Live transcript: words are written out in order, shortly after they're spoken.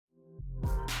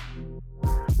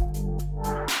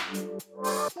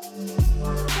And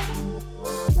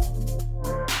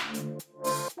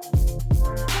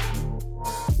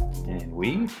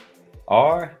we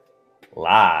are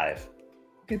live.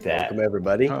 Look at that. Welcome,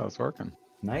 everybody. Oh, it's working.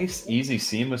 Nice, easy,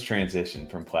 seamless transition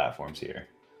from platforms here.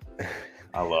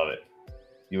 I love it.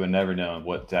 You would never know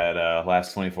what that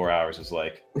last 24 hours was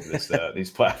like.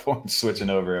 These platforms switching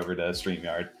over to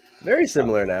StreamYard. Very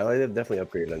similar now. They've definitely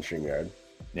upgraded on StreamYard.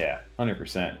 Yeah,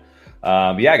 100%.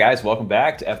 Yeah, guys, welcome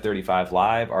back to F35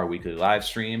 Live, our weekly live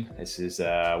stream. This is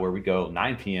where we go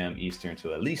 9 p.m. Eastern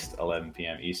to at least 11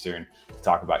 p.m. Eastern to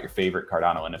talk about your favorite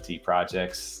Cardano NFT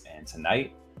projects. And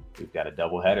tonight, we've got a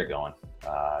double header going.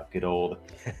 Good old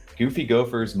Goofy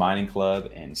Gophers Mining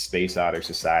Club and Space Otter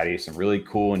Society. Some really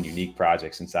cool and unique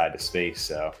projects inside the space.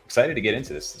 So excited to get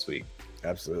into this week.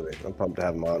 Absolutely. I'm pumped to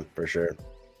have them on for sure.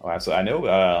 Oh, so I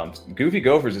know Goofy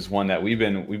Gophers is one that we've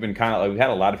been kind of like, we've had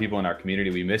a lot of people in our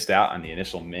community. We missed out on the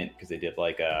initial mint because they did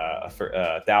like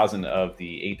 1,000 of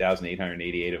the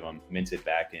 8,888 of them minted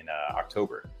back in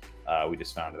October. We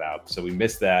just found it out, so we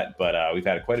missed that. But we've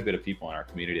had quite a bit of people in our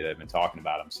community that have been talking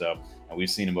about them. So we've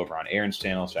seen them over on Aaron's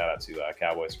channel. Shout out to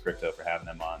Cowboys Crypto for having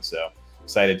them on. So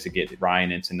excited to get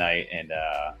Ryan in tonight and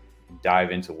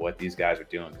dive into what these guys are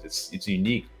doing because it's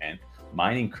unique, man.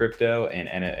 Mining crypto and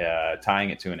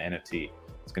tying it to an NFT.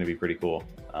 It's going to be pretty cool.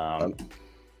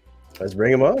 Let's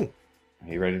bring them on.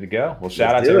 Are you ready to go? Well,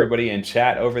 shout out to everybody in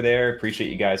chat over there. Appreciate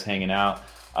you guys hanging out.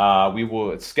 We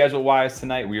will, schedule-wise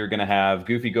tonight, we are going to have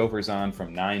Goofy Gophers on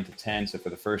from 9 to 10, so for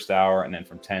the first hour, and then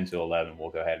from 10 to 11,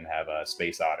 we'll go ahead and have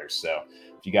Space Otters. So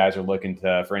if you guys are looking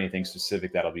for anything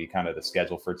specific, that'll be kind of the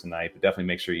schedule for tonight, but definitely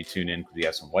make sure you tune in because we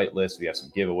have some whitelists, we have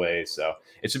some giveaways, so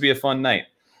it should be a fun night.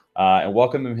 And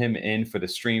welcome him in for the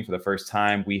stream for the first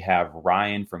time. We have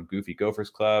Ryan from Goofy Gophers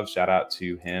Club. Shout out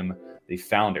to him, the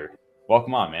founder.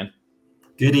 Welcome on, man.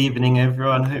 Good evening,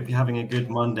 everyone. Hope you're having a good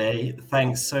Monday.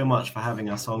 Thanks so much for having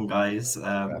us on, guys.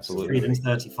 Absolutely. Freedom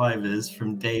 35ers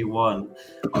from day one.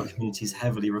 Our community's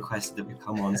heavily requested that we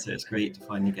come on, so it's great to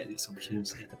finally get this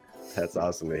opportunity. That's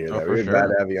awesome to hear that. We're glad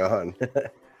to have you on.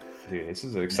 Dude, this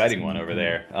is an exciting one over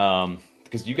there.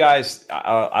 Because you guys,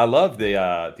 I love the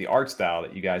art style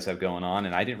that you guys have going on,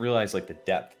 and I didn't realize like the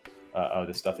depth of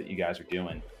the stuff that you guys are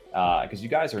doing. Because you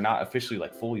guys are not officially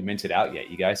like fully minted out yet.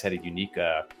 You guys had a unique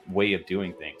way of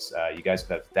doing things. You guys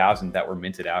have 1,000 that were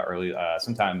minted out early,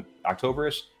 sometime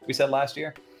October-ish, we said last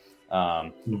year.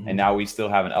 And now we still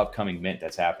have an upcoming mint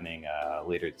that's happening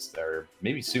later, or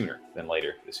maybe sooner than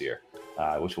later this year,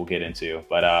 which we'll get into.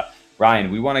 But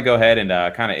Ryan, we want to go ahead and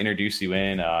kind of introduce you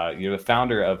in. You're the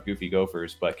founder of Goofy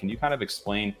Gophers, but can you kind of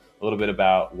explain a little bit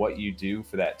about what you do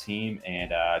for that team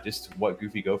and just what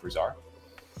Goofy Gophers are?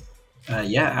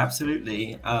 Yeah,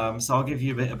 absolutely. So I'll give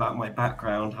you a bit about my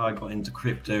background, how I got into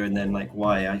crypto, and then like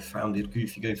why I founded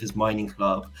Goofy Gophers Mining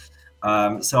Club.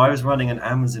 So I was running an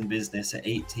Amazon business at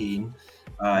 18.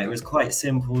 It was quite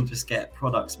simple, just get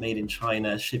products made in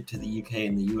China, shipped to the UK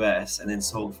and the US, and then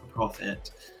sold for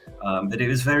profit. But it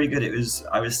was very good.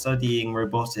 I was studying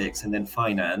robotics and then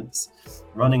finance.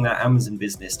 Running that Amazon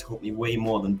business taught me way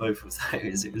more than both of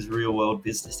those. It was real world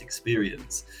business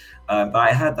experience. But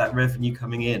I had that revenue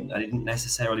coming in. I didn't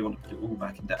necessarily want to put it all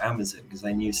back into Amazon because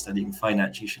I knew studying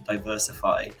finance, you should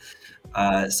diversify.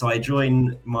 So I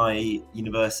joined my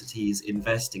university's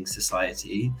investing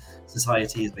society.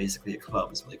 Society is basically a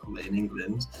club, is what they call it in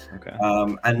England. Okay.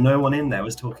 And no one in there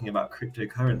was talking about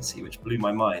cryptocurrency, which blew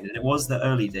my mind. And it was the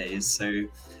early days, so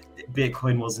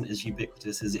Bitcoin wasn't as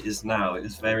ubiquitous as it is now. It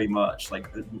was very much like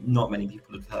not many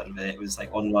people had heard of it. It was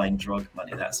like online drug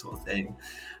money, that sort of thing.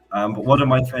 But one of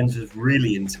my friends was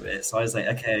really into it. So I was like,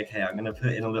 okay, I'm going to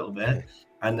put in a little bit.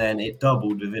 And then it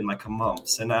doubled within like a month.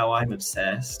 So now I'm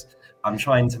obsessed. I'm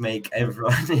trying to make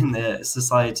everyone in the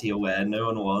society aware. No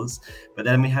one was. But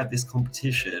then we had this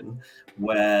competition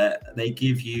where they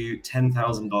give you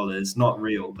 $10,000, not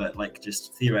real, but like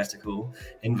just theoretical,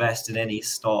 invest in any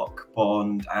stock,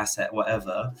 bond, asset,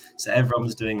 whatever. So everyone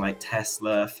was doing like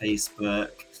Tesla,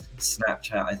 Facebook,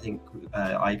 Snapchat, I think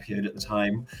IPO'd at the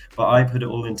time. But I put it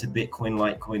all into Bitcoin,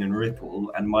 Litecoin, and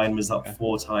Ripple, and mine was up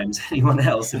 4 times anyone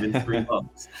else within 3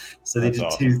 months. So they did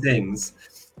awesome. 2 things.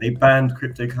 They banned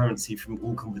cryptocurrency from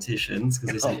all competitions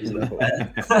because they said it was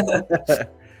unfair.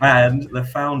 And the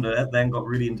founder then got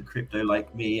really into crypto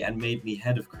like me and made me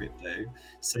head of crypto.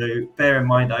 So bear in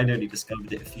mind, I'd only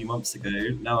discovered it a few months ago.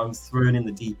 Now I'm thrown in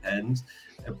the deep end.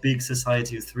 A big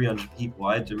society of 300 people.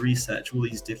 I had to research all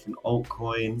these different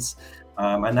altcoins.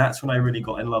 And that's when I really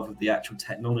got in love with the actual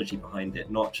technology behind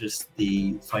it, not just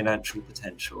the financial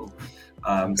potential.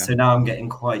 So now I'm getting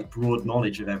quite broad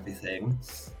knowledge of everything.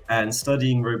 And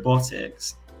studying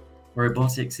robotics,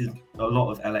 robotics is a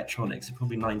lot of electronics,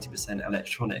 probably 90%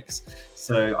 electronics.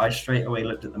 So I straight away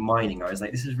looked at the mining. I was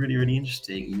like, this is really, really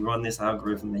interesting. You run this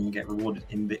algorithm, then you get rewarded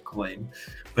in Bitcoin.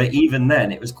 But even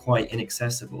then, it was quite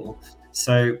inaccessible.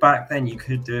 So back then, you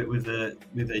could do it with a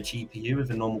GPU,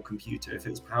 with a normal computer, if it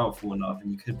was powerful enough,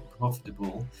 and you could be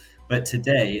profitable. But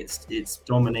today, it's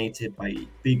dominated by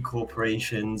big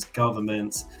corporations,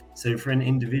 governments. So for an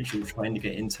individual trying to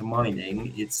get into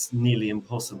mining, it's nearly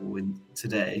impossible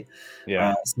today.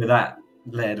 Yeah. So that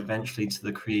led eventually to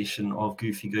the creation of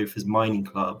Goofy Gopher's Mining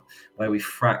Club, where we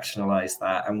fractionalize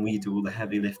that and we do all the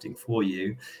heavy lifting for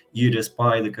you. You just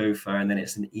buy the Gopher, and then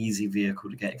it's an easy vehicle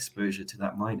to get exposure to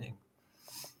that mining.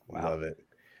 Wow. Love it.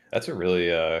 That's a really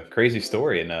crazy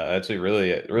story, and actually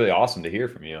really awesome to hear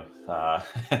from you.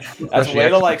 That's a way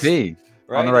to like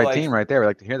on the right team right there. We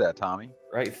like to hear that, Tommy.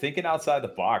 Right, thinking outside the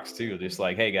box too. Just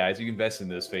like, hey guys, you invest in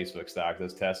this Facebook stock,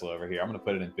 this Tesla over here. I'm going to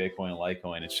put it in Bitcoin and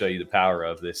Litecoin and show you the power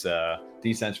of this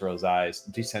decentralized.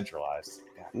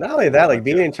 Not only that, like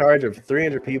being in charge of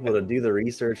 300 people to do the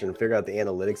research and figure out the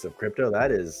analytics of crypto.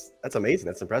 That's amazing.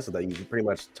 That's impressive that you pretty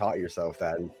much taught yourself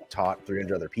that and taught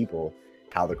 300 other people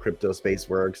how the crypto space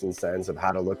works in sense of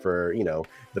how to look for,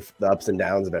 the ups and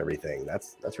downs of everything.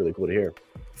 That's really cool to hear.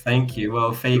 Thank you.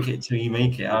 Well, fake it till you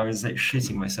make it. I was like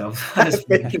shitting myself.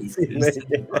 But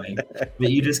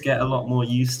you just get a lot more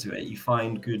used to it. You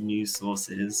find good news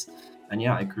sources, and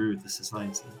yeah, I grew with the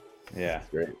society. Yeah,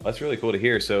 great. That's really cool to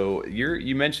hear. So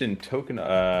you mentioned token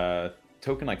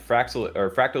like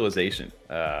fractalization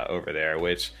over there,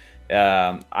 which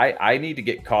I need to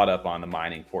get caught up on the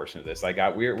mining portion of this. Like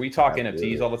we talk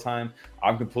NFTs all the time.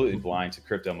 I'm completely blind to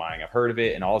crypto mining. I've heard of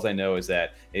it, and all I know is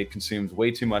that it consumes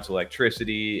way too much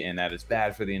electricity, and that it's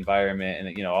bad for the environment,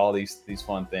 and all these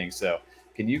fun things. So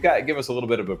can you guys give us a little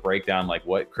bit of a breakdown, like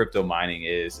what crypto mining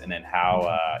is, and then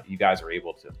how you guys are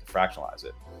able to fractionalize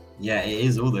it? Yeah, it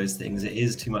is all those things. It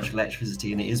is too much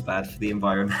electricity and it is bad for the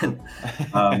environment.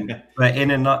 But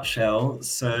in a nutshell,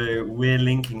 so we're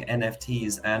linking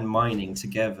NFTs and mining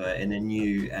together in a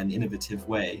new and innovative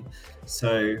way.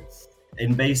 So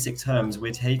in basic terms,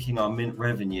 we're taking our mint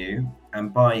revenue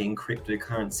and buying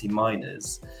cryptocurrency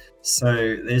miners.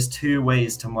 So there's two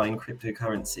ways to mine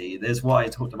cryptocurrency. There's what I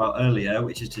talked about earlier,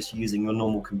 which is just using your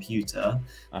normal computer.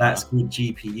 That's called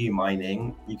GPU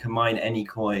mining. You can mine any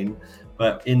coin,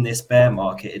 but in this bear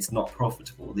market, it's not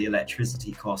profitable. The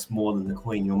electricity costs more than the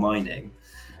coin you're mining.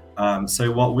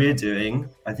 So what we're doing,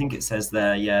 I think it says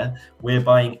there, we're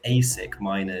buying ASIC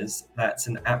miners. That's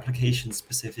an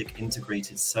application-specific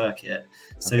integrated circuit.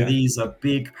 So these are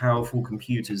big, powerful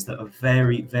computers that are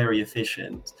very, very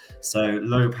efficient. So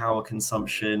low power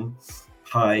consumption,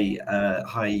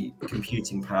 high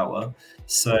computing power.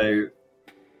 So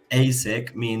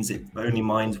ASIC means it only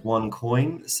mines one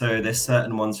coin. So there's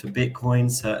certain ones for Bitcoin,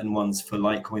 certain ones for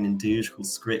Litecoin and Doge called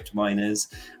script miners,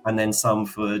 and then some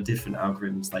for different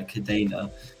algorithms like Kadena.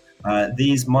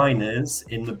 These miners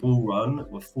in the bull run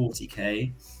were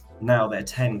 40K. Now they're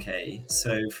 10K.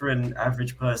 So for an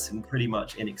average person, pretty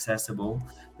much inaccessible.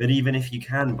 But even if you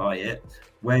can buy it,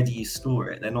 where do you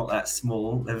store it? They're not that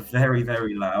small. They're very,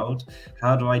 very loud.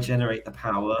 How do I generate the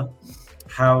power?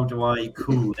 How do I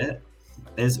cool it?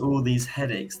 There's all these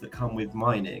headaches that come with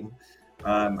mining.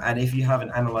 And if you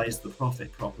haven't analyzed the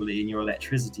profit properly in your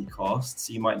electricity costs,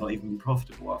 you might not even be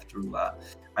profitable after all that.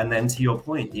 And then to your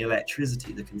point, the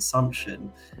electricity, the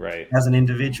consumption, right? As an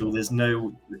individual,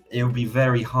 it would be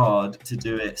very hard to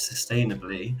do it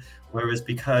sustainably. Whereas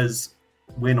because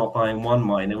we're not buying one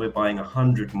miner, we're buying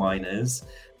 100 miners.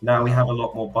 Now we have a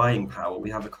lot more buying power. We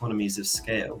have economies of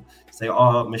scale. So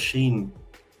our machine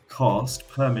cost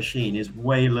per machine is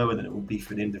way lower than it would be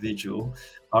for an individual.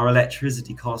 Our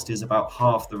electricity cost is about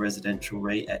half the residential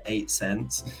rate at 8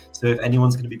 cents. So if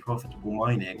anyone's going to be profitable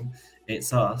mining,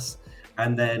 it's us.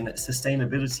 And then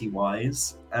sustainability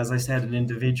wise, as I said, an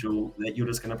individual that you're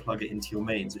just going to plug it into your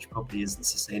mains, which probably isn't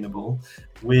sustainable.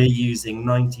 We're using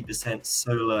 90%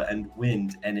 solar and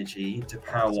wind energy to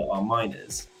power our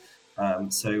miners.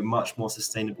 So much more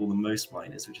sustainable than most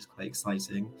miners, which is quite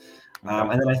exciting.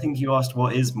 And then I think you asked,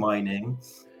 what is mining?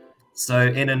 So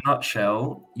in a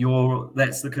nutshell,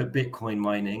 let's look at Bitcoin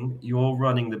mining. You're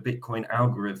running the Bitcoin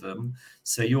algorithm.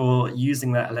 So you're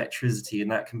using that electricity and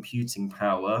that computing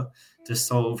power to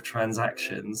solve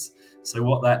transactions. So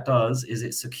what that does is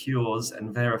it secures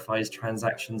and verifies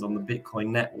transactions on the Bitcoin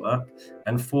network.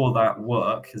 And for that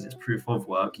work, because it's proof of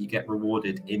work, you get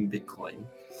rewarded in Bitcoin.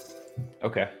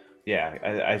 Okay.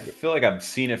 Yeah, I feel like I've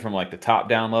seen it from like the top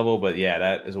down level, but yeah,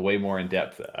 that is a way more in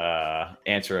depth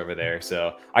answer over there.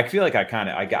 So I feel like I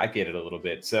get it a little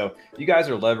bit. So you guys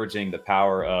are leveraging the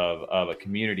power of a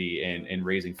community and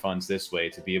raising funds this way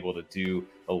to be able to do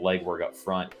the legwork up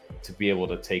front, to be able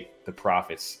to take the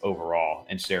profits overall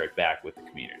and share it back with the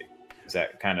community. Is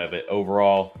that kind of an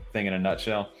overall thing in a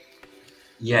nutshell?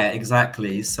 Yeah,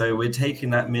 exactly. So we're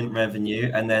taking that mint revenue,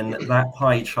 and then that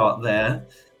pie chart there,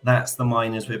 that's the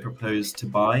miners we're proposed to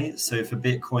buy. So for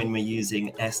Bitcoin, we're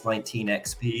using S19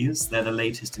 XPs. They're the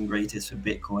latest and greatest for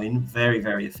Bitcoin. Very,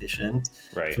 very efficient.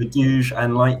 Right. For Doge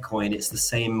and Litecoin, it's the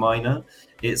same miner.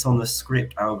 It's on the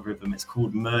Scrypt algorithm. It's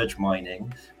called merge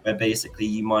mining, where basically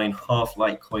you mine half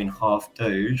Litecoin, half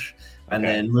Doge. And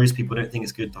Okay. then most people don't think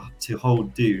it's good to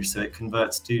hold Doge, so it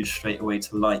converts Doge straight away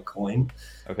to Litecoin.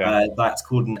 Okay. That's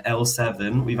called an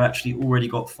L7. We've actually already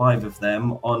got 5 of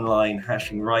them online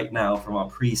hashing right now from our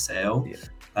pre-sale.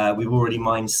 Yeah. We've already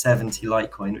mined 70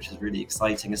 Litecoin, which is really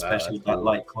exciting, especially with that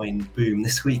Litecoin boom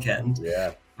this weekend.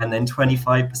 Yeah. And then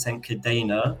 25%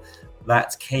 Kadena.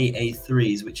 That's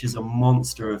KA3s, which is a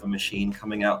monster of a machine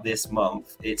coming out this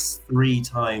month. It's 3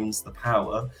 times the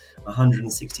power,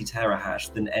 160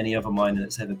 terahash, than any other miner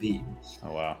that's ever been.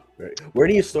 Oh wow. Right. Where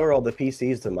do you store all the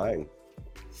PCs to mine?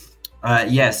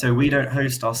 Yeah, so we don't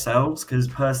host ourselves because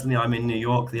personally I'm in New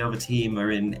York. The other team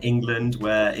are in England,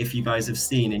 where if you guys have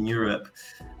seen in Europe,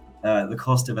 the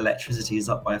cost of electricity is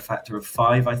up by a factor of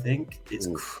 5, I think. It's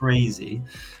crazy.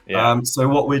 Yeah. So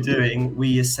what we're doing,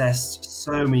 we assessed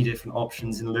so many different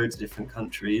options in loads of different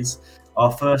countries.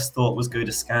 Our first thought was go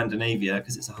to Scandinavia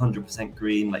because it's 100%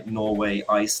 green, like Norway,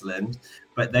 Iceland,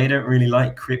 but they don't really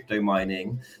like crypto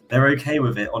mining. They're okay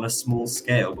with it on a small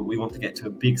scale, but we want to get to a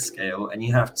big scale, and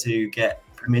you have to get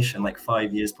permission like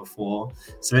 5 years before.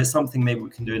 So it's something maybe we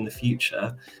can do in the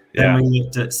future. Yeah. Then we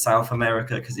looked at South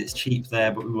America because it's cheap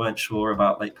there, but we weren't sure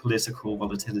about like political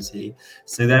volatility.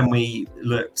 So then we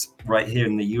looked right here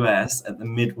in the US at the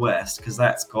Midwest because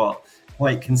that's got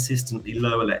quite consistently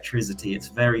low electricity. It's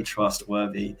very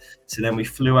trustworthy. So then we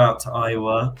flew out to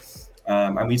Iowa.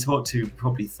 And we talked to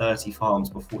probably 30 farms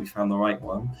before we found the right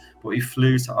one. But we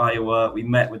flew to Iowa, we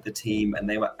met with the team, and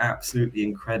they were absolutely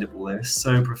incredible. They were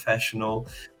so professional.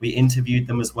 We interviewed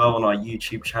them as well on our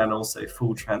YouTube channel, so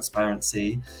full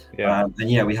transparency. Yeah. And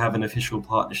yeah, we have an official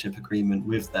partnership agreement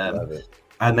with them. Love it.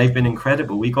 And they've been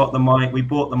incredible. We bought the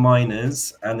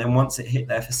miners, and then once it hit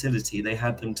their facility, they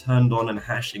had them turned on and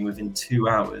hashing within 2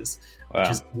 hours, Wow.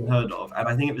 which is unheard of. And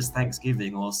I think it was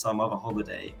Thanksgiving or some other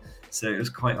holiday. So it was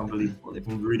quite unbelievable. They've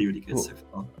been really, really good so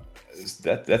far.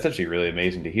 That's actually really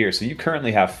amazing to hear. So you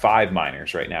currently have 5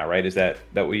 miners right now, right? Is that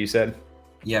what you said?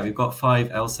 Yeah, we've got 5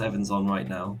 L7s on right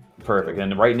now. Perfect.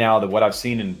 And right now, what I've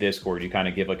seen in Discord, you kind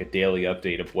of give like a daily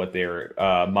update of what they're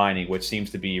mining, which seems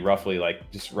to be roughly like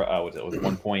just was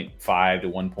 1.5 to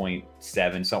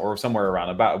 1.7, or somewhere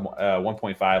around about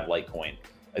 1.5 Litecoin.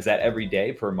 Is that every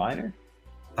day per miner?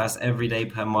 That's every day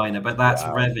per miner, but that's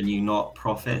Wow. revenue, not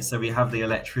profit. So we have the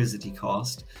electricity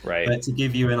cost. Right. But to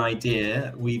give you an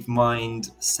idea, we've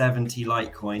mined 70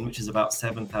 Litecoin, which is about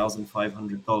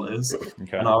 $7,500,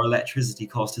 Okay. and our electricity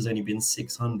cost has only been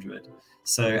 600.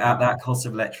 So at that cost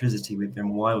of electricity, we've been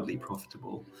wildly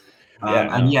profitable.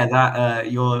 And yeah,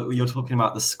 that you're talking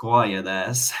about the Squire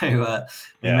there. So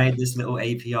we made this little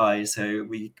API. So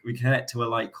we connect to a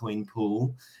Litecoin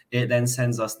pool. It then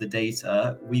sends us the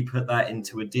data. We put that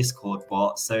into a Discord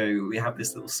bot. So we have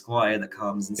this little Squire that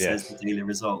comes and says the daily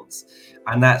results.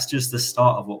 And that's just the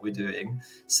start of what we're doing.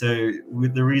 So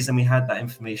the reason we had that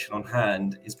information on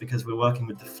hand is because we're working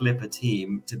with the Flipper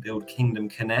team to build Kingdom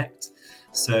Connect.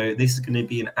 So this is going to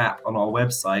be an app on our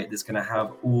website that's going to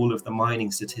have all of the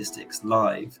mining statistics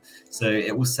live. So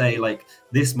it will say like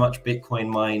this much Bitcoin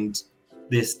mined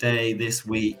this day, this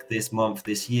week, this month,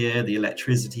 this year, the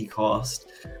electricity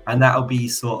cost, and that'll be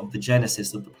sort of the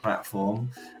genesis of the platform.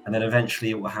 And then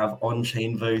eventually it will have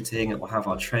on-chain voting, it will have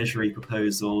our treasury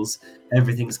proposals,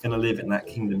 everything's going to live in that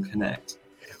Kingdom Connect.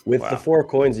 With the 4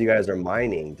 coins you guys are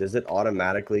mining, does it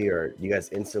automatically or you guys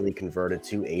instantly convert it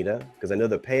to ADA? Because I know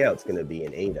the payout's going to be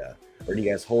in ADA. Or do you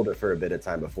guys hold it for a bit of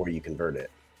time before you convert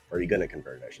it? Or are you going to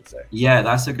convert it, I should say? Yeah,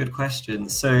 that's a good question.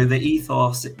 So the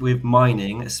ethos with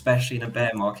mining, especially in a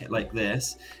bear market like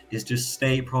this, is just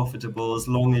stay profitable as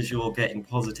long as you're getting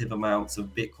positive amounts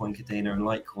of Bitcoin, Kadena, and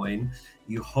Litecoin.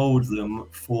 You hold them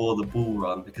for the bull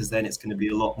run because then it's going to be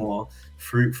a lot more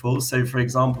fruitful. So for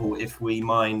example, if we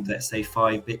mined, let's say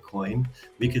 5 Bitcoin,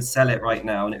 we could sell it right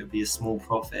now and it would be a small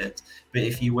profit. But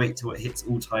if you wait till it hits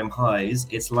all-time highs,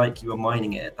 it's like you were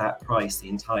mining it at that price the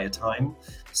entire time.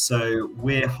 So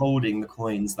we're holding the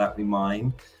coins that we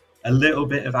mine. A little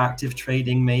bit of active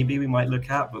trading, maybe we might look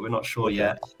at, but we're not sure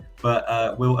yet.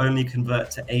 But we'll only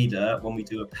convert to ADA when we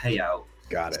do a payout.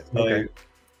 Got it. So,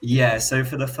 yeah, so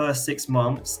for the first 6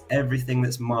 months, everything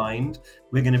that's mined,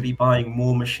 we're going to be buying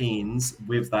more machines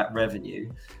with that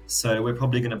revenue. So we're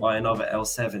probably going to buy another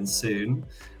L7 soon.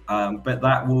 But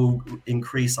that will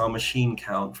increase our machine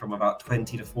count from about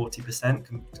 20 to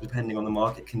 40%, depending on the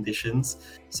market conditions.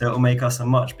 So it'll make us a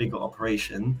much bigger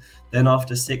operation. Then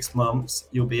after 6 months,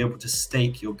 you'll be able to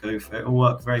stake your Gopher. It'll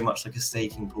work very much like a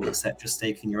staking pool, except you're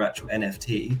staking your actual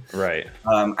NFT. Right.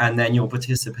 And then you'll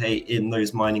participate in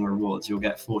those mining rewards. You'll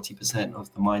get 40%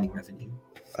 of the mining revenue.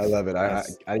 I love it.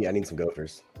 I need some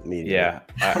Gophers. Yeah,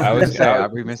 I was say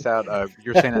we missed out.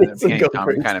 You're saying that at the beginning, Tom,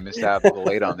 we kind of missed out a little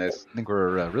late on this. I think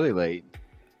we're really late.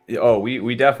 Oh,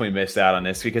 we definitely missed out on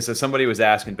this because somebody was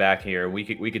asking back here. We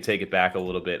could take it back a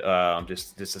little bit,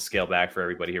 just to scale back for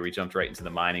everybody here. We jumped right into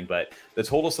the mining, but the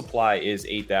total supply is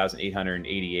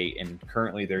 8,888, and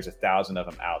currently there's 1,000 of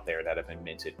them out there that have been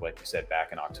minted, like you said,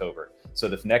 back in October. So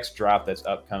the next drop that's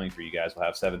upcoming for you guys will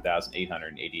have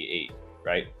 7,888,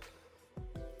 right?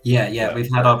 Yeah,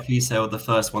 we've had our pre-sale of the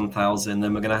first 1,000,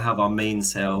 then we're going to have our main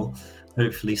sale,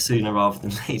 hopefully sooner rather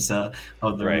than later,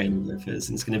 of the remaining Gophers.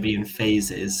 And it's going to be in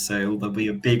phases, so there'll be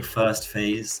a big first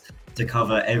phase to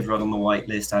cover everyone on the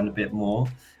whitelist and a bit more,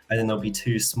 and then there'll be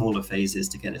 2 smaller phases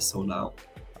to get it sold out.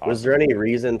 Was there any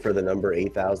reason for the number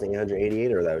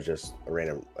 8,888, or that was just a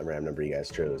random number you guys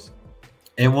chose?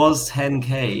 It was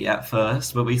 10K at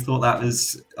first, but we thought that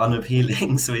was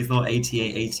unappealing, so we thought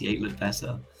 8888 looked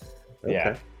better. Okay.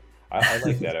 Yeah. I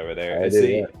like that over there.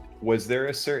 Yeah. Was there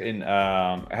a certain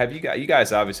have you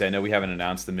guys obviously, I know we haven't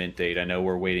announced the mint date. I know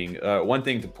we're waiting. One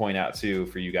thing to point out too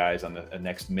for you guys on the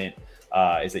next mint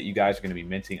is that you guys are going to be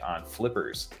minting on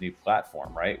Flipper's new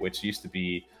platform, right? Which used to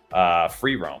be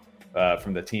free roam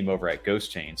from the team over at Ghost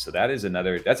Chain. So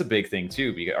that's a big thing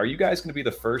too. Are you guys going to be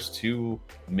the first to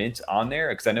mint on there?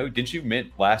 Because I know, didn't you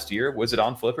mint last year? Was it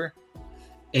on Flipper?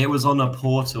 It was on a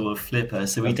portal of Flipper,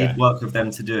 so we did work with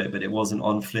them to do it, but it wasn't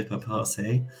on Flipper per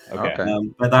se.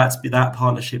 But that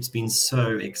partnership's been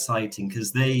so exciting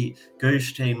because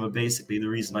Ghost Chain were basically the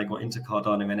reason I got into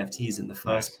Cardano NFTs in the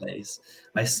first place.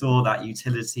 I saw that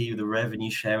utility, the revenue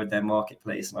share with their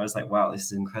marketplace, and I was like, wow, this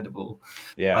is incredible.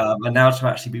 Yeah. And now to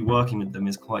actually be working with them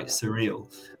is quite surreal.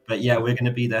 But yeah, we're going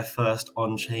to be their first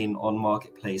on-chain,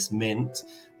 on-marketplace mint,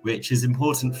 which is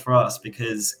important for us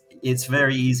because it's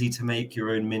very easy to make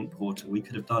your own mint portal. We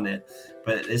could have done it,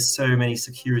 but there's so many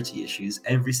security issues.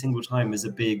 Every single time there's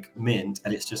a big mint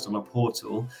and it's just on a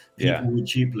portal, people will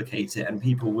duplicate it and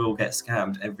people will get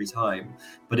scammed every time.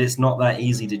 But it's not that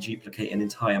easy to duplicate an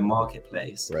entire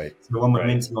marketplace. Right. So when we're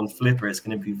minting on Flipper, it's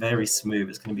going to be very smooth.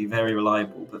 It's going to be very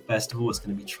reliable, but best of all, it's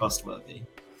going to be trustworthy.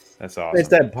 That's awesome. It's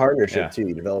that partnership too.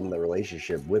 You developing the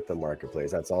relationship with the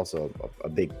marketplace. That's also a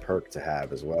big perk to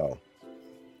have as well.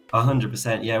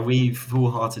 100%. Yeah, we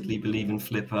full-heartedly believe in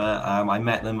Flipper. I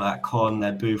met them at Con.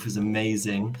 Their booth was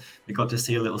amazing. We got to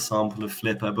see a little sample of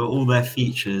Flipper, but all their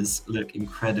features look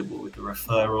incredible with the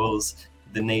referrals,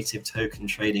 the native token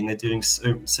trading. They're doing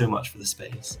so much for the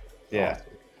space. Yeah.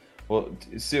 Well,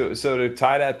 so to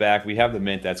tie that back, we have the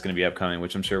mint that's going to be upcoming,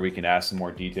 which I'm sure we can ask some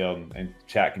more detail, and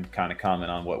chat can kind of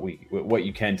comment on what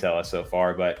you can tell us so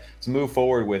far. But to move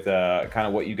forward with kind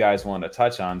of what you guys want to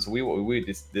touch on, so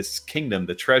this kingdom,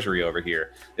 the treasury over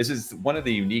here. This is one of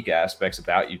the unique aspects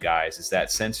about you guys is that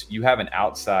since you have an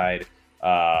outside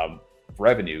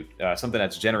revenue, something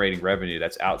that's generating revenue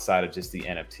that's outside of just the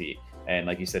NFT, and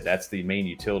like you said, that's the main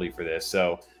utility for this.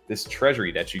 So this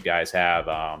treasury that you guys have,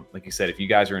 like you said, if you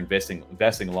guys are investing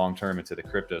long-term into the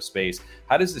crypto space,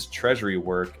 how does this treasury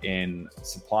work in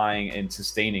supplying and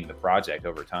sustaining the project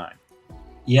over time?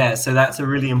 Yeah, so that's a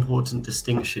really important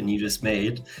distinction you just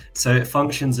made. So it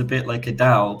functions a bit like a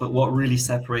DAO, but what really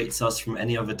separates us from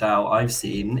any other DAO I've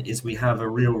seen is we have a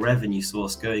real revenue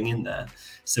source going in there.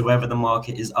 So whether the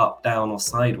market is up, down, or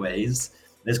sideways,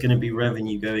 there's going to be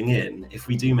revenue going in. If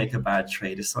we do make a bad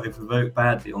trade, if we vote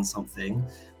badly on something,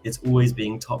 it's always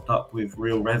being topped up with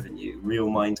real revenue, real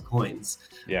mined coins.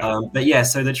 Yeah. But yeah,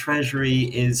 so the treasury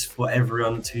is for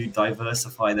everyone to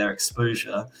diversify their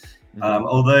exposure.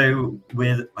 Although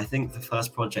I think the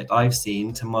first project I've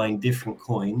seen to mine different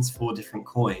coins, 4 different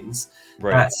coins,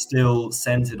 that's still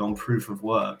centered on proof of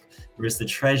work, whereas the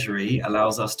treasury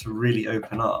allows us to really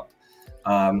open up.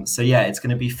 So yeah, it's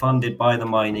going to be funded by the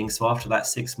mining. So after that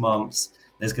 6 months,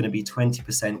 there's going to be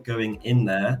 20% going in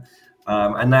there.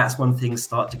 And that's when things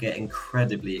start to get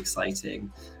incredibly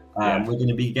exciting. We're going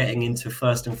to be getting into,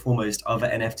 first and foremost, other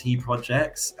NFT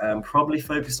projects, probably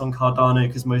focused on Cardano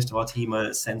because most of our team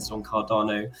are centered on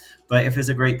Cardano. But if there's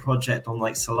a great project on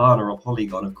like Solana or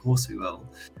Polygon, of course we will.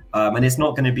 And it's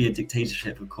not going to be a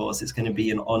dictatorship, of course. It's going to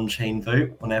be an on-chain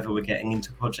vote whenever we're getting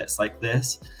into projects like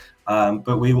this.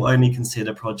 But we will only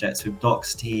consider projects with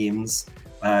docs teams.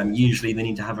 Usually they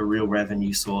need to have a real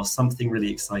revenue source, something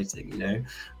really exciting,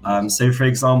 So for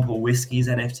example, Whiskey's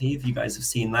NFT, if you guys have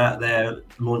seen that, they're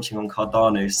launching on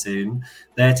Cardano soon.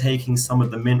 They're taking some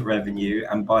of the mint revenue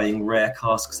and buying rare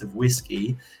casks of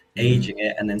whiskey, aging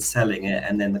it and then selling it,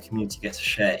 and then the community gets a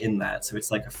share in that. So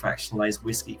it's like a fractionalized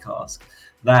whiskey cask.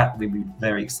 That we'd be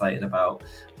very excited about.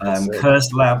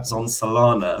 Cursed Labs on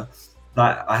Solana,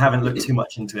 that I haven't looked too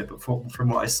much into it, but from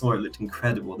what I saw, it looked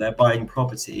incredible. They're buying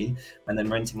property and then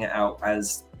renting it out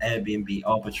as Airbnb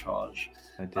arbitrage.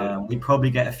 We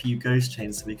probably get a few ghost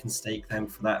chains so we can stake them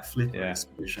for that flipper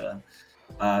exposure.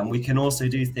 We can also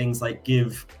do things like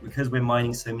because we're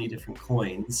mining so many different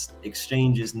coins,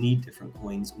 exchanges need different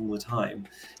coins all the time.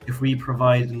 If we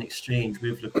provide an exchange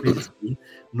with liquidity,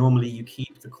 normally you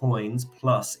keep the coins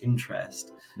plus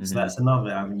interest. So that's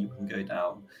another avenue you can go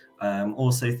down.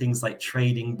 Also things like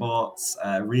trading bots,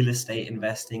 real estate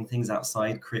investing, things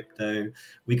outside crypto.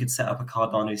 We could set up a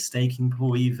Cardano staking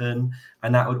pool even,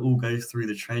 and that would all go through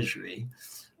the treasury.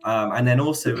 And then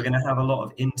also we're going to have a lot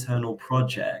of internal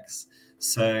projects.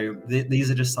 So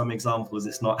these are just some examples.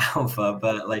 It's not alpha,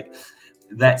 but like,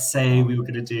 let's say we were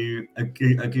going to do a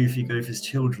Goofy Gophers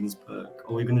children's book,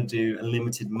 or we're going to do a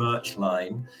limited merch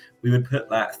line. We would put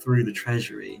that through the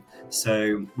treasury.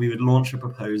 So we would launch a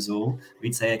proposal.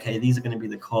 We'd say, okay, these are going to be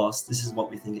the costs. This is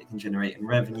what we think it can generate in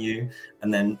revenue,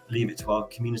 and then leave it to our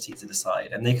community to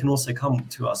decide. And they can also come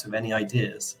to us with any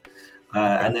ideas.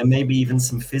 And then maybe even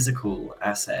some physical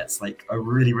assets, like a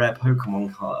really rare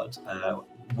Pokemon card,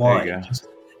 wine, just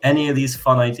any of these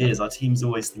fun ideas. Our team's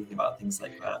always thinking about things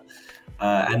like that.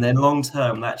 And then long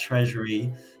term, that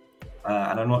treasury,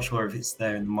 and I'm not sure if it's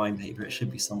there in the mind paper, it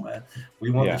should be somewhere. We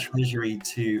want the treasury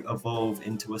to evolve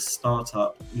into a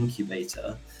startup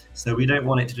incubator. So we don't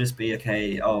want it to just be,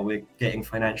 we're getting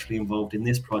financially involved in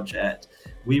this project.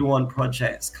 We want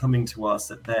projects coming to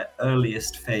us at their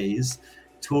earliest phase,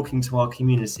 talking to our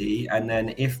community, and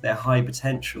then if they're high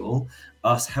potential,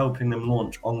 us helping them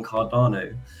launch on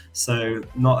Cardano. So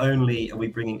not only are we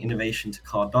bringing innovation to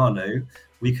Cardano,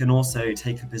 we can also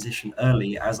take a position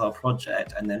early as our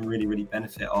project and then really, really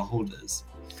benefit our holders.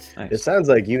 Nice. It sounds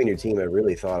like you and your team have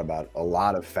really thought about a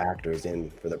lot of factors in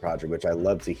for the project, which I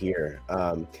love to hear.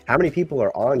 How many people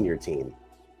are on your team?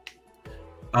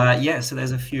 So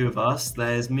there's a few of us.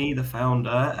 There's me, the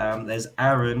founder. There's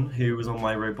Aaron, who was on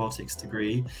my robotics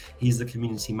degree. He's the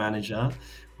community manager.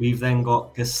 We've then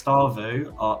got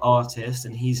Gustavo, our artist,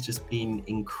 and he's just been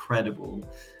incredible.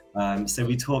 So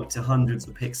we talked to hundreds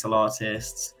of pixel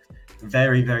artists.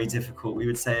 Very, very difficult. We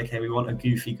would say, okay, we want a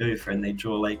Goofy Gopher, and they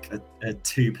draw like a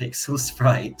 2-pixel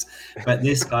sprite. But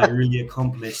this guy really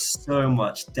accomplished so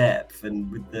much depth, and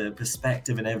with the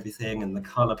perspective and everything and the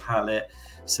color palette.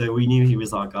 So we knew he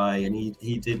was our guy, and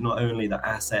he did not only the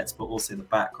assets, but also the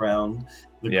background,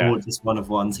 the gorgeous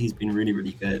one-of-ones. He's been really,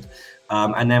 really good.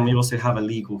 And then we also have a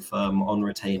legal firm on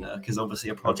retainer, because obviously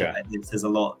a project like this, there's a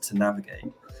lot to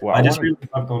navigate. Wow. I just really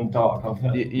have gone dark.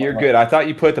 You're good. I thought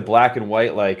you put the black and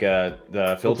white, like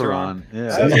the filter on.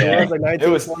 Yeah. It was like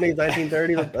 1920s,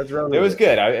 1930s. That's wrong. It was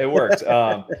good. It worked.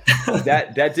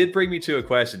 That did bring me to a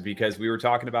question, because we were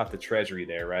talking about the treasury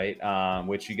there, right?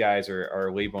 Which you guys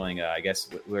are labeling, I guess,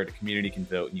 where the community can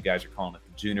vote. And you guys are calling it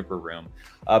the Juniper Room.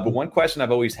 But one question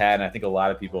I've always had, and I think a lot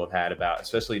of people have had about,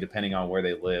 especially depending on where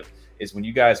they live, is when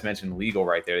you guys mentioned legal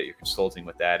right there, that you're consulting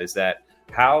with that, is that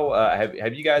how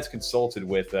have you guys consulted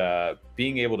with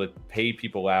being able to pay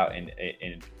people out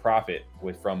and profit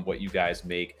from what you guys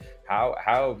make? How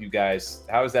has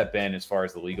that been as far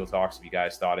as the legal talks? Have you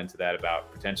guys thought into that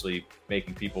about potentially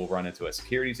making people run into a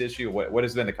securities issue? What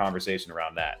has been the conversation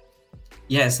around that?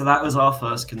 Yeah, so that was our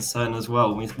first concern as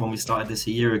well when we started this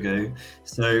a year ago.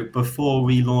 So before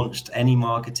we launched any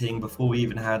marketing, before we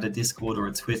even had a Discord or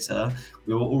a Twitter,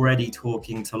 we were already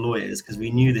talking to lawyers, because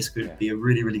we knew this could be a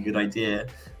really, really good idea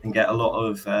and get a lot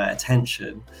of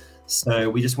attention. So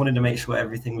we just wanted to make sure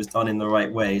everything was done in the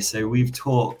right way. So we've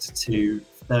talked to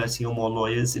 30 or more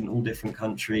lawyers in all different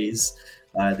countries,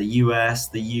 the US,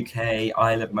 the UK,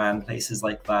 Isle of Man, places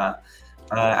like that.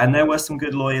 And there were some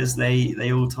good lawyers.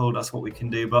 They all told us what we can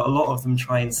do, but a lot of them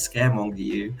try and scaremonger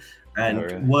you.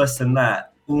 And worse than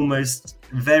that, almost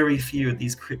very few of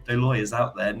these crypto lawyers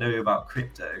out there know about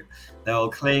crypto. They'll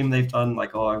claim they've done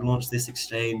like, I've launched this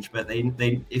exchange, but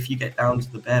they if you get down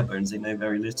to the bare bones, they know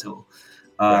very little.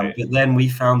 Right. But then we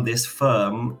found this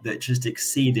firm that just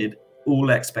exceeded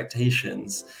all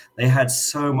expectations. They had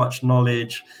so much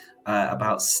knowledge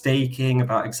about staking,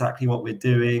 about exactly what we're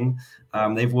doing.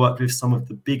 They've worked with some of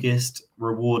the biggest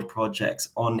reward projects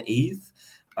on ETH.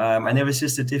 And there was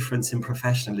just a difference in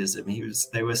professionalism.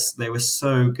 They were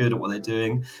so good at what they're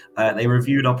doing. They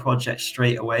reviewed our project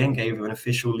straight away and gave an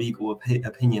official legal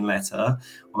opinion letter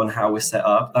on how we're set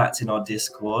up. That's in our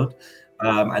Discord.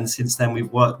 And since then,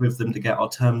 we've worked with them to get our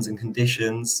terms and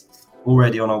conditions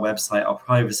already on our website, our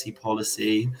privacy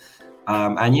policy.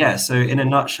 And yeah, so in a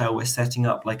nutshell, we're setting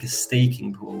up like a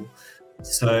staking pool.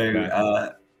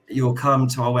 So you'll come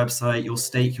to our website, you'll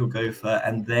stake your Gopher,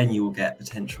 and then you will get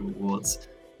potential rewards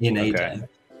in ADA.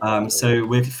 So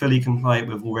we're fully compliant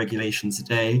with all regulations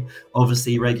today.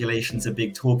 Obviously, regulation's a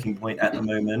big talking point at the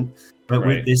moment, but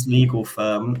with this legal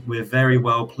firm, we're very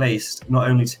well placed not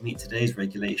only to meet today's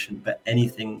regulation, but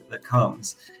anything that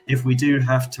comes. If we do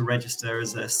have to register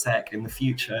as a SEC in the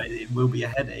future, it will be a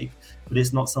headache, but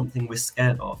it's not something we're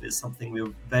scared of. It's something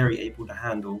we're very able to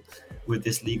handle with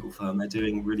this legal firm. They're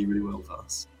doing really, really well for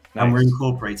us. Nice. And we're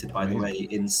incorporated, by the way,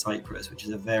 in Cyprus, which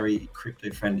is a very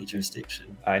crypto-friendly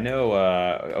jurisdiction. I know,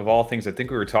 of all things, I think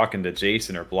we were talking to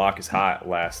Jason or Block is Hot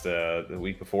the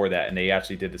week before that, and they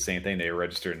actually did the same thing. They were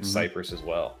registered in Cyprus as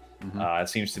well. It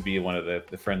seems to be one of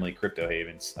the friendly crypto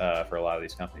havens for a lot of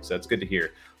these companies. So it's good to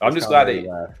hear. I'm just glad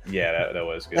that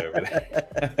was good over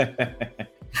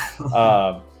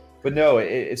there. But no,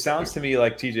 it sounds to me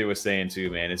like TJ was saying too,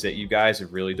 man, is that you guys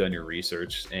have really done your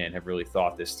research and have really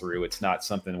thought this through. It's not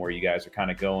something where you guys are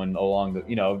kind of going along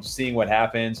the, seeing what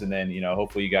happens. And then,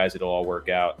 hopefully you guys, it'll all work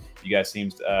out. You guys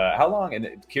seems, how long,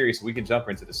 and curious, we can jump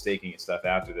into the staking and stuff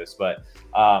after this, but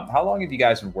how long have you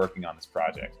guys been working on this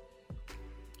project?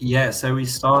 Yeah, so we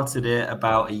started it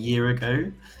about a year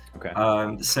ago. Okay.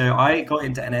 So I got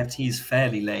into NFTs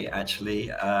fairly late,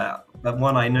 actually. But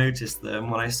when I noticed them,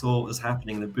 when I saw what was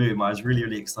happening, the boom, I was really,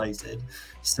 really excited.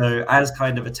 So as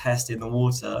kind of a test in the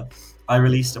water, I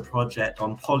released a project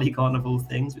on Polygon of all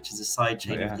things, which is a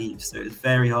sidechain of ETH. So it's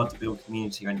very hard to build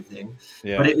community or anything.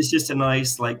 Yeah. But it was just a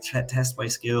nice test my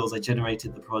skills. I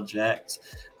generated the project.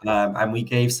 And we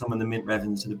gave some of the mint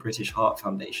revenue to the British Heart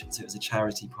Foundation. So it was a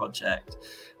charity project.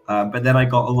 But then I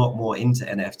got a lot more into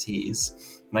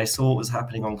NFTs. And I saw what was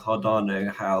happening on Cardano,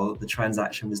 how the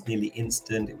transaction was nearly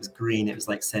instant. It was green. It was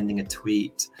like sending a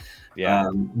tweet. Yeah.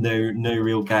 No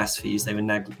real gas fees. They were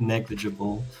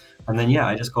negligible. And then,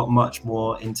 I just got much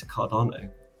more into Cardano.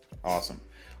 Awesome.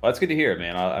 Well, that's good to hear,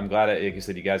 man. I'm glad that, like you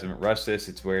said, you guys haven't rushed this.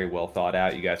 It's very well thought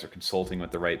out. You guys are consulting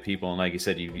with the right people, and like you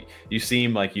said, you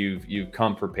seem like you've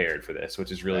come prepared for this,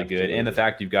 which is really good. And the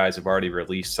fact you guys have already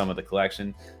released some of the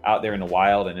collection out there in the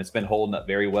wild, and it's been holding up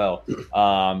very well.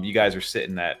 You guys are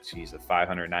sitting at a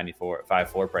 594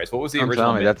 floor price. What was the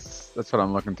original? That's what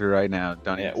I'm looking through right now.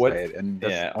 Don't even say it. And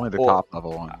that's only the top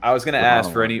level one. I was going to ask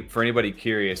for anybody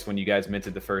curious, when you guys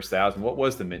minted the first 1,000, what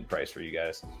was the mint price for you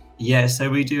guys? Yeah, so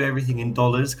we do everything in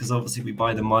dollars because obviously we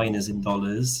buy the miners in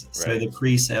dollars. Right. So the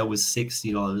pre-sale was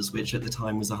 $60, which at the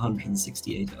time was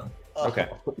 $168. Okay,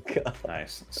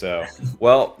 nice. So,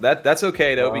 well, that's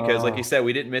okay though, because like you said,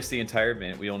 we didn't miss the entire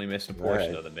mint. We only missed a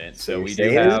portion of the mint. So we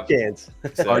do have.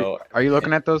 So are you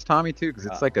looking at those, Tommy, too? Because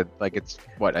it's it's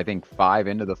what I think 5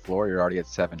 into the floor, you're already at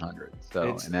 700.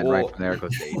 So and then right from there it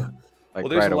goes to 800. There's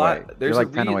right a lot. Away. There's You're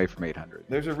 10 away from 800.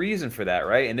 There's a reason for that,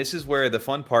 right? And this is where the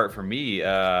fun part for me,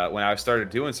 when I started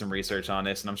doing some research on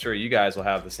this, and I'm sure you guys will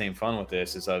have the same fun with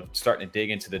this, is of starting to dig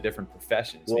into the different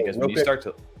professions. Well, because when you start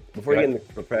to... Before you get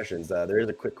into professions, there is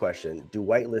a quick question. Do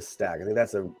whitelists stack? I think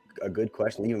that's a good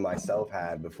question even myself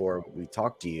had before we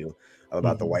talked to you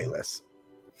about the whitelists.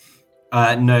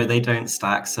 No, they don't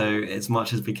stack. So as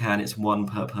much as we can, it's one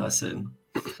per person.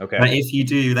 Okay. But if you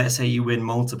do, let's say you win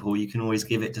multiple, you can always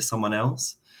give it to someone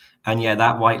else. And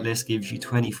that whitelist gives you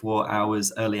 24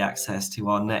 hours early access to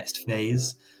our next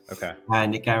phase. Okay.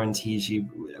 And it guarantees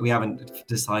you, we haven't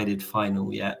decided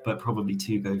final yet, but probably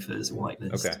 2 Gophers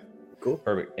whitelist. Okay. Cool.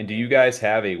 Perfect. And do you guys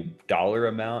have a dollar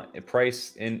amount, a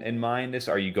price in mind?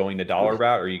 Are you going the dollar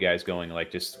route, or are you guys going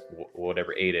just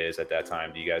whatever ADA is at that time?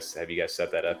 Have you guys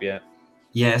set that up yet?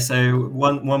 Yeah, so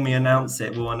when we announce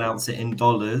it, we'll announce it in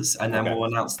dollars, and then we'll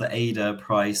announce the ADA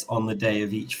price on the day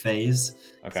of each phase,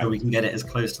 so we can get it as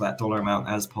close to that dollar amount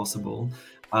as possible.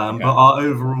 But our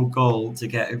overall goal to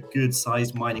get a good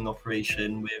sized mining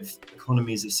operation with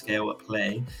economies of scale at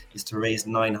play is to raise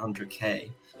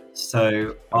 900K.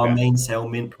 So our main sale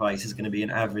mint price is going to be an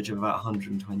average of about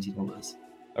 $120.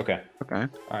 Okay. All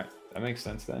right. That makes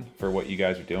sense then for what you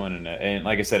guys are doing. And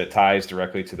like I said, it ties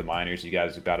directly to the miners. You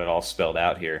guys have got it all spelled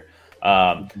out here.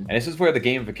 And this is where the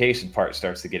gamification part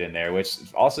starts to get in there, which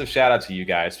also shout out to you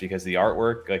guys, because the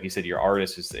artwork, like you said, your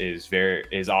artist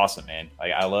is awesome, man.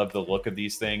 Like, I love the look of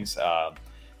these things.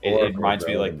 It reminds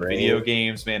me of like video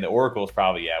games, man. The Oracle is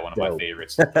probably one of my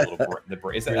favorites.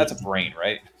 That's a brain,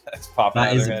 right? That's popping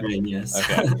out of their head. Brain, yes.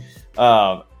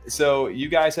 Okay. So you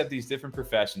guys have these different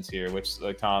professions here, which,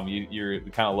 like, Tom, you're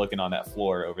kind of looking on that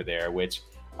floor over there, which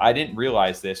I didn't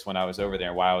realize this when I was over there,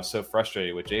 and why I was so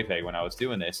frustrated with JPEG when I was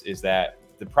doing this, is that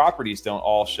the properties don't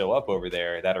all show up over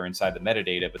there that are inside the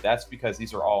metadata, but that's because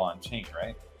these are all on chain,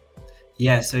 right?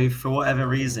 Yeah, so for whatever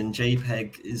reason,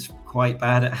 JPEG is quite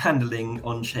bad at handling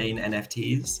on-chain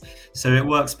NFTs. So it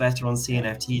works better on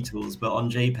CNFT tools, but on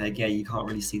JPEG, you can't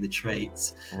really see the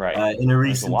traits. Right. In a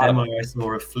recent demo I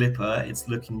saw of Flipper, it's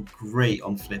looking great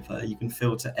on Flipper. You can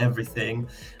filter everything,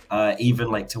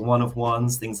 even like to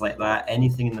one-of-ones, things like that,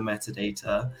 anything in the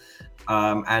metadata.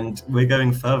 And we're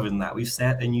going further than that. We've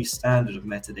set a new standard of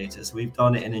metadata, so we've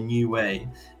done it in a new way,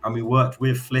 and we worked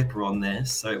with Flipper on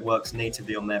this, so it works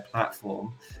natively on their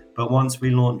platform. But once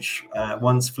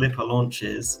Flipper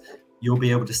launches, you'll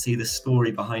be able to see the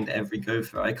story behind every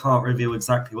gopher. I can't reveal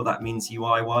exactly what that means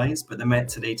UI-wise, but the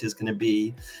metadata is going to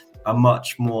be a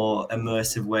much more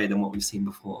immersive way than what we've seen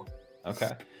before.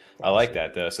 Okay. I like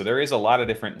that, though. So there is a lot of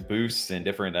different boosts and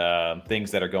different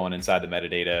things that are going inside the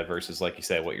metadata versus, like you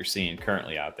said, what you're seeing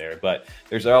currently out there. But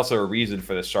there's also a reason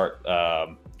for the sharp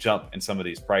jump in some of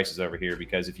these prices over here,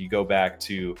 because if you go back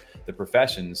to the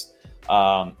professions,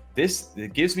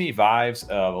 it gives me vibes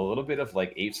of a little bit of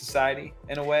like Ape Society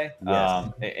in a way,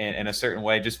 Yes. in a certain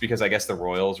way, just because I guess the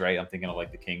royals, right? I'm thinking of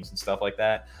like the kings and stuff like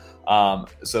that.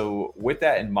 So with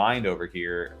that in mind over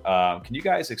here, can you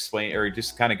guys explain or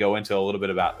just kind of go into a little bit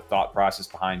about the thought process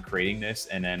behind creating this,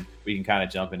 and then we can kind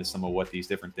of jump into some of what these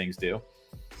different things do?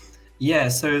 Yeah,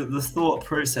 so the thought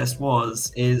process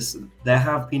is there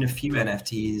have been a few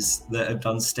NFTs that have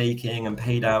done staking and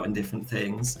paid out in different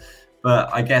things,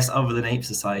 but I guess other than Ape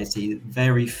Society,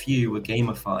 very few were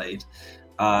gamified.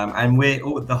 And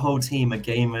the whole team are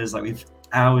gamers, like we've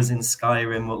hours in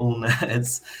Skyrim, we're all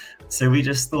nerds. So we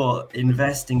just thought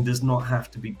investing does not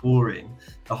have to be boring.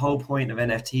 The whole point of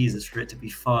NFTs is for it to be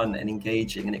fun and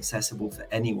engaging and accessible for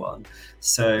anyone.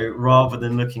 So rather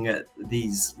than looking at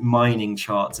these mining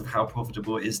charts of how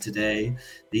profitable it is today,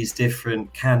 these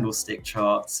different candlestick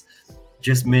charts,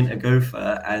 just mint a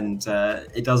gopher, and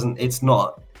it's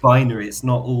not binary, it's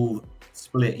not all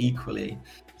split equally.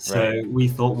 So we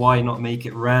thought, why not make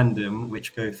it random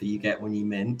which gopher you get when you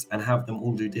mint, and have them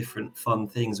all do different fun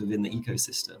things within the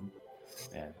ecosystem.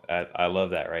 Yeah, I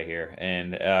love that right here.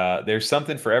 And there's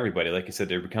something for everybody. Like you said,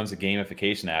 there becomes a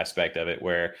gamification aspect of it,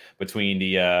 where between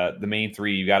the main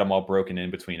three, you got them all broken in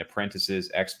between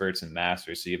apprentices, experts, and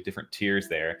masters. So you have different tiers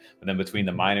there. But then between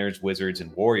the miners, wizards,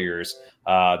 and warriors,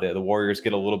 the warriors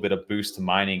get a little bit of boost to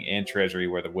mining and treasury,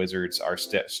 where the wizards are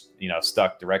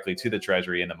stuck directly to the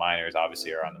treasury, and the miners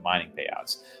obviously are on the mining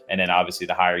payouts. And then obviously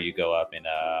the higher you go up in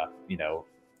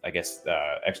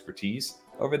expertise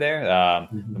over there,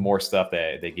 the more stuff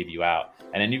that they give you out.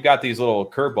 And then you've got these little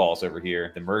curveballs over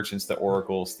here, the merchants, the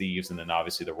oracles, thieves, and then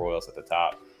obviously the royals at the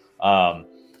top.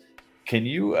 Can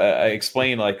you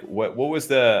explain like what was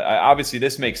the obviously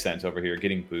this makes sense over here,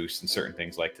 getting boosts and certain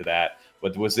things like to that,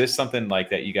 but was this something like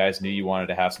that you guys knew you wanted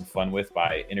to have some fun with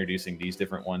by introducing these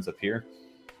different ones up here?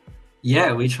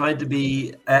 Yeah, we tried to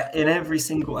be, in every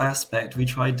single aspect, we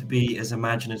tried to be as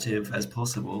imaginative as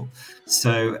possible.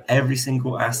 So every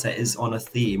single asset is on a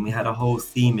theme. We had a whole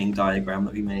theming diagram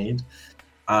that we made.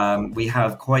 We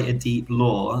have quite a deep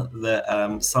lore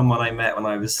that someone I met when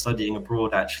I was studying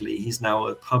abroad, actually, he's now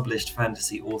a published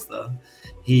fantasy author.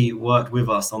 He worked with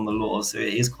us on the lore, so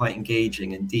it is quite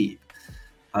engaging and deep.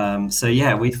 So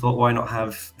yeah, we thought, why not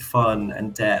have fun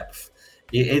and depth?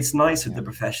 It's nice with the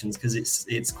professions because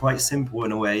it's quite simple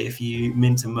in a way. If you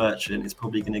mint a merchant, it's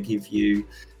probably going to give you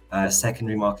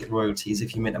secondary market royalties.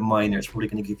 If you mint a miner, it's probably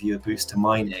going to give you a boost to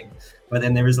mining. But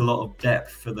then there is a lot of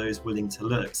depth for those willing to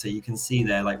look. So you can see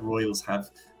there, like royals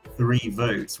have 3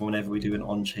 votes whenever we do an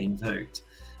on-chain vote.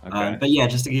 Okay. But yeah,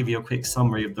 just to give you a quick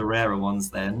summary of the rarer ones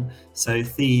then. So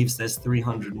thieves, there's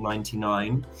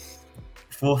 399.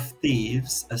 For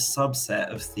thieves, a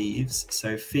subset of thieves,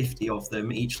 so 50 of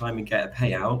them, each time we get a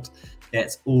payout,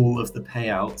 gets all of the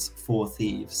payouts for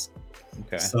thieves.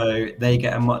 Okay. So they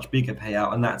get a much bigger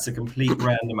payout, and that's a complete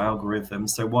random algorithm.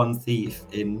 So one thief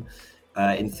in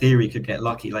theory could get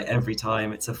lucky, like every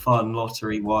time. It's a fun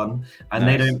lottery one, and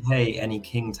Nice. they don't pay any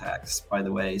king tax, by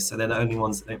the way. So they're the only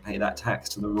ones that don't pay that tax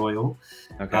to the royal.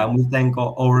 Okay. We've then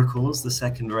got oracles, the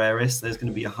second rarest. There's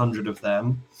going to be 100 of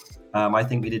them. I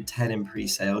think we did 10 in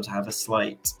pre-sale to have a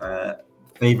slight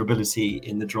favorability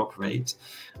in the drop rate.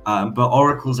 But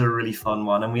oracles are a really fun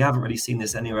one, and we haven't really seen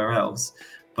this anywhere else.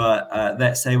 But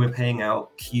let's say we're paying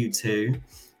out Q2.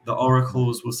 The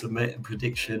oracles will submit a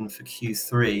prediction for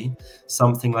Q3,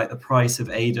 something like the price of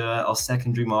ADA, our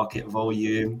secondary market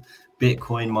volume,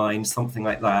 Bitcoin mined, something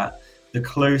like that. The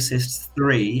closest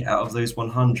 3 out of those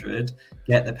 100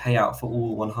 get the payout for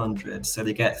all 100. So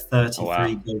they get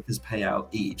 33 Gophers payout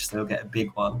each. So they'll get a big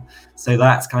one. So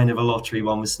that's kind of a lottery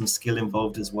one with some skill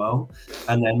involved as well.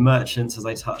 And then merchants, as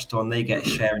I touched on, they get a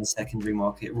share in secondary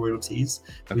market royalties,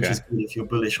 which is good if you're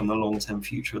bullish on the long-term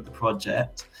future of the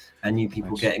project and new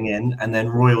people getting in. And then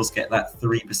royals get that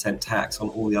 3% tax on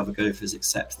all the other Gophers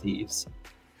except thieves.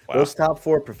 Wow. Those top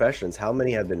 4 professions, how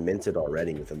many have been minted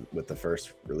already with the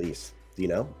first release? Do you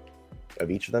know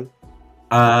of each of them?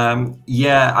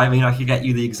 Yeah, I mean, I could get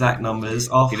you the exact numbers.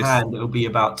 Offhand, it'll be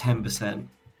about 10%.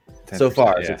 So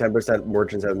far, yeah. So 10%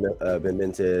 merchants have been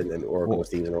minted, and oracles,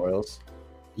 thieves, and royals.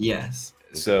 Yes.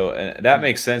 So that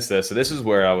makes sense though. So this is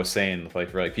where I was saying, like,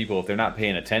 for like people, if they're not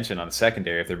paying attention on the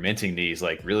secondary, if they're minting these,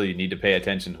 like, really you need to pay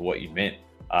attention to what you mint.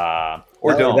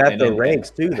 Or don't. That the ranks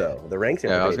too, though. The ranks.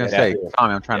 Yeah, I was gonna say,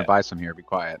 Tommy, I'm trying to buy some here. Be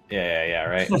quiet. Yeah.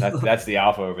 Right. That's the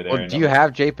alpha over there. Well, do you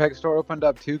have JPEG Store opened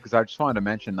up too? Because I just wanted to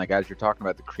mention, like, as you're talking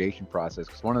about the creation process,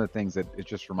 because one of the things that it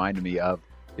just reminded me of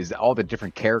is all the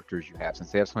different characters you have.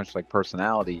 Since they have so much like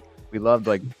personality, we loved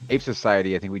like Ape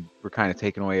Society. I think we were kind of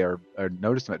taken away or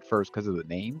noticed them at first because of the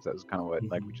names. That was kind of what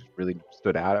like we just really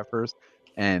stood out at first.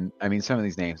 And I mean, some of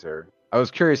these names are. I was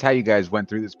curious how you guys went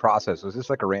through this process. Was this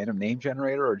like a random name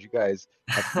generator, or did you guys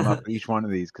have to come up with each one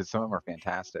of these? Because some of them are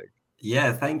fantastic.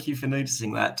 Yeah, thank you for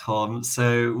noticing that, Tom.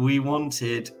 So we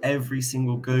wanted every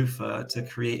single Gopher to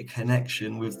create a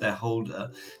connection with their holder.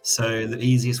 So the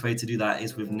easiest way to do that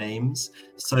is with names.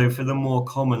 So for the more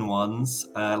common ones,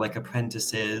 like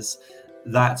apprentices,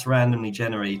 that's randomly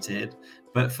generated.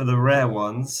 But for the rare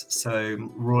ones, so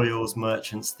royals,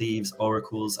 merchants, thieves,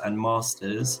 oracles, and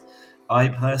masters, I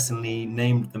personally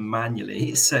named them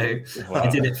manually, so I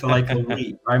did it for like a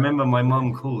week. I remember my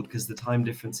mum called because the time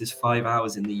difference is 5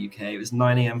 hours in the UK. It was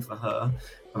 9 a.m. for her,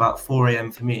 about 4 a.m.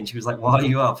 for me, and she was like, "Why are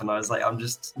you up?" And I was like, "I'm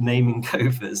just naming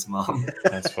Gophers, Mum."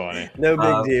 That's funny. No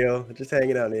big deal. Just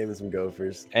hanging out naming some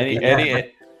Gophers.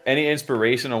 Any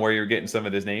inspiration on where you're getting some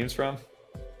of these names from?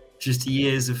 Just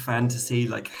years of fantasy,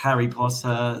 like Harry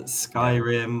Potter,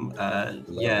 Skyrim,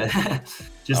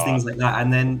 just things like that.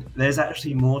 And then there's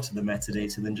actually more to the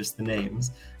metadata than just the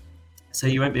names. So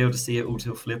you won't be able to see it all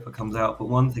till Flipper comes out. But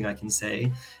one thing I can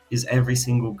say is every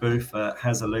single Gopher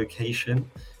has a location.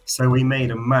 So we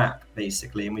made a map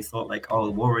basically, and we thought like, oh,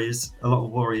 a lot of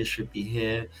warriors should be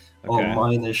here, or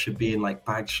miners should be in like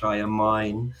Bagshire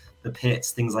Mine, the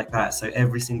pits, things like that. So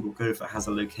every single Gopher has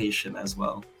a location as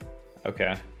well.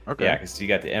 Okay. Yeah, because you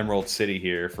got the Emerald City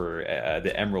here for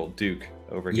the Emerald Duke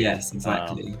over here. Yes,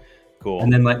 exactly. Cool.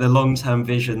 And then like the long-term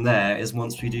vision there is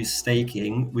once we do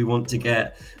staking, we want to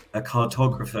get a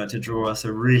cartographer to draw us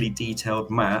a really detailed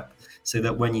map so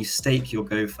that when you stake your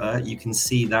Gopher, you can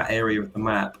see that area of the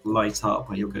map light up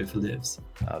where your Gopher lives.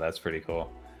 Oh, that's pretty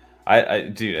cool. I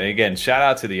do. Again, shout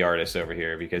out to the artists over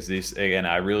here because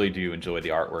I really do enjoy the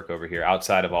artwork over here.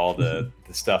 Outside of all the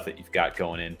stuff that you've got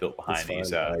going in built behind these,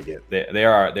 they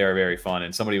are very fun.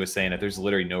 And somebody was saying that there's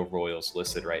literally no royals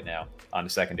listed right now on the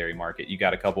secondary market. You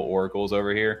got a couple oracles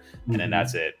over here, and then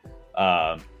that's it.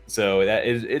 So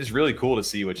it is really cool to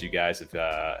see what you guys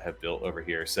have built over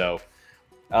here. So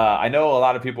I know a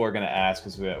lot of people are going to ask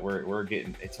because we're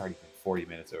getting, it's already 40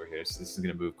 minutes over here, so this is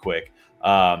going to move quick.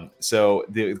 So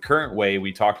the current way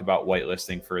we talked about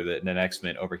whitelisting for the next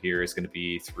mint over here is going to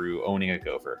be through owning a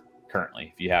Gopher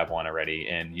currently, if you have one already,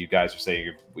 and you guys are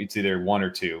saying it's either 1 or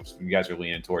 2. So you guys are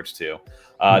leaning towards 2.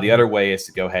 The other way is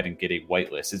to go ahead and get a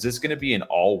whitelist. Is this going to be an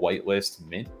all whitelist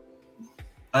mint?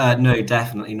 No,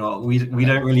 definitely not. We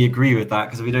don't really agree with that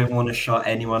because we don't want to shut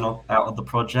anyone out of the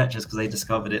project just because they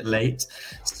discovered it late.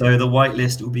 So the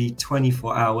whitelist will be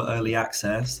 24-hour early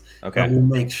access. Okay. We'll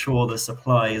make sure the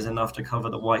supply is enough to cover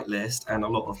the whitelist and a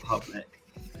lot of public.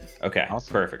 Okay,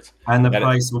 awesome. Perfect. And the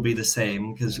price will be the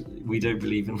same because we don't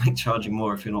believe in like charging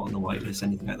more if you're not on the whitelist,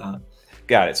 anything like that.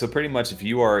 Got it. So pretty much if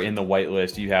you are in the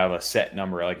whitelist, you have a set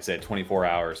number, like I said, 24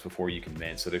 hours before you can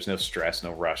mint. So there's no stress,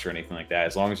 no rush or anything like that.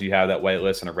 As long as you have that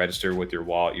whitelist and a register with your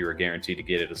wallet, you are guaranteed to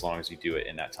get it as long as you do it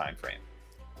in that time frame.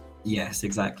 Yes,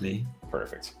 exactly.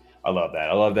 Perfect. I love that.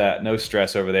 I love that. No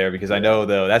stress over there because I know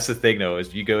though, that's the thing though,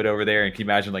 is you go over there and can you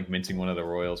imagine like minting one of the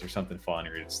royals or something fun,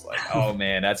 or it's like, oh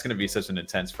man, that's going to be such an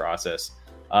intense process.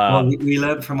 Well, we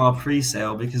learned from our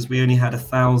pre-sale because we only had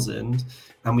 1,000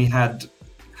 and we had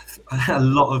a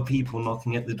lot of people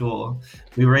knocking at the door.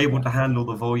 We were able to handle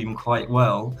the volume quite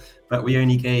well, but we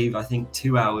only gave, I think,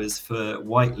 2 hours for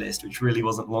whitelist, which really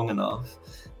wasn't long enough.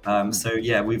 So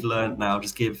yeah, we've learned now,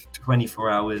 just give 24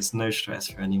 hours, no stress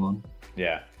for anyone.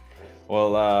 Yeah.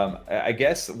 Well, I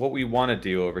guess what we want to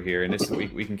do over here, and this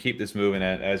we can keep this moving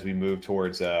as we move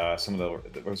towards some of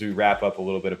as we wrap up a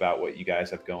little bit about what you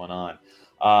guys have going on.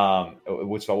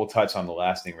 Which we'll touch on the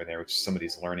last thing right there, which is some of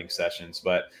these learning sessions.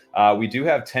 But we do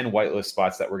have 10 whitelist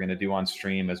spots that we're going to do on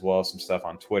stream, as well as some stuff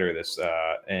on Twitter.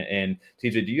 And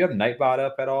TJ, do you have Nightbot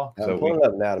up at all? I'm pulling it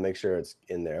up now to make sure it's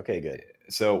in there. Okay, good.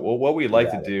 So what we'd like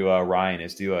to do, Ryan,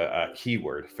 is do a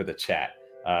keyword for the chat.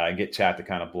 And get chat to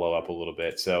kind of blow up a little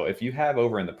bit. So if you have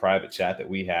over in the private chat that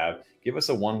we have, give us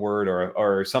a one word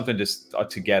or something just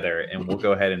together, and we'll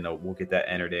go ahead and we'll get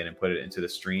that entered in and put it into the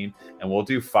stream. And we'll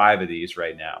do 5 of these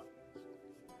right now.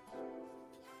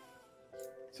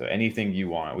 So anything you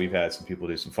want. We've had some people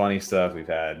do some funny stuff. We've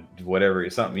had whatever,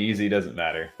 something easy, doesn't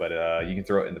matter. But you can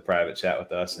throw it in the private chat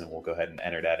with us, and we'll go ahead and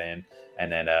enter that in.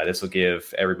 And then this will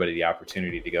give everybody the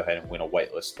opportunity to go ahead and win a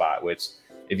whitelist spot, which,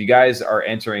 if you guys are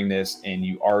entering this and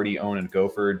you already own a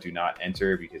Gopher, do not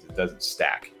enter because it doesn't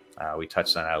stack. We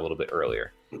touched on that a little bit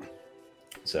earlier.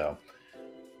 So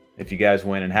if you guys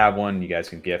win and have one, you guys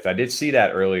can gift. I did see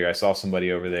that earlier. I saw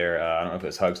somebody over there. I don't know if it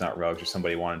was Hugs Not Rugs or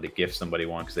somebody wanted to gift somebody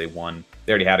one because they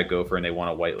already had a Gopher and they won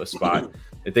a whitelist spot.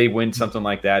 If they win something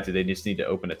like that, do they just need to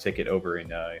open a ticket over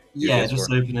in yeah,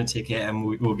 just open a ticket and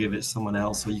we'll give it to someone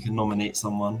else, or you can nominate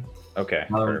someone. Okay.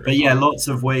 But yeah, lots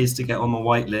of ways to get on the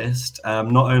whitelist.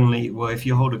 Not only, well, if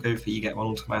you hold a Gopher, you get one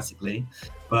automatically,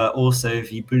 but also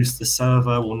if you boost the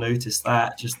server, we'll notice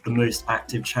that just the most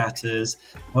active chatters,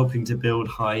 helping to build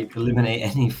hype, eliminate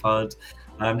any FUD.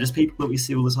 Just people that we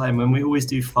see all the time, and we always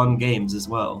do fun games as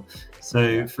well.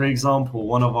 So, for example,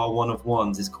 one of our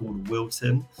one-of-ones is called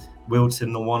Wilton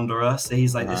the Wanderer. So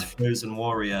he's like this frozen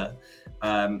warrior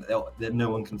that no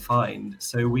one can find.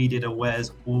 So we did a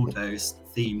Where's Waldo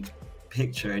themed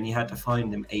picture, and you had to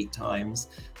find him 8 times.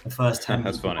 The first time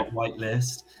was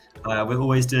whitelist. We're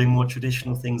always doing more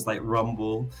traditional things like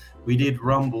Rumble. We did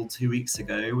Rumble 2 weeks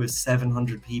ago with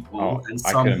 700 people, and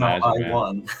somehow I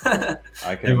won.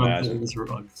 I can imagine.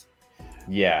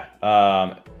 Yeah.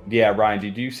 Yeah, Ryan,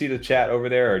 did you see the chat over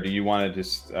there, or do you want to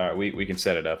just we can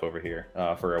set it up over here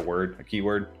for a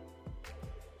keyword?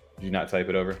 Did you not type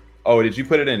it over? Oh, did you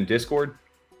put it in Discord?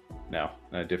 No,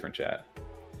 a different chat.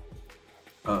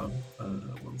 1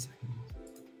 second.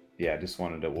 Yeah, just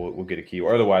wanted to we'll get a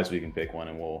keyword. Otherwise we can pick one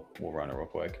and we'll run it real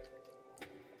quick.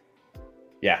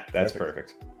 Yeah, that's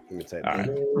perfect. Let me type All right.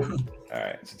 All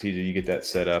right. So TJ, you get that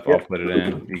set up. Yep. I'll put it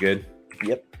in. You good?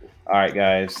 Yep. All right,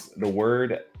 guys. The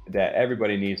word that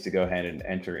everybody needs to go ahead and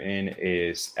enter in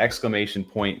is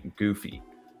 !Goofy.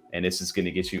 And this is going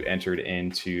to get you entered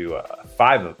into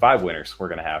 5 winners we're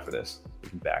going to have for this. We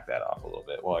can back that off a little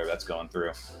bit while that's going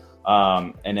through.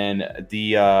 And then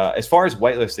the as far as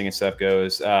whitelisting and stuff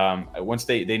goes, once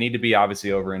they need to be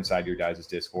obviously over inside your guys'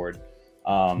 Discord.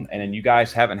 And then you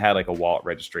guys haven't had like a wallet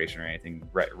registration or anything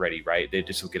ready, right? They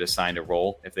just will get assigned a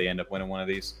role if they end up winning one of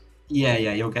these. Yeah,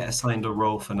 you'll get assigned a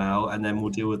role for now, and then we'll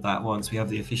deal with that once we have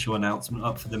the official announcement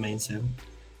up for the main sale.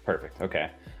 Perfect. Okay.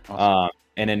 Awesome.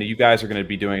 And then you guys are going to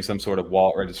be doing some sort of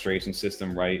wallet registration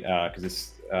system, right? Because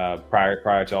it's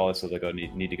prior to all this, so they'll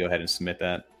need to go ahead and submit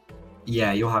that.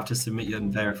 Yeah, you'll have to submit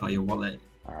and verify your wallet.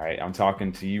 All right, I'm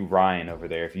talking to you, Ryan, over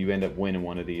there. If you end up winning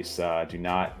one of these, do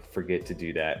not forget to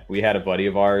do that. We had a buddy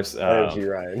of ours.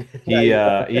 Ryan. He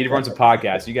runs a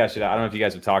podcast. You guys should. I don't know if you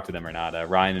guys have talked to them or not.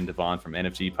 Ryan and Devon from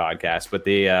NFG Podcast, but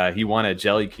he won a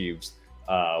Jelly Cubes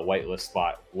whitelist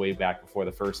spot way back before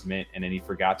the first mint, and then he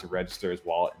forgot to register his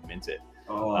wallet and mint it.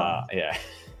 Oh. Yeah.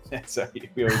 So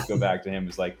we always go back to him.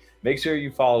 It's like, make sure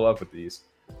you follow up with these.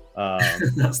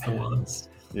 That's the ones.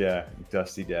 Yeah,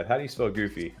 Dusty Death. How do you spell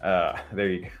Goofy? There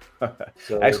you go.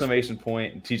 So Exclamation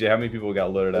point. TJ, how many people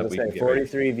got loaded up? We can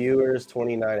 43 viewers,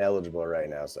 29 eligible right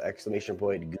now. So exclamation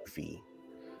point Goofy.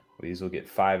 These will get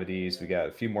 5 of these. We got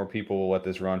a few more people. We'll let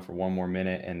this run for 1 more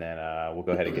minute, and then we'll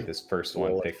go ahead and get this first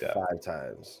one picked up. 5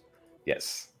 times.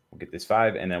 Yes. We'll get this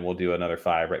 5, and then we'll do another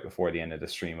 5 right before the end of the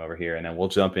stream over here, and then we'll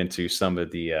jump into some of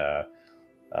the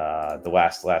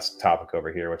last topic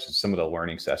over here, which is some of the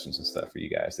learning sessions and stuff for you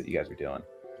guys that you guys are doing.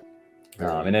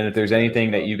 And then if there's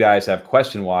anything that you guys have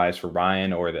question-wise for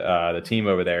Ryan or the team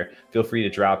over there, feel free to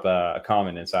drop a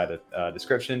comment inside the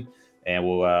description, and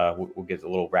we'll get a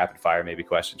little rapid-fire maybe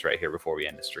questions right here before we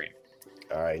end the stream.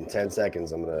 All right, in 10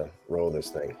 seconds, I'm going to roll this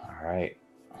thing. All right.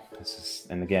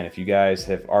 And again, if you guys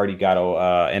have already got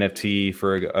a NFT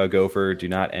for a Gopher, do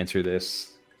not enter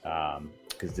this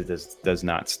because it does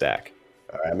not stack.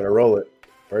 All right, I'm going to roll it.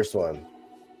 First one.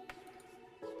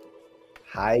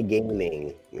 High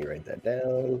Gaming. Let me write that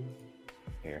down.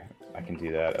 Here, I can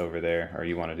do that over there, or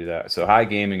you want to do that? So High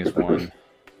Gaming is one.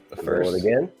 The Roll first. it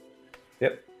again.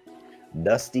 Yep.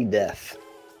 Dusty Death.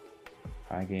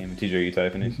 High Gaming. TJ, are you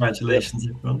typing these? Congratulations,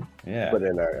 everyone. Yeah. Put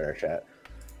it in our chat.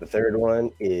 The third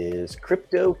one is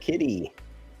Crypto Kitty.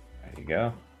 There you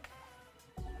go.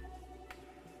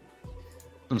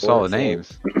 Some Fourth solid one-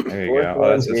 names. There you Fourth go. Oh, one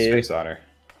that's a is- Space Otter.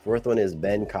 Fourth one is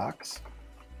Ben Cox.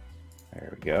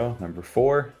 There we go. Number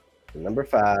 4. Number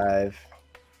 5,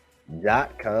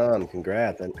 .com.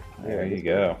 Congrats. There you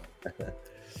go.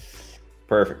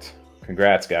 Perfect.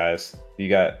 Congrats, guys. You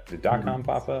got the .com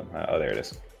pop up? Oh, there it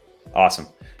is. Awesome.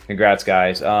 Congrats,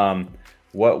 guys.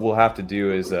 What we'll have to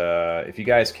do is, if you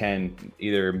guys can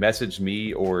either message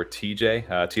me or TJ,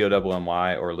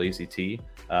 TOMMY or Lazy T,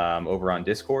 over on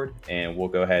Discord, and we'll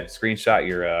go ahead and screenshot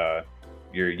your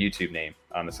YouTube name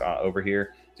on this over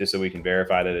here, just so we can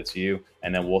verify that it's you,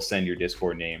 and then we'll send your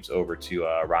Discord names over to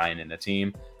Ryan and the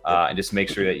team, and just make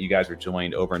sure that you guys are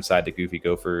joined over inside the Goofy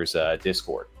Gophers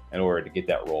Discord in order to get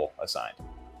that role assigned.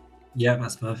 Yeah,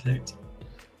 that's perfect.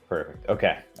 Perfect.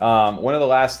 Okay. One of the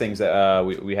last things that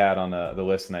we had on the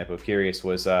list tonight, but curious,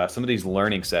 was some of these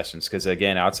learning sessions. Because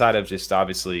again, outside of just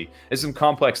obviously, it's some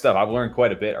complex stuff. I've learned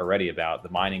quite a bit already about the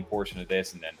mining portion of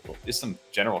this, and then just some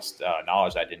general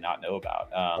knowledge I did not know about.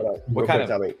 What kind of?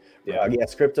 Tell me.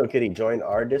 Yes, Crypto Kitty, join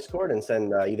our Discord and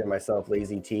send either myself,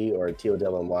 Lazy T, or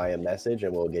TOMY a message,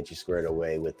 and we'll get you squared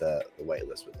away with the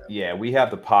waitlist with them. Yeah, we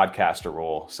have the podcaster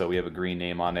role, so we have a green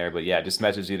name on there. But yeah, just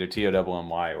message either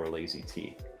TOMY or Lazy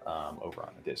T over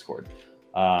on the Discord.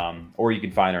 Or you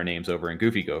can find our names over in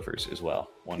Goofy Gophers as well.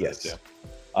 One of the two.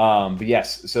 But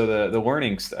yes, so the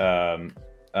learning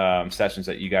sessions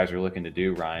that you guys are looking to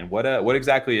do, Ryan, what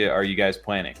exactly are you guys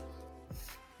planning?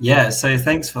 Yeah, so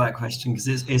thanks for that question, because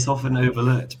it's often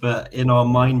overlooked. But in our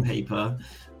mine paper,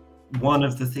 one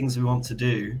of the things we want to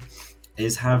do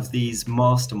is have these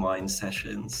mastermind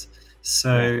sessions.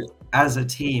 So as a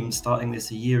team, starting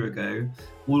this a year ago,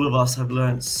 all of us have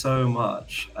learned so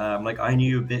much. Like I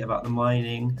knew a bit about the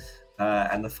mining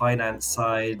and the finance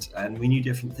side, and we knew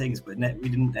different things, but we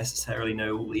didn't necessarily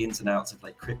know all the ins and outs of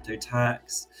like crypto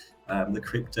tax, the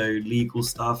crypto legal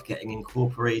stuff, getting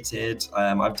incorporated.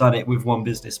 I've done it with one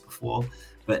business before,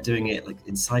 but doing it like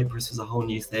in Cyprus was a whole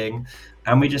new thing.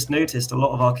 And we just noticed a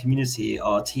lot of our community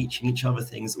are teaching each other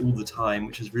things all the time,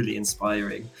 which is really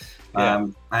inspiring. Yeah.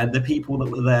 And the people that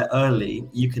were there early,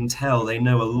 you can tell they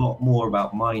know a lot more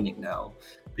about mining now,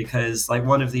 because like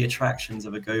one of the attractions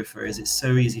of a gopher is it's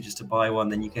so easy just to buy one,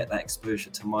 then you get that exposure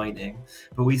to mining.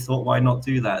 But we thought, why not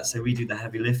do that? So we do the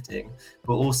heavy lifting,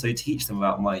 but also teach them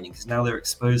about mining, because now they're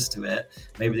exposed to it.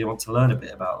 Maybe they want to learn a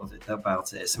bit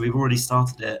about it. So we've already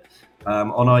started it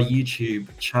on our YouTube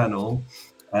channel.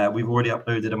 We've already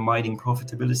uploaded a mining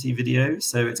profitability video,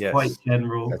 so it's quite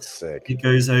general. That's sick. It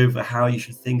goes over how you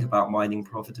should think about mining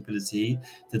profitability,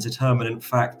 the determinant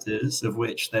factors, of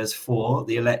which there's 4: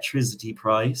 the electricity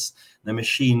price, the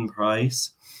machine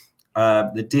price,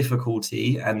 the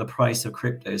difficulty, and the price of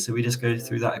crypto. So we just go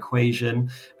through that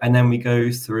equation, and then we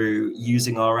go through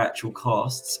using our actual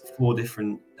costs, 4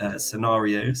 different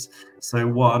scenarios. So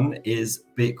one is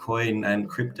Bitcoin and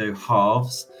crypto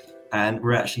halves, and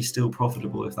we're actually still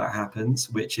profitable if that happens,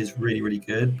 which is really, really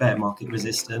good, bear market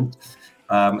resistant.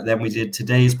 Then we did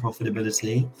today's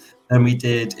profitability. Then we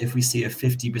did if we see a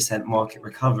 50% market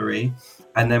recovery.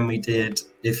 And then we did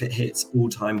if it hits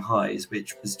all-time highs,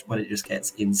 which was when it just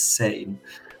gets insane.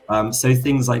 So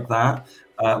things like that.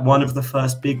 One of the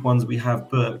first big ones we have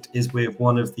booked is with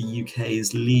one of the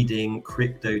UK's leading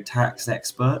crypto tax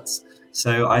experts.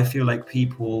 So I feel like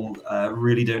people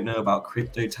really don't know about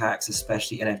crypto tax,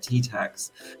 especially NFT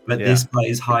tax. But this guy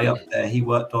is high up there. He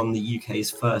worked on the UK's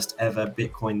first ever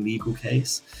Bitcoin legal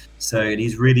case. So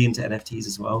he's really into NFTs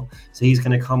as well. So he's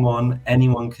going to come on.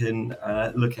 Anyone can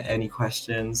look at any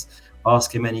questions,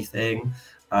 ask him anything.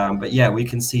 But yeah, we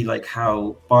can see like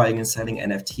how buying and selling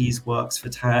NFTs works for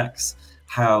tax,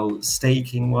 how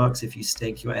staking works if you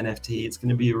stake your NFT. It's going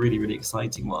to be a really, really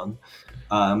exciting one.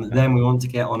 Then we want to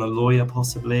get on a lawyer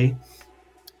possibly.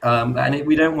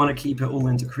 We don't want to keep it all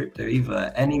into crypto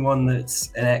either. Anyone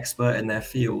that's an expert in their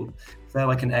field, if they're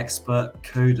like an expert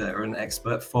coder or an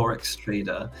expert Forex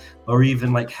trader, or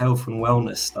even like health and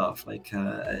wellness stuff, like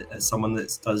someone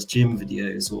that does gym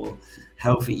videos or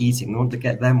healthy eating, we want to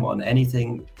get them on.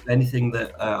 Anything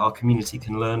that our community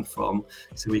can learn from,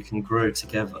 so we can grow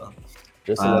together.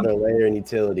 Just another layer in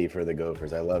utility for the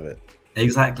Gophers. I love it.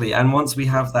 Exactly. And once we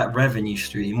have that revenue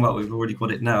stream, well, we've already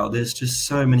got it now, there's just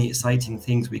so many exciting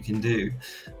things we can do.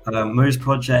 Most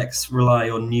projects rely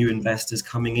on new investors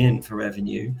coming in for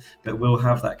revenue, but we'll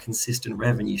have that consistent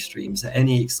revenue stream. So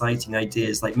any exciting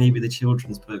ideas, like maybe the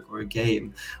children's book or a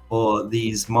game or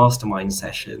these mastermind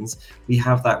sessions, we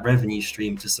have that revenue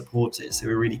stream to support it. So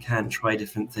we really can try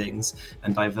different things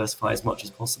and diversify as much as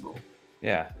possible.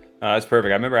 Yeah. That's perfect.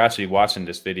 I remember actually watching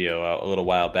this video a little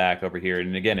while back over here,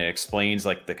 and again, it explains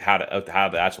like how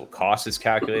the actual cost is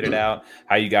calculated out,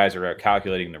 how you guys are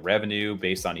calculating the revenue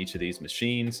based on each of these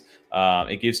machines.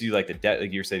 It gives you like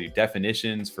like you said, your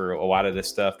definitions for a lot of this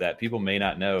stuff that people may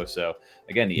not know. So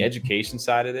again, the education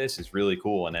side of this is really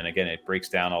cool, and then again, it breaks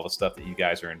down all the stuff that you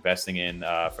guys are investing in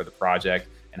for the project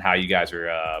and how you guys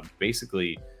are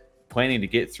basically planning to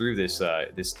get through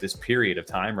this period of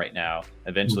time right now,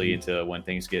 eventually into when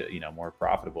things get more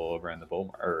profitable over in the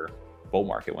bull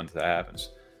market once that happens.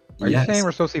 Are you saying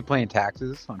we're supposed to be paying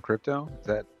taxes on crypto? Is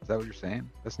that what you're saying?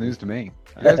 That's news to me.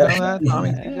 You guys know that? Tommy,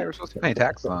 yeah, we're supposed to be paying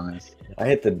taxes on this. I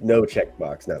hit the no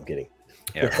checkbox. No, I'm kidding.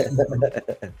 Yeah.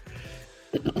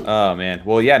 Oh man.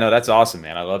 Well, yeah, no, that's awesome,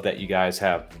 man. I love that you guys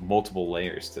have multiple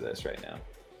layers to this right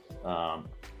now.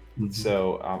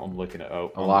 So I'm looking at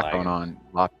a lot going on,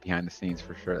 a lot behind the scenes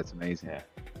for sure. That's amazing. Yeah,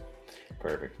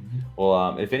 perfect.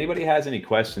 Well, if anybody has any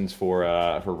questions for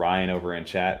Ryan over in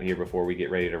chat here before we get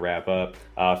ready to wrap up,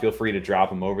 feel free to drop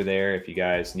them over there. If you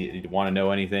guys want to know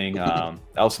anything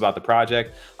else about the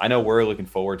project, I know we're looking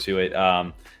forward to it.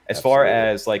 As far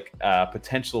as like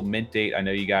potential mint date, I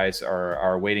know you guys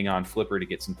are waiting on Flipper to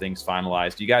get some things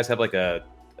finalized. Do you guys have like a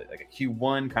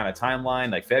Q1 kind of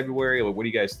timeline, like February, or what are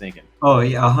you guys thinking? Oh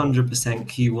yeah, 100%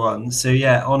 Q1. So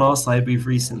yeah, on our side, we've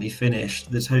recently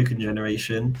finished the token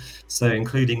generation. So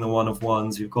including the one of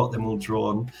ones, we've got them all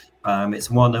drawn. It's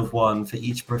one of one for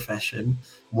each profession,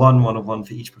 one of one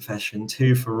for each profession,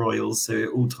 2 for royals. So it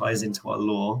all ties into our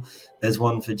lore. There's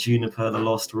 1 for Juniper, the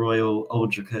Lost Royal,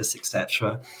 Uldricus,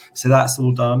 etc. So that's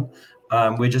all done.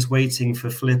 We're just waiting for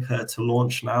Flipper to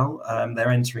launch now. They're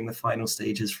entering the final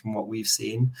stages from what we've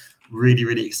seen. Really,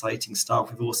 really exciting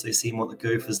stuff. We've also seen what the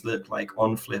Gophers look like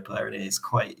on Flipper, and it is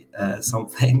quite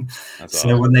something. That's so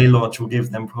awesome. When they launch, we'll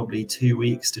give them probably 2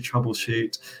 weeks to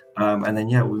troubleshoot. And then,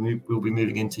 yeah, we'll be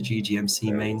moving into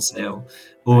GGMC main sale.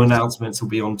 All announcements will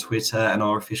be on Twitter and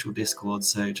our official Discord,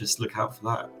 so just look out for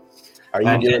that. Are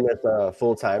you doing this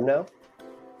full time now?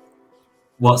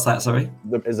 What's that, sorry?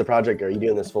 Is the project, are you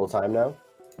doing this full time now?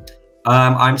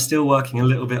 I'm still working a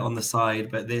little bit on the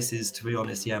side, but this is, to be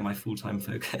honest, yeah, my full-time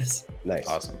focus. Nice.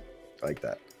 Awesome. I like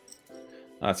that.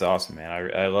 That's awesome,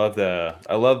 man. I love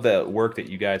the work that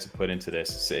you guys have put into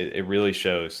this. It really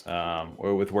shows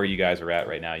with where you guys are at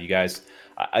right now. You guys,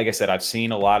 like I said, I've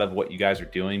seen a lot of what you guys are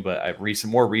doing, but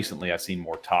more recently, I've seen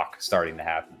more talk starting to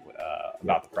happen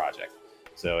about the project.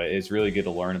 So it's really good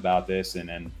to learn about this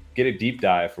and get a deep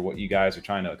dive for what you guys are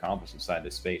trying to accomplish inside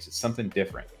this space. It's something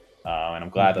different. And I'm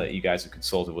glad that you guys have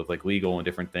consulted with like legal and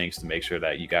different things to make sure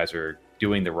that you guys are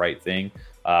doing the right thing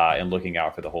and looking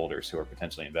out for the holders who are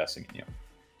potentially investing in you.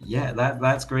 Yeah,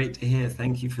 that's great to hear.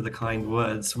 Thank you for the kind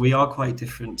words. We are quite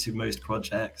different to most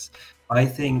projects. I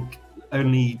think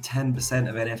only 10%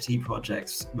 of NFT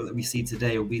projects that we see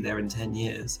today will be there in 10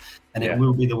 years, and it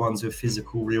will be the ones with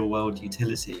physical real world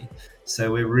utility.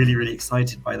 So we're really, really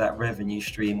excited by that revenue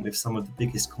stream with some of the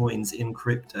biggest coins in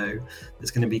crypto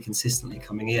that's going to be consistently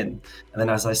coming in. And then,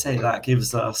 as I say, that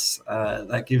gives us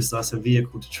a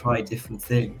vehicle to try different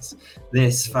things.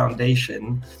 This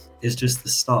foundation is just the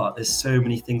start. There's so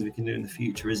many things we can do in the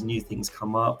future as new things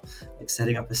come up, like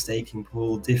setting up a staking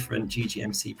pool, different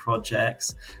GGMC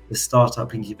projects, the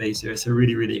startup incubator. It's a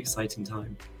really, really exciting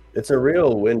time. It's a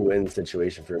real win-win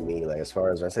situation for me. Like, as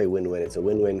far as I say win-win, it's a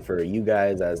win-win for you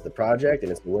guys as the project,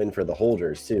 and it's a win for the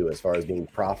holders too, as far as being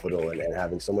profitable and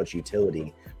having so much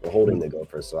utility for holding the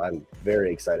Gophers. So I'm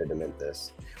very excited to mint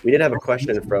this. We did have a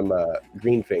question from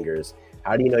Green Fingers.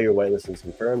 How do you know your whitelist is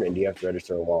confirmed, and do you have to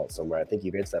register a wallet somewhere? I think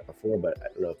you've answered that before, but I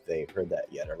don't know if they heard that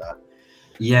yet or not.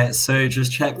 Yeah, so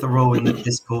just check the role in the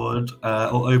Discord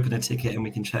or open a ticket and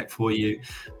we can check for you.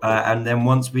 And then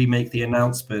once we make the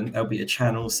announcement, there'll be a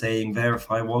channel saying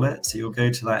verify wallet. So you'll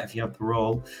go to that if you have the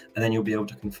role, and then you'll be able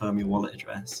to confirm your wallet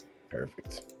address.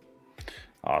 Perfect.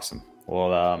 Awesome.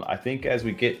 Well, I think as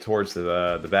we get towards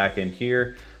the back end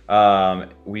here,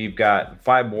 we've got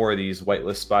 5 more of these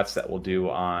whitelist spots that we'll do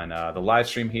on the live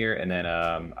stream here. And then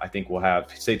I think we'll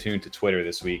stay tuned to Twitter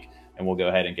this week, and we'll go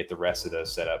ahead and get the rest of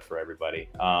those set up for everybody.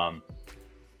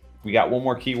 we got one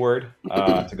more keyword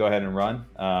to go ahead and run.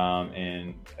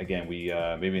 And again, we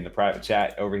maybe in the private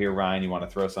chat over here, Ryan, you want to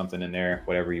throw something in there,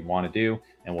 whatever you want to do,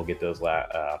 and we'll get those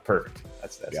perfect.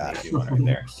 That's an easy one right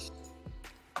there.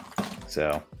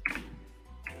 So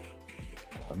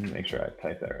let me make sure I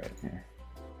type that right here.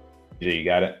 Yeah, you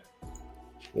got it?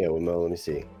 Yeah, well, no, let me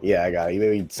see. Yeah, I got it. You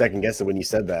made me second guess it when you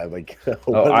said that. Like,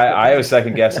 oh, I was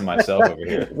second guessing myself over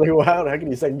here. Like, wow, how can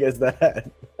you second guess that?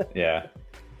 Yeah.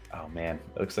 Oh man,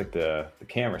 it looks like the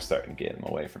camera's starting to get him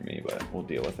away from me, but we'll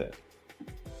deal with it.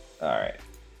 All right.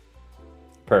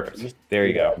 Perfect. There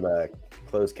you go.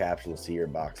 Closed caption to see your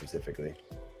box specifically.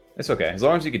 It's okay. As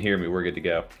long as you can hear me, we're good to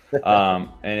go.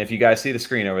 And if you guys see the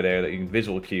screen over there, that you can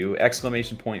visual cue,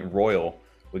 !Royal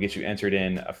will get you entered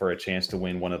in for a chance to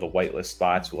win one of the whitelist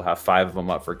spots. We'll have 5 of them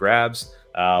up for grabs.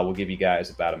 We'll give you guys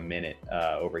about a minute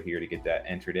over here to get that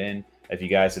entered in. If you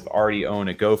guys have already owned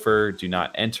a Gopher, do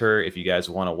not enter. If you guys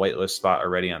want a whitelist spot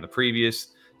already on the previous,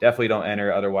 definitely don't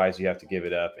enter. Otherwise, you have to give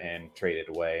it up and trade it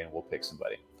away, and we'll pick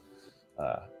somebody.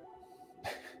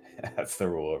 That's the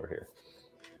rule over here.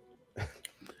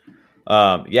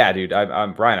 Yeah, dude,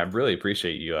 I'm Brian. I really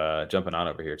appreciate you jumping on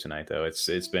over here tonight, though.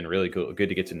 It's been really cool, good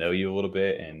to get to know you a little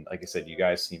bit, and like I said, you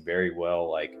guys seem very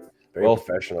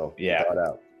professional. Yeah, thought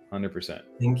out. 100%.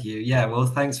 Thank you. Yeah, well,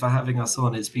 thanks for having us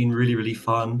on. It's been really, really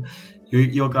fun.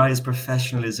 Your guys'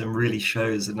 professionalism really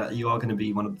shows, and that you are going to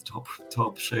be one of the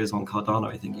top shows on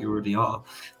Cardano. I think you already are.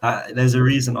 There's a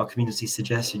reason our community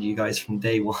suggested you guys from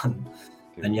day one.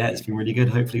 And yeah, it's been really good.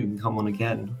 Hopefully we can come on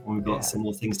again when we've got some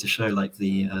more things to show, like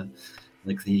the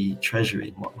treasury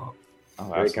and whatnot. Oh,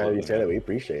 very kind of you say that. We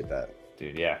appreciate that,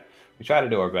 dude. Yeah, we try to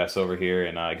do our best over here,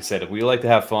 and like I said, we like to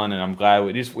have fun, and I'm glad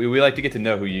we like to get to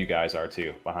know who you guys are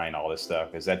too behind all this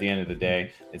stuff, because at the end of the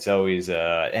day, it's always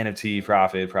NFT,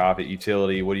 profit,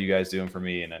 utility. What are you guys doing for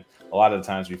me? And then a lot of the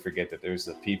times we forget that there's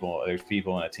people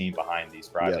and a team behind these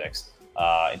projects.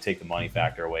 And take the money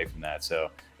factor away from that. So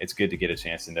it's good to get a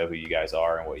chance to know who you guys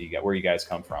are and where you guys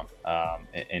come from,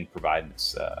 in providing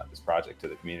this project to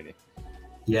the community.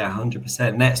 Yeah,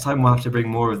 100%. Next time we'll have to bring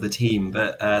more of the team,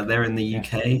 but they're in the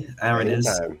UK. Aaron is,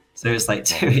 so it's like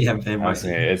 2 a.m.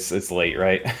 It's late,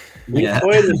 right? We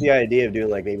toyed with the idea of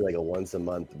doing maybe a once a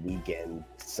month weekend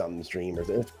some stream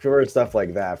or stuff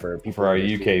like that for people, for our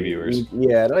UK viewers.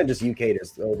 Yeah, not just UK,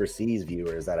 just overseas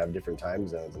viewers that have different time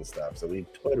zones and stuff. So we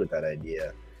toyed with that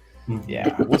idea.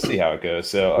 Yeah, we'll see how it goes.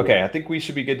 So, okay, I think we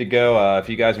should be good to go. If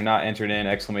you guys are not entered in,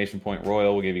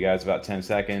 !Royal, we'll give you guys about 10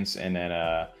 seconds, and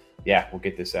then yeah, we'll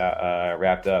get this out,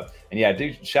 wrapped up. And yeah,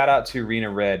 dude, shout out to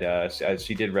Rena Red.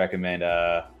 She did recommend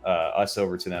us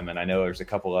over to them. And I know there's a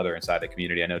couple other inside the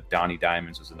community. I know Donnie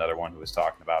Diamonds was another one who was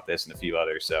talking about this, and a few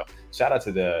others. So shout out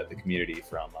to the community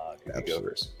from Goofy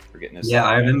Gophers for getting this. Yeah,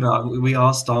 I remember we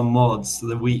asked our mods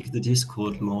the week the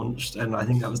Discord launched, and I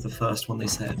think that was the first one they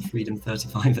said, Freedom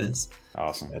 35ers.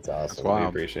 Awesome. That's awesome. We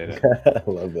appreciate it. I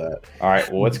love that. All right,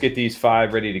 well, let's get these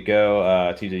 5 ready to go.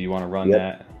 TJ, you want to run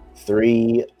that?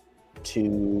 3,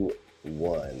 2,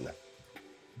 1.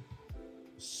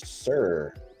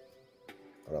 Sir.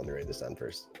 Hold on, let me write this down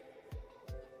first.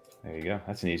 There you go.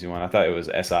 That's an easy one. I thought it was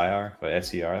SIR, but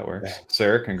SCR, that works.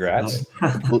 Sir, congrats.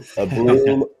 A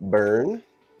Bloom Burn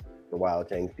for Wild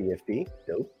Tank PFP.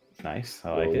 Dope. Nice.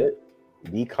 I like it.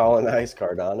 Decolonize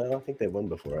Cardano. I think they've won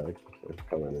before. I like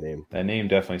calling the name. That name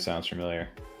definitely sounds familiar.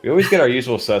 We always get our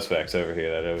usual suspects over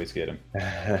here that always get him.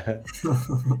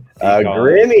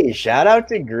 Grimmy. Shout out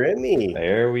to Grimmy.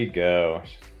 There we go.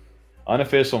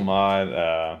 Unofficial mod,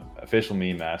 official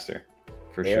meme master.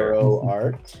 For Arrow sure.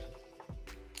 Art.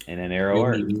 And an Arrow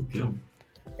Art.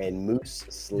 And Moose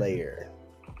Slayer.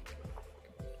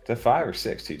 Is that 5 or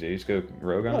 6, TJ? You just go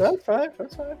Rogue. Oh, that's 5.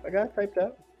 That's 5. I got it typed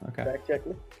out. Okay. Fact check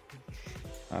me.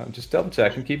 Just double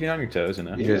checking, keep you on your toes. You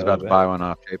guys about to buy one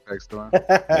off JPEG Store?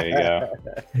 There you go.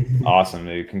 Awesome,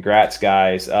 dude. Congrats,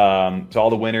 guys. To all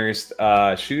the winners,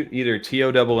 shoot either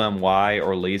TOMMY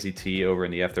or Lazy T over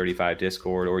in the F35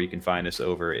 Discord, or you can find us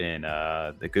over in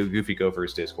the Goofy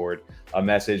Gophers Discord. A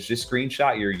message, just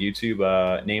screenshot your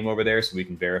YouTube name over there so we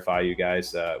can verify you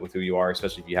guys with who you are,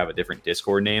 especially if you have a different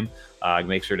Discord name.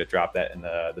 Make sure to drop that in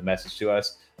the message to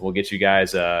us. We'll get you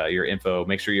guys your info.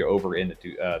 Make sure you're over in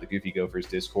the Goofy Gophers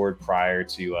Discord prior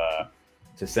to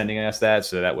sending us that,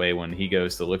 so that way when he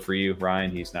goes to look for you,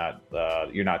 Ryan, he's not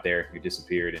you're not there. You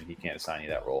disappeared, and he can't assign you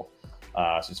that role.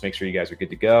 So just make sure you guys are good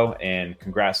to go. And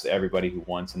congrats to everybody who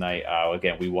won tonight.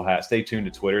 Again, we will stay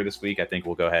tuned to Twitter this week. I think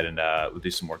we'll go ahead and we'll do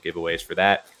some more giveaways for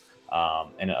that.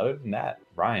 And other than that,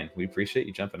 Ryan, we appreciate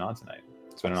you jumping on tonight.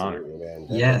 It's been an honor. Man.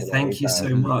 Yeah, thank you so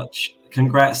much.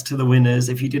 congrats to the winners.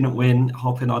 If you didn't win,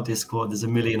 hop in our Discord. There's a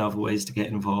million other ways to get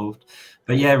involved.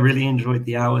 But yeah, really enjoyed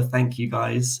the hour. Thank you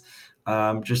guys.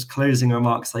 Just closing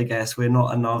remarks, I guess. We're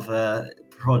not another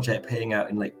project paying out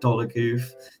in like Dollar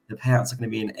Goof. The payouts are going to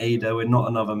be in ADA. We're not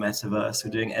another metaverse.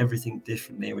 We're doing everything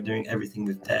differently. We're doing everything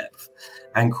with depth.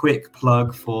 And quick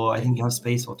plug for, I think you have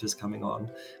Space Otters coming on.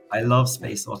 I love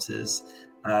Space Otters.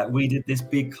 We did this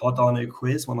big Cardano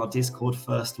quiz when our Discord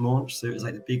first launched. So it was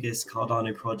like the biggest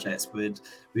Cardano projects. We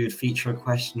would feature a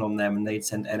question on them and they'd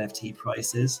send NFT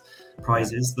prizes.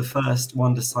 The first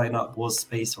one to sign up was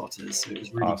Space Otters. So it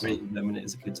was really great with them and it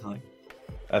was a good time.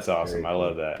 That's awesome. I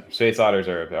love that. Space Otters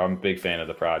I'm a big fan of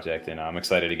the project, and I'm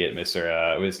excited to get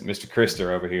Mr.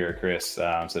 Krister over here, Chris.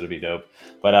 So it'll be dope.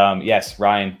 But yes,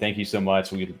 Ryan, thank you so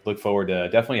much. We look forward to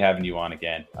definitely having you on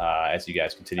again as you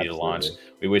guys continue to launch.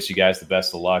 We wish you guys the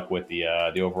best of luck with the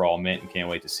overall mint, and can't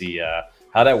wait to see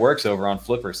how that works over on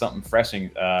Flipper. Something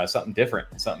freshing, something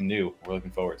different, something new. We're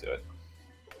looking forward to it.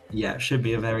 Yeah, it should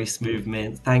be a very smooth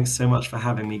mint. Thanks so much for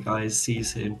having me, guys. See you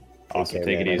soon. Awesome.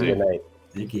 Take it easy. Good night.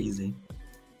 Take it easy.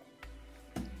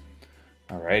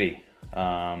 Alrighty.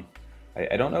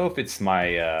 I don't know if it's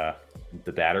my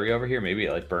the battery over here. Maybe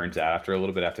it like burns out after a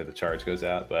little bit after the charge goes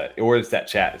out, or it's that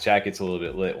chat. The chat gets a little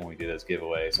bit lit when we do those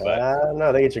giveaways. But no,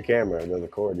 I think it's your camera and then the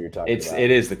cord you're talking about. It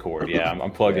is the cord. Yeah,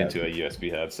 I'm plugged into a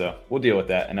USB hub, so we'll deal with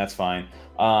that, and that's fine.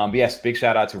 But yes, big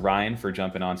shout out to Ryan for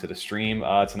jumping onto the stream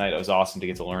tonight. It was awesome to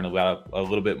get to learn about a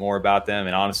little bit more about them,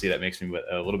 and honestly, that makes me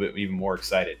a little bit even more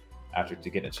excited after to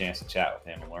get a chance to chat with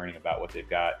him and learning about what they've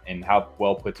got and how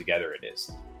well put together it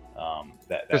is.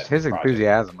 Just his project.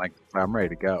 Enthusiasm, like I'm ready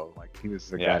to go. Like he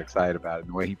was got excited about it, and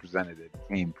the way he presented it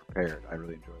came prepared. I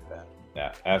really enjoyed that.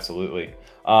 Yeah, absolutely.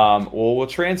 Well, we'll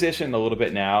transition a little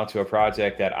bit now to a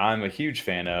project that I'm a huge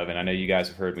fan of, and I know you guys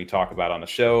have heard me talk about on the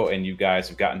show, and you guys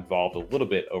have gotten involved a little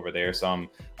bit over there. So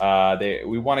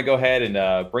we want to go ahead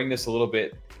and bring this a little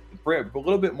bit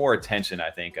more attention, I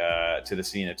think, to the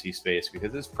CNFT space,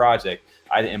 because this project,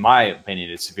 in my opinion,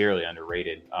 is severely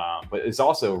underrated. But it's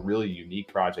also a really unique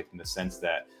project in the sense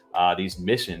that these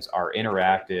missions are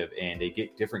interactive and they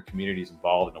get different communities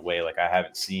involved in a way like I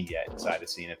haven't seen yet inside the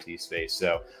CNFT space.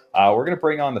 So we're going to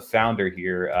bring on the founder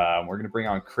here. We're going to bring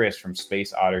on Chris from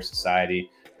Space Otter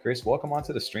Society. Chris, welcome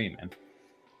onto the stream, man.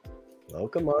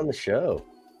 Welcome on the show.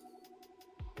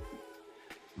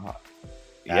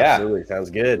 Yeah, absolutely, sounds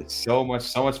good. So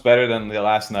much better than the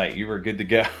last night. You were good to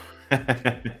go.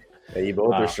 Yeah, you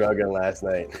both were struggling last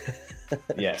night.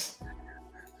 Yes.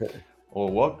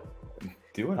 Well,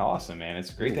 doing awesome, man.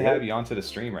 It's great to have you onto the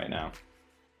stream right now.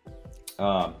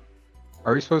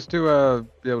 Are we supposed to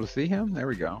be able to see him? There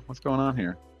we go. What's going on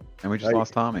here? And we just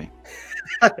lost Tommy.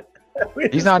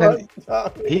 He's not in.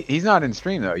 He's not in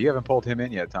stream though. You haven't pulled him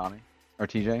in yet, Tommy or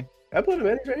TJ. I put him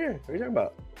in. He's right here. What are you talking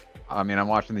about? I mean, I'm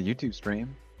watching the YouTube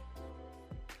stream.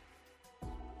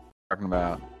 Talking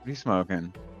about, what are you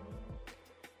smoking?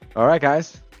 All right,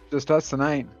 guys, just us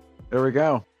tonight. There we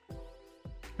go.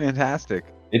 Fantastic.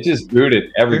 It just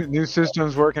booted. New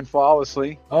system's working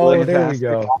flawlessly. Oh, there we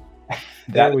go.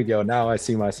 There we go. Now I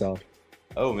see myself.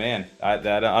 Oh man, I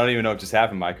don't even know what just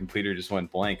happened. My computer just went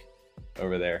blank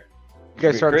over there. You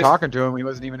guys started talking to him. He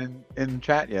wasn't even in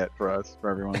chat yet for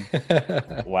everyone.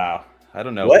 Wow. I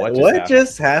don't know what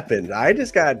just happened. I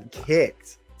just got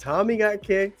kicked. Tommy got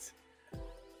kicked.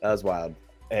 That was wild.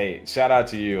 Hey, shout out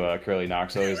to you, Curly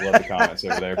Knox. Always love the comments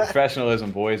over there.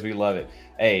 Professionalism, boys, we love it.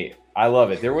 Hey, I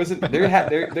love it. There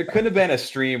couldn't have been a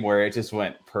stream where it just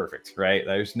went perfect, right?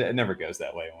 It never goes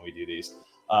that way when we do these.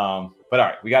 But all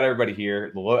right, we got everybody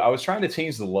here. I was trying to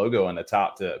change the logo on the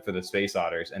top for the Space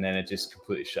Otters, and then it just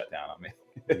completely shut down on me.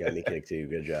 You got me kicked too.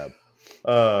 Good job.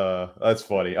 That's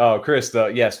funny. Oh, Chris,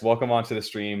 yes, welcome onto the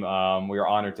stream. We are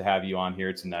honored to have you on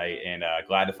here tonight, and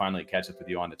glad to finally catch up with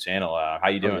you on the channel. How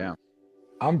you doing? Yeah.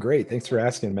 I'm great. Thanks for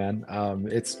asking, man.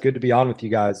 It's good to be on with you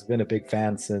guys. I've been a big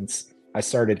fan since I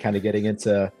started kind of getting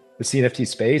into the CNFT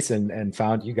space and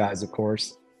found you guys, of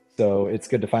course. So it's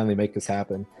good to finally make this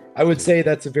happen. I would say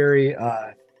that's a very,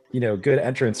 good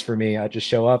entrance for me. I just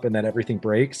show up and then everything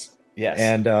breaks. Yes.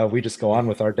 And we just go on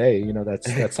with our day.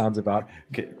 That sounds about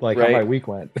like how my week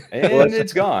went. And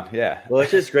it's gone. Yeah. Well,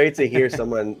 it's just great to hear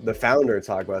the founder,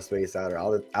 talk about Space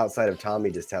Otter outside of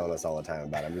Tommy just telling us all the time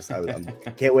about it.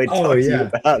 I can't wait to talk to you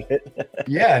about it.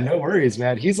 Yeah, no worries,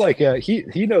 man. He's like,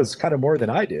 he knows kind of more than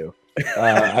I do.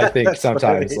 I think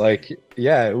sometimes funny.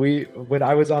 When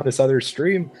I was on this other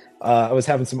stream, I was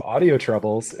having some audio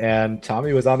troubles and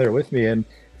Tommy was on there with me and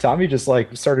Tommy just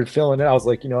started filling it. I was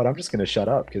like, you know what? I'm just going to shut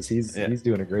up because he's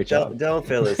doing a great job. Don't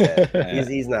fill his head.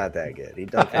 He's not that good. He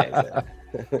don't fill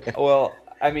his head. Well,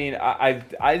 I mean,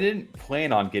 I didn't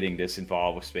plan on getting this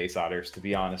involved with Space Otters, to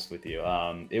be honest with you.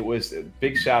 It was a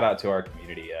big shout out to our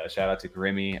community. Shout out to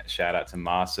Grimmy, shout out to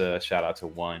Masa, shout out to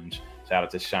Wunge, shout out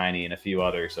to Shiny, and a few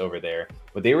others over there.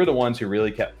 But they were the ones who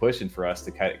really kept pushing for us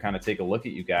to kind of take a look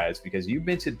at you guys, because you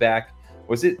minted back,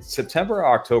 was it September or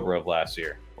October of last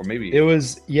year? Or maybe it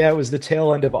was the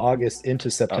tail end of August into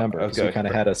September. Oh, okay. So we kind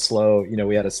of had a slow,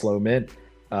 we had a slow mint.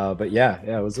 But yeah,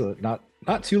 it was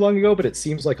not too long ago, but it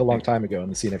seems like a long time ago in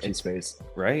the CNFT space.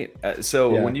 Right. So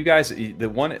when you guys,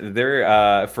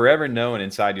 they're forever known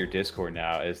inside your Discord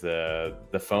now as the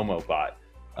FOMO bot.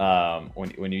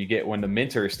 When the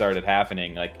minter started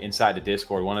happening, like inside the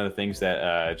Discord, one of the things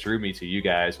that drew me to you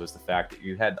guys was the fact that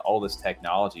you had all this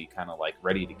technology kind of like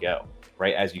ready to go,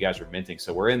 right, as you guys were minting.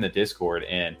 So we're in the Discord,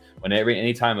 and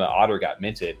anytime an otter got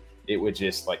minted, it would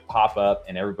just like pop up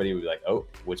and everybody would be like, oh,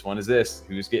 which one is this?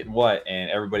 Who's getting what? And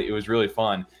everybody, it was really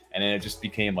fun. And then it just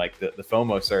became like the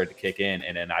FOMO started to kick in.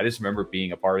 And then I just remember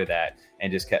being a part of that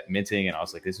and just kept minting. And I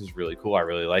was like, this is really cool. I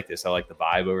really like this. I like the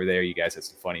vibe over there. You guys had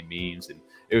some funny memes, and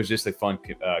it was just a fun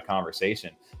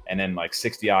conversation. And then like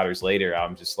 60 otters later,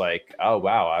 I'm just like, oh,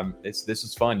 wow, this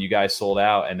is fun. You guys sold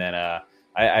out. And then I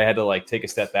had to like take a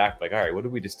step back, like, all right, what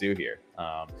did we just do here?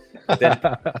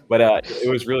 But it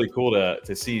was really cool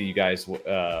to see you guys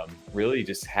really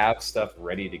just have stuff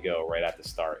ready to go right at the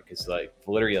start, because like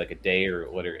literally like a day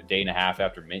and a half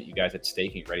after mint, you guys had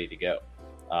staking ready to go.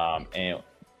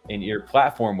 And your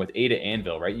platform with Ada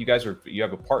Anvil, right? You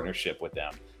have a partnership with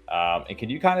them. And can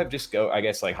you kind of just go, I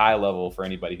guess, like high level for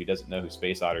anybody who doesn't know who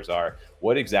Space Otters are,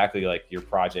 what exactly like your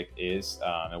project is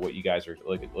and what you guys are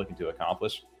looking to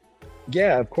accomplish?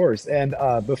 Yeah, of course. And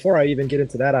before I even get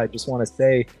into that, I just want to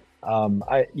say,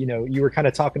 you were kind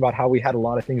of talking about how we had a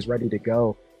lot of things ready to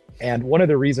go. And one of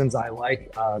the reasons I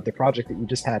like the project that you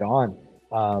just had on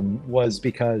was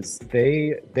because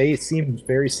they seemed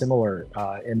very similar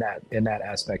in that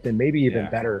aspect, and maybe even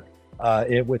better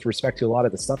with respect to a lot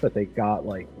of the stuff that they got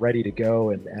like ready to go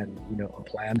and a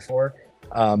plan for.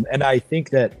 And I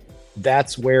think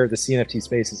that's where the CNFT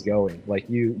space is going. Like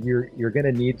you're going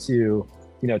to need to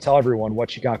tell everyone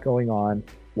what you got going on,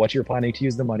 what you're planning to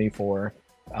use the money for,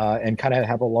 and kind of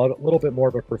have a little bit more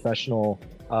of a professional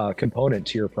component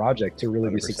to your project to really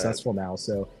 100%. Be successful now.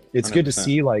 So it's 100%.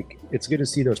 Good to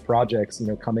see those projects,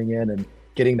 coming in and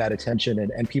getting that attention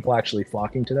and people actually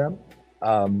flocking to them,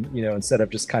 instead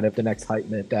of just kind of the next hype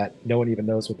mint that no one even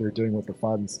knows what they're doing with the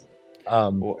funds.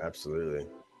 Well, absolutely.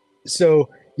 So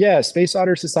yeah, Space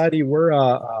Otter Society, we're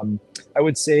I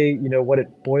would say, what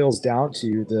it boils down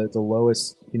to, the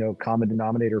lowest, common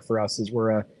denominator for us is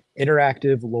we're a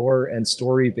interactive lore and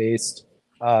story based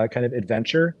kind of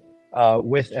adventure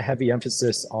with a heavy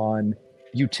emphasis on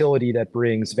utility that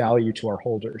brings value to our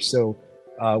holders. So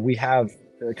we have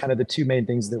kind of the two main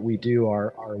things that we do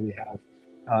are we have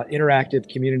interactive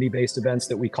community based events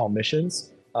that we call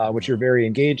missions, which are very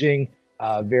engaging,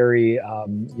 very,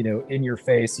 in your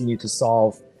face. You need to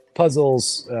solve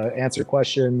puzzles, answer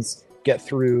questions, get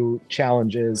through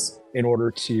challenges in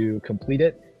order to complete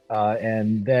it.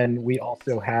 And then we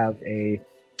also have a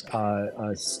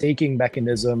staking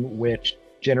mechanism which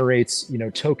generates,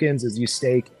 tokens as you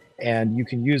stake, and you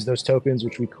can use those tokens,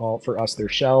 which we call, for us, they're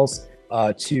shells,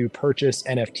 to purchase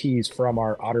NFTs from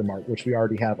our Ottermart, which we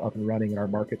already have up and running in our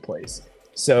marketplace.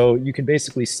 So you can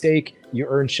basically stake, you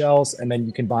earn shells, and then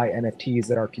you can buy NFTs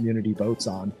that our community votes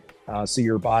on. So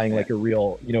you're buying like a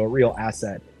real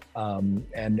asset,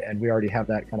 and we already have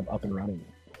that kind of up and running.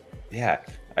 Yeah,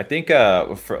 I think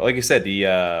like I said,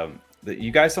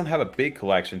 you guys don't have a big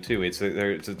collection too. It's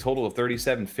a total of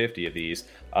 3,750 of these.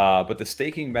 But the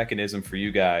staking mechanism for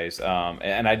you guys,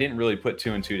 and I didn't really put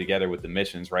two and two together with the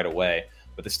missions right away.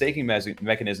 But the staking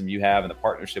mechanism you have and the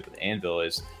partnership with Anvil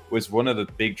was one of the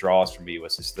big draws for me.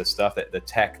 Was just the stuff the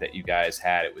tech that you guys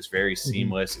had. It was very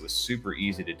seamless. It was super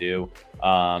easy to do.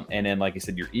 And then, like I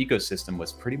said, your ecosystem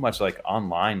was pretty much like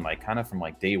online, like kind of from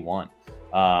like day one.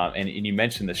 And you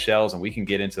mentioned the shells, and we can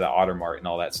get into the Ottermart and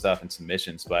all that stuff and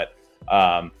submissions. But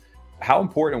how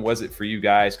important was it for you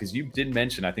guys? Because you did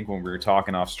mention, I think when we were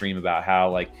talking off stream, about how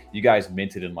like you guys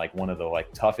minted in like one of the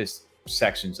like toughest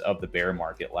sections of the bear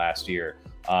market last year,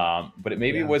 but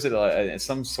was it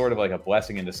some sort of like a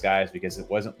blessing in disguise, because it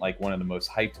wasn't like one of the most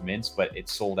hyped mints, but it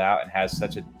sold out and has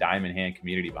such a diamond hand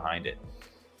community behind it?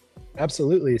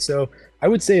 Absolutely. So I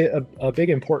would say a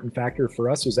big important factor for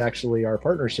us was actually our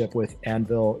partnership with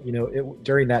Anvil.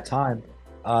 During that time,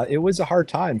 it was a hard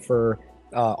time for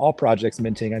all projects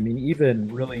minting. I mean,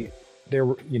 even really, there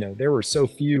were so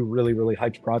few really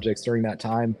hyped projects during that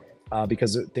time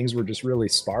because things were just really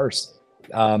sparse.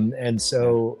 And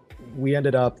so we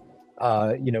ended up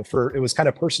it was kind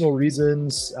of personal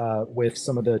reasons with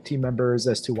some of the team members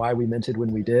as to why we minted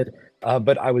when we did.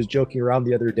 But I was joking around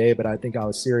the other day, but I think I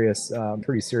was serious. I'm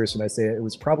pretty serious when I say it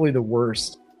was probably the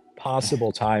worst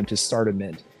possible time to start a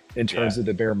mint in terms of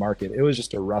the bear market. It was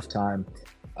just a rough time.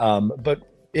 But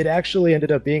it actually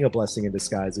ended up being a blessing in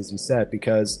disguise, as you said,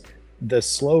 because the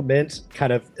slow mint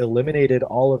kind of eliminated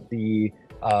all of the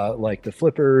like the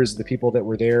flippers, the people that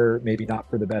were there maybe not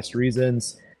for the best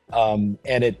reasons. And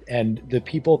the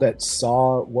people that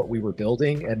saw what we were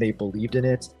building and they believed in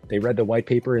it, they read the white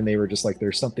paper and they were just like,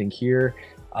 there's something here.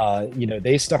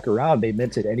 They stuck around, they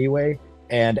minted anyway.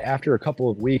 And after a couple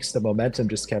of weeks, the momentum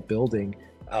just kept building.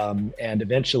 And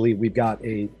eventually we've got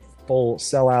a full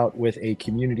sellout with a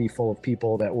community full of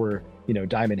people that were,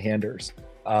 diamond handers.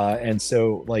 And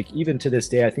so like, even to this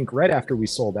day, I think right after we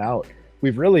sold out,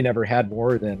 we've really never had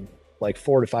more than like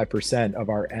 4 to 5% of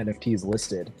our NFTs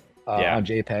listed on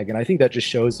JPEG. And I think that just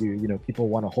shows you, people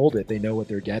want to hold it. They know what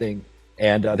they're getting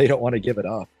and they don't want to give it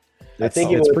up.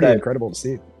 It's pretty incredible to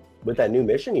see. With that new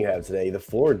mission you have today, the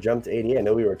floor jumped to 80. I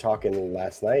know we were talking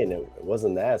last night and it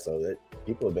wasn't that, so that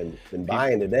people have been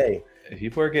buying today.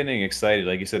 People are getting excited.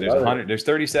 Like you said, there's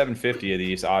 3,750 of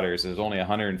these otters. There's only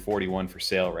 141 for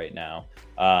sale right now.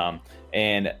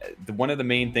 And one of the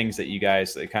main things that you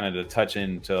guys kind of to touch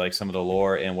into like some of the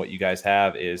lore and what you guys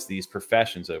have is these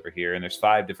professions over here. And there's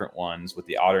 5 different ones, with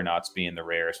the Otternauts being the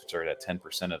rarest, which are at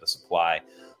 10% of the supply.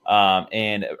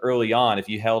 And early on, if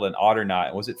you held an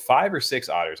Otternaut, was it 5 or 6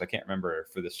 otters? I can't remember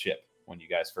for this ship when you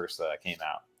guys first came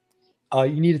out.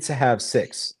 You needed to have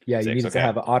 6. Yeah, you needed to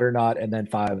have an Otternaut and then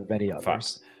 5 of any others.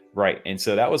 5. Right. And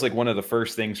so that was like one of the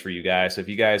first things for you guys. So if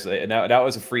you guys, and that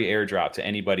was a free airdrop to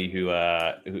anybody who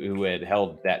had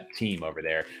held that team over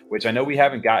there, which I know we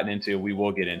haven't gotten into, we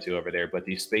will get into over there, but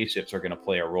these spaceships are going to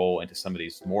play a role into some of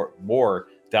these more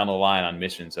down the line on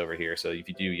missions over here. So if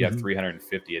you do, you have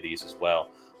 350 of these as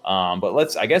well.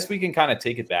 But I guess we can kind of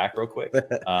take it back real quick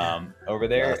over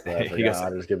there.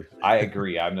 I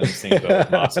agree. I'm in the same boat with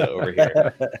Masa over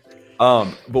here.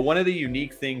 But one of the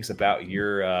unique things about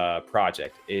your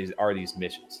project are these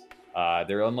missions.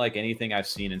 They're unlike anything I've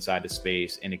seen inside the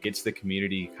space, and it gets the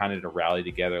community kind of to rally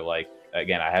together. Like,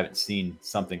 again, I haven't seen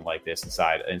something like this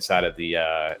inside of the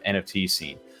NFT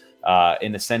scene.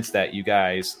 In the sense that you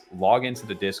guys log into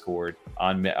the Discord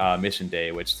on mission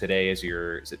day, which today is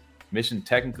mission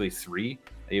technically 3,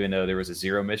 even though there was a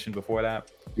 0 mission before that.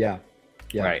 Yeah.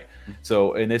 Right.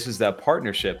 So, and this is the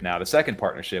partnership now, the second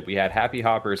partnership. We had Happy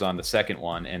Hoppers on the second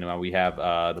one, and we have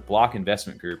the Block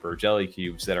Investment Group, or Jelly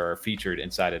Cubes, that are featured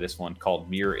inside of this one, called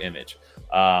Mirror Image.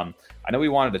 I know we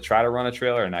wanted to try to run a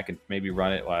trailer, and I can maybe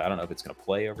run it. Well, I don't know if it's going to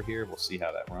play over here. We'll see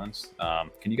how that runs.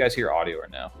 Can you guys hear audio or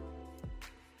no?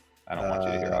 I don't want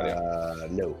you to hear audio.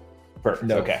 No. Perfect.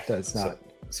 No, okay. That's not.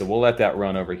 So we'll let that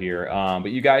run over here.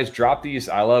 But you guys drop these.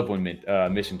 I love when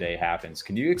mission day happens.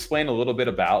 Can you explain a little bit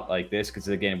about like this? Because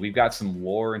again, we've got some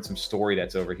lore and some story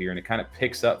that's over here, and it kind of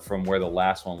picks up from where the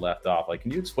last one left off. Like,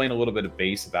 can you explain a little bit of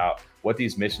base about what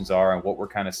these missions are and what we're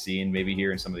kind of seeing maybe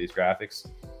here in some of these graphics?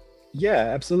 Yeah,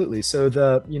 absolutely. So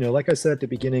like I said at the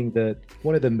beginning,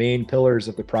 one of the main pillars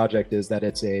of the project is that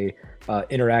it's a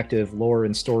interactive lore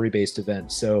and story-based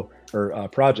event,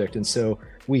 project. And so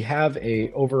we have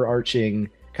a overarching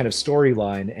kind of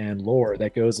storyline and lore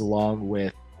that goes along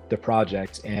with the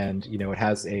project. And, it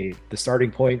has the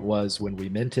starting point was when we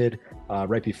minted,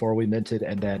 right before we minted.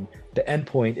 And then the end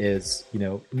point is,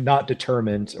 not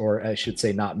determined, or I should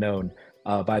say not known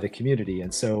by the community.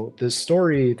 And so the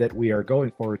story that we are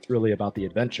going for is really about the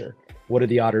adventure. What do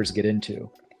the otters get into?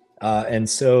 And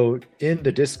so in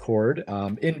the Discord,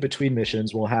 in between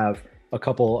missions, we'll have a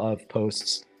couple of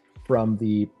posts from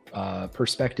the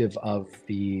perspective of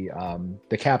the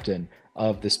captain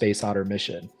of the Space Otter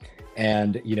mission.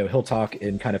 And, he'll talk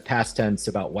in kind of past tense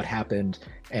about what happened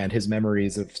and his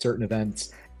memories of certain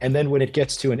events. And then when it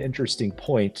gets to an interesting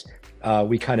point,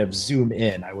 we kind of zoom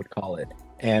in, I would call it.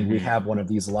 And we have one of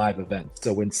these live events.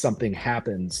 So when something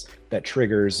happens that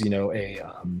triggers,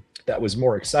 that was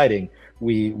more exciting,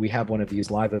 we have one of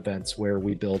these live events where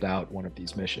we build out one of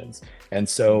these missions. And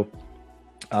so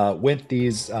with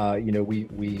these,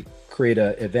 we create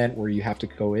an event where you have to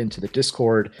go into the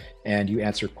Discord and you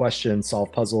answer questions,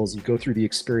 solve puzzles, you go through the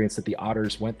experience that the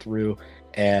otters went through,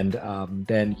 and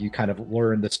then you kind of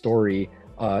learn the story.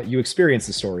 You experience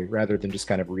the story rather than just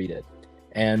kind of read it.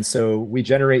 And so we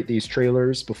generate these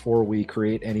trailers before we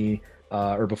create any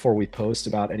or before we post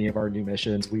about any of our new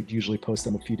missions. We usually post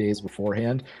them a few days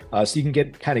beforehand, so you can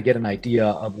get an idea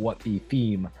of what the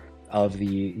theme of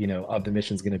the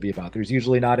mission is going to be about. There's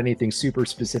usually not anything super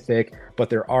specific, but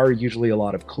there are usually a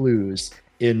lot of clues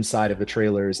inside of the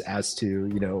trailers as to,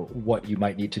 you know, what you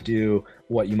might need to do,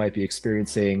 what you might be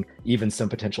experiencing, even some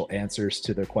potential answers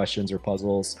to the questions or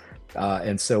puzzles.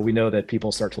 And so we know that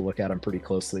people start to look at them pretty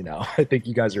closely now. I think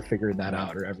you guys are figuring that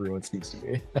out, or everyone seems to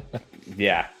be.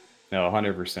 Yeah, no,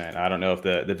 100%. I don't know if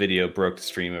the video broke the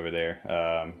stream over there.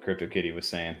 CryptoKitty was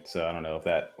saying, so I don't know if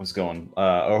that was going,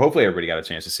 or hopefully everybody got a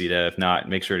chance to see that. If not,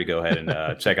 make sure to go ahead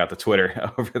and check out the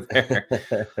Twitter over there.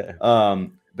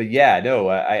 But yeah, no,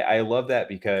 I love that,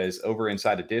 because over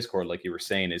inside the Discord, like you were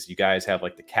saying, is you guys have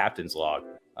like the captain's log.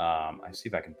 I see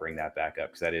if I can bring that back up,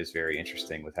 because that is very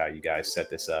interesting with how you guys set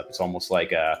this up. It's almost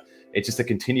like it's just a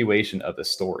continuation of the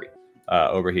story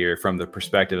over here from the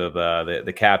perspective of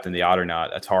the captain, the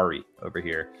Otternaut, Atari over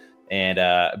here. And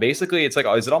basically, it's like,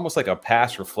 is it almost like a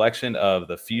past reflection of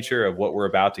the future of what we're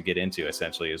about to get into,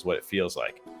 essentially, is what it feels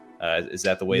like. Is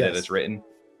that the way that it's written?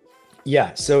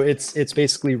 Yeah, so it's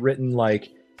basically written like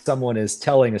someone is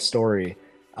telling a story,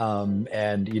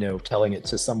 and, you know, telling it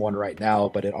to someone right now,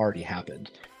 but it already happened.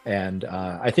 And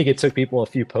I think it took people a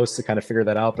few posts to kind of figure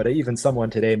that out. But even someone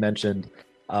today mentioned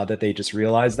that they just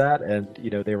realized that, and,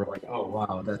 you know, they were like, "Oh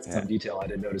wow, that's some detail I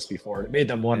didn't notice before." It made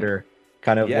them wonder,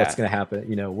 kind of what's going to happen.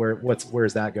 You know,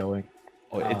 where's that going?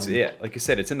 Well, it's like you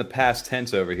said, it's in the past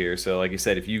tense over here. So, like you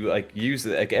said, if you like use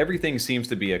it, like everything seems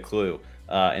to be a clue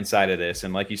inside of this.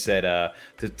 And like you said,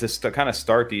 to kind of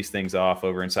start these things off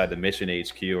over inside the mission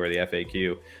HQ or the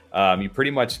FAQ, you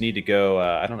pretty much need to go.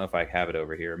 I don't know if I have it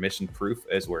over here. Mission proof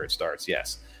is where it starts.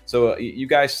 Yes. So you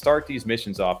guys start these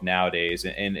missions off nowadays.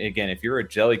 And again, if you're a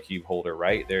Jelly Cube holder,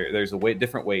 right, there's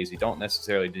different ways. You don't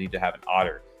necessarily need to have an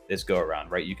otter this go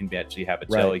around, right? You can actually have a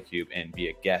Jelly Cube and be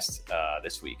a guest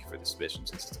this week for this mission,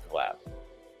 since it's a collab.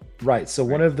 Right. So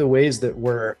one of the ways that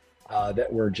we're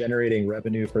generating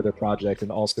revenue for the project,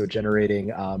 and also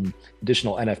generating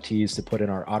additional NFTs to put in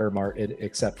our Ottermart,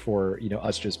 except for, you know,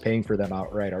 us just paying for them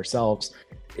outright ourselves,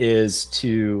 is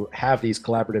to have these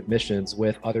collaborative missions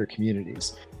with other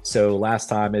communities. So last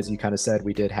time, as you kind of said,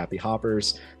 we did Happy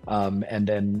Hoppers, and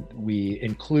then we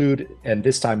include, and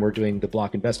this time we're doing the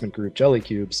Block Investment Group Jelly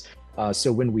Cubes.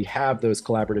 So when we have those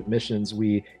collaborative missions,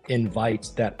 we invite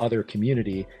that other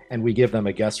community and we give them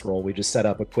a guest role. We just set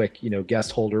up a quick, you know,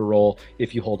 guest holder role.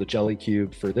 If you hold a Jelly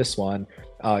Cube for this one,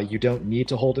 you don't need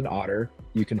to hold an otter.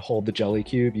 You can hold the Jelly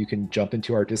Cube. You can jump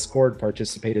into our Discord,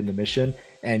 participate in the mission,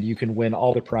 and you can win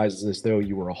all the prizes as though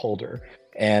you were a holder.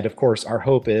 And of course, our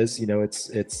hope is, you know,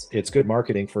 it's good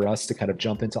marketing for us to kind of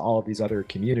jump into all of these other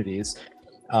communities.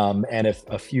 And if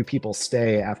a few people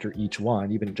stay after each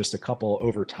one, even just a couple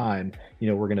over time, you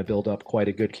know, we're going to build up quite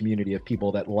a good community of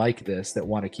people that like this, that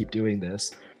want to keep doing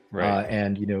this,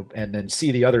 and, you know, and then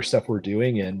see the other stuff we're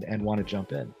doing and want to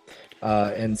jump in.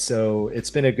 And so it's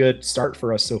been a good start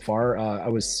for us so far. I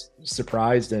was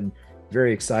surprised and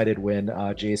very excited when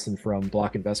Jason from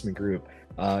Block Investment Group,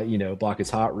 you know, Block is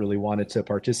Hot, really wanted to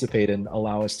participate and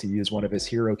allow us to use one of his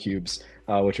hero cubes,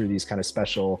 which are these kind of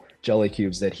special jelly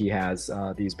cubes that he has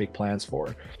these big plans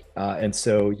for. And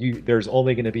so there's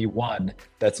only going to be one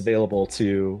that's available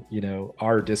to, you know,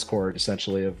 our Discord,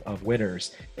 essentially, of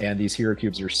winners. And these hero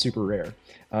cubes are super rare.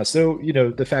 So, you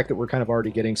know, the fact that we're kind of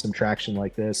already getting some traction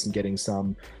like this and getting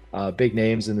some big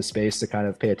names in the space to kind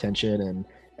of pay attention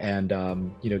and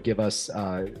you know, give us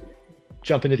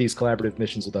jump into these collaborative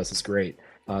missions with us is great.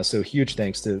 So huge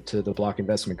thanks to the Block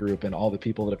Investment Group and all the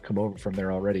people that have come over from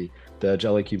there already. The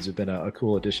Jelly Cubes have been a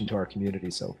cool addition to our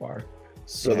community so far.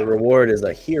 So the reward is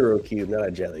a hero cube, not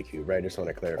a jelly cube, right? Just want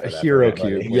to clarify that. A hero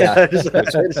cube, yeah.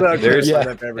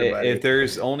 If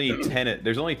there's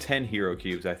only 10 hero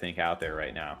cubes, I think, out there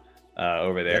right now.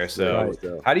 Over there. So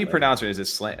how do you pronounce it? Is it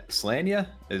Slania?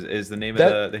 Is the name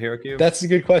of the hero cube? That's a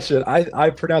good question.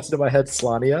 I pronounce it in my head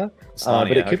Slania,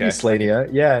 but it could be Slania.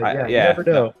 Yeah. You never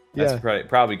know. That's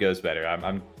probably goes better.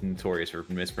 I'm notorious for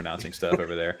mispronouncing stuff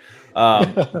over there.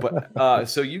 But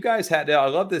so you guys I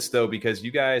love this though, because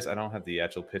you guys, I don't have the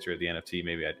actual picture of the NFT.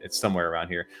 Maybe it's somewhere around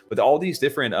here. But all these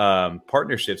different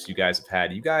partnerships you guys have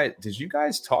had. Did you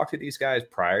guys talk to these guys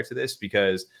prior to this?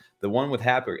 Because the one with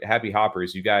Happy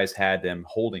Hoppers, you guys had them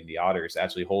holding the otters,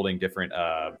 actually holding different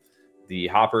the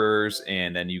hoppers,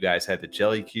 and then you guys had the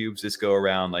jelly cubes this go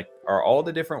around. Like, are all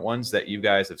the different ones that you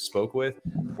guys have spoke with,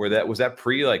 was that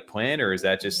planned, or is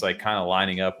that just like kind of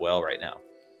lining up well right now?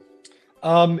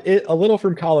 A little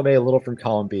from column A, a little from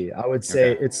column B. I would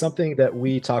say it's something that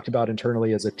we talked about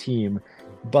internally as a team,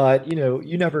 but you know,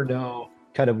 you never know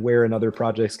kind of where another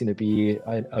project's going to be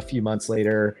a few months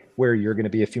later, where you're going to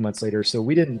be a few months later. So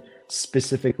we didn't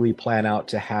specifically plan out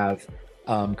to have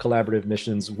collaborative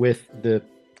missions with the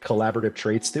collaborative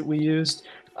traits that we used.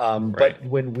 But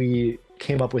when we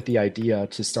came up with the idea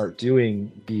to start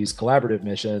doing these collaborative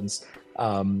missions,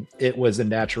 it was a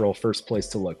natural first place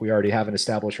to look. We already have an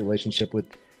established relationship with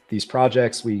these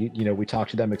projects. We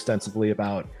talked to them extensively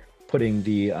about putting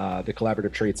the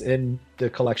collaborative traits in the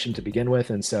collection to begin with,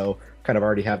 and so kind of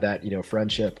already have that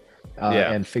friendship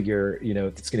and figure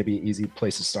it's going to be an easy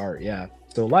place to start. Yeah,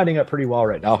 so lining up pretty well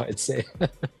right now, I'd say.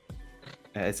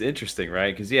 It's interesting,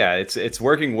 right? Because it's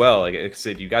working well. Like I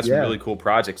said, you got some really cool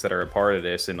projects that are a part of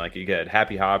this, and like you got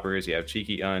Happy Hoppers, you have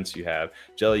Cheeky Unts, you have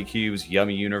Jelly Cubes,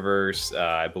 Yummy Universe,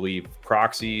 I believe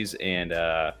Proxies, and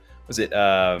was it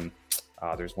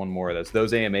there's one more of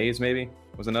those AMAs maybe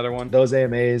was another one. Those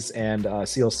AMAs and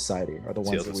Seal Society are the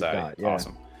ones Seal that Society. we've got. Yeah.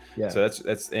 Awesome. Yeah. So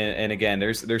that's and again,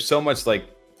 there's so much like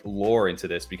lore into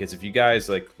this, because if you guys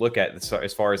like look at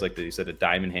as far as like you said, the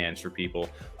diamond hands for people,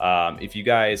 if you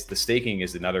guys, the staking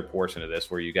is another portion of this,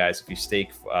 where you guys, if you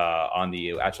stake on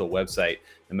the actual website,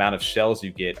 the amount of shells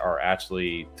you get are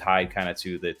actually tied kind of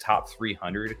to the top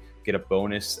 300 get a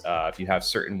bonus if you have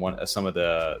some of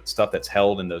the stuff that's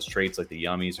held in those traits, like the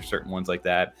yummies or certain ones like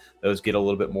that. Those get a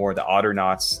little bit more. The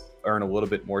Otternauts earn a little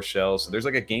bit more shells. So there's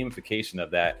like a gamification of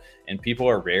that, and people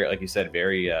are rare, like you said,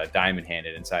 very diamond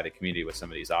handed inside the community with some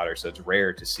of these otters. So it's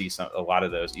rare to see a lot of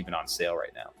those even on sale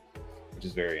right now, which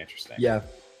is very interesting. Yeah,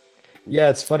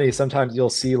 it's funny. Sometimes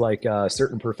you'll see like a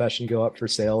certain profession go up for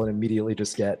sale and immediately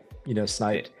just get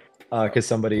sniped because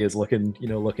somebody is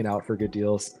looking out for good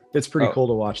deals. It's pretty cool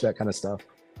to watch that kind of stuff.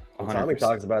 Well, Tommy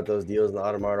talks about those deals in the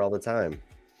Automart all the time.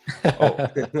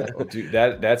 Dude,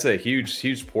 that's a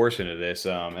huge portion of this,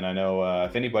 and I know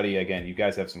if anybody, again, you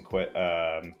guys have some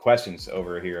questions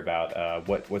over here about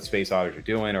what space otters are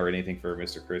doing or anything for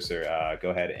Mr. Cruiser, go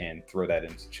ahead and throw that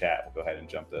into chat. We'll go ahead and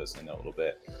jump those in a little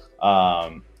bit.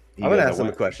 I'm gonna ask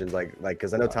some questions, like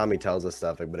because I know Tommy tells us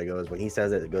stuff, but it goes, when he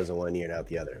says it, it goes in one ear and out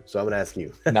the other. So I'm gonna ask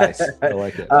you. Nice, I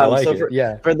like it. I like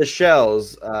it. For the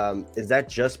shells, is that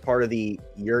just part of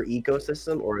your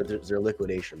ecosystem, or is there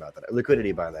liquidity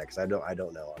behind that? Because I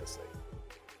don't know, honestly.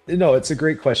 No, it's a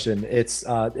great question. It's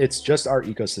just our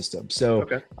ecosystem.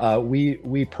 So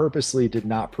we purposely did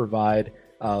not provide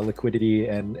liquidity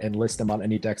and list them on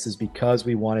any dexes because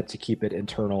we wanted to keep it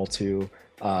internal to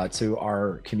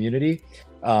our community.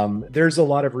 There's a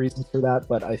lot of reasons for that,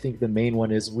 but I think the main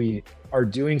one is we are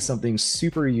doing something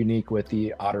super unique with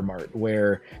the Ottermart,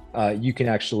 where you can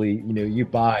actually, you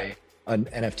buy an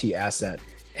NFT asset,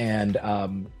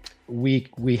 and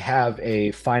we have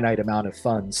a finite amount of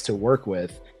funds to work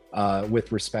with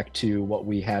respect to what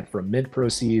we had from mint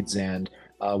proceeds and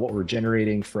what we're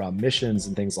generating from missions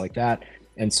and things like that.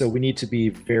 And so we need to be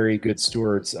very good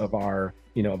stewards of our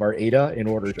ADA in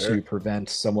order to prevent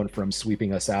someone from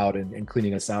sweeping us out and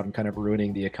cleaning us out and kind of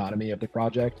ruining the economy of the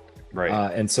project. Right.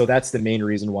 And so that's the main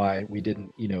reason why we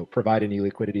didn't, provide any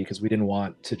liquidity, because we didn't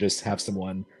want to just have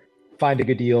someone find a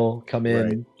good deal, come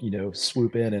in,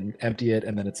 swoop in and empty it,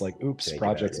 and then it's like, oops,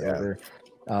 project's over.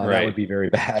 That would be very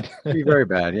bad. It'd be very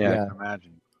bad. Yeah, I can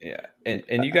imagine. Yeah,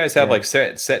 and you guys have like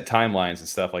set timelines and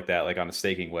stuff like that, like on a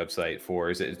staking website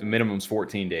for, is it the minimum's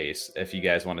 14 days if you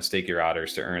guys want to stake your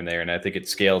otters to earn there, and I think it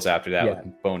scales after that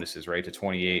with bonuses, right, to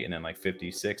 28 and then like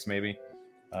 56 maybe.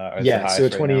 So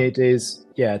 28 days.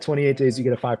 Yeah, 28 days you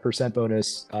get a 5%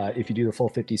 bonus. If you do the full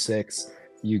 56,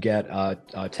 you get a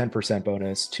 10%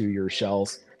 bonus to your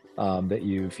shells that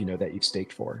you've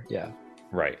staked for. Yeah.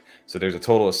 Right. So there's a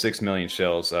total of 6 million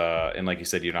shells. And like you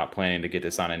said, you're not planning to get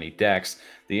this on any decks.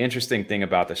 The interesting thing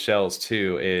about the shells,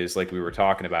 too, is like we were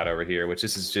talking about over here, which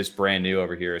this is just brand new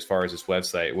over here as far as this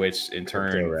website, which in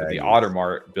turn, the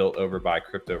Ottermart built over by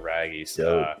Crypto Raggies.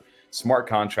 Smart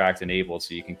contract enabled,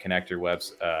 so you can connect your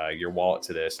wallet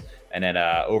to this. And then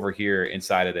over here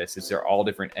inside of this, there are all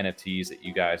different NFTs that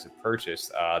you guys have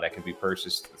purchased that can be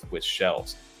purchased with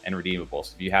shells and redeemable.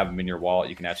 So if you have them in your wallet,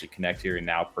 you can actually connect here and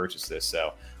now purchase this.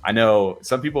 So I know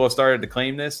some people have started to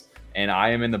claim this, and I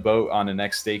am in the boat on the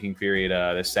next staking period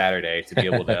this Saturday to be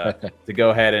able to to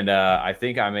go ahead and I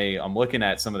think I'm looking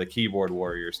at some of the keyboard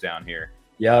warriors down here.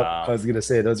 Yeah, I was gonna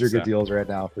say those are good deals right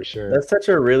now for sure. That's such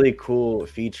a really cool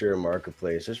feature in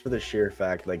Marketplace, just for the sheer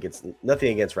fact, like, it's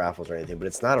nothing against raffles or anything, but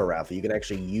it's not a raffle. You can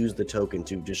actually use the token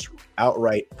to just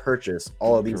outright purchase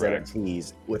all of these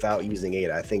NFTs without using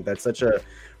ADA. I think that's such a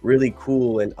really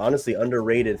cool and honestly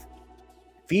underrated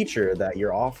feature that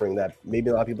you're offering that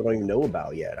maybe a lot of people don't even know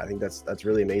about yet. I think that's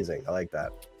really amazing. I like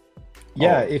that.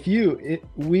 Yeah,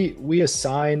 we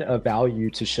assign a value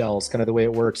to shells, kind of the way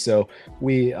it works. So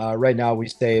we right now we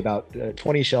say about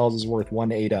 20 shells is worth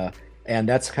 1 ADA, and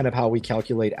that's kind of how we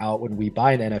calculate out when we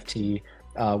buy an NFT,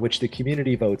 which the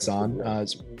community votes on.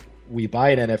 we buy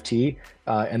an NFT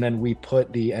and then we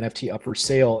put the NFT up for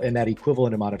sale in that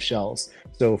equivalent amount of shells.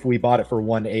 So if we bought it for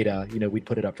 1 ADA, we'd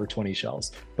put it up for 20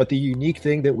 shells. But the unique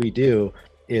thing that we do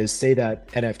is say that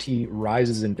NFT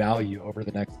rises in value over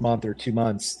the next month or 2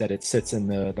 months that it sits in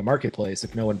the marketplace.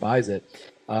 If no one buys it,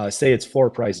 say its floor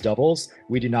price doubles,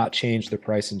 we do not change the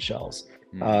price in shells.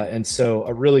 And so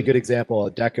a really good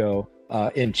example, Deco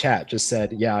in chat just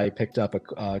said, yeah, I picked up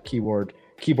a keyboard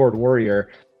warrior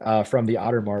from the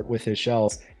Ottermart with his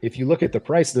shells. If you look at the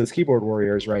price of those keyboard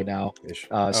warriors right now,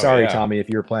 sorry, Tommy, if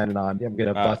you're planning on, I'm going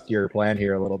to bust your plan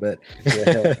here a little bit.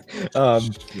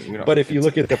 But if you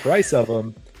look at the price of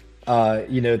them,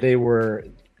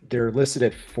 they're listed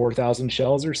at 4,000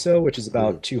 shells or so, which is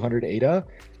about 200 ADA.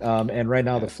 And right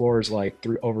now the floor is like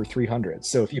over 300.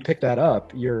 So if you pick that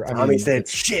up, Tommy said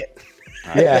shit.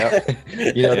 Yeah.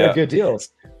 They're good deals.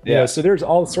 So there's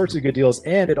all sorts of good deals,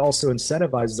 and it also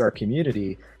incentivizes our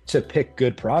community to pick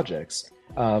good projects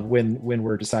when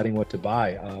we're deciding what to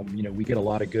buy. We get a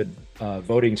lot of good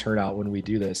voting turnout when we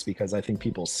do this because I think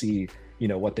people see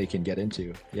what they can get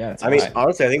into. Yeah,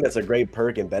 honestly, I think that's a great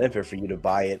perk and benefit for you to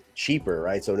buy it cheaper,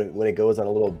 right? So when it goes on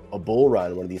a bull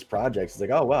run, one of these projects, it's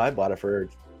like, oh well, I bought it for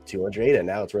 200 ADA,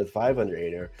 now it's worth 500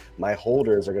 ADA. My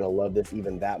holders are going to love this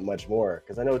even that much more,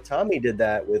 because I know Tommy did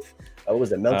that with what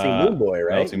was it, Melting Moon Boy,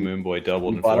 right? Melting Moon Boy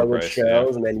doubled in floor price. You bought it with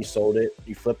shells, and then you sold it,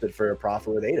 you flipped it for a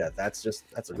profit with ADA. That's a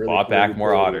really bought back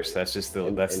more otters. That's just the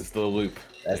loop.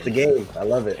 That's the game. I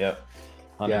love it. Yep,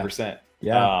 100%.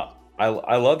 Yeah.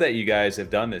 I love that you guys have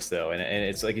done this though, and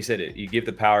it's like you said, you give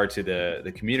the power to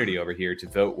the community over here to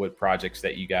vote what projects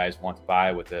that you guys want to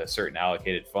buy with a certain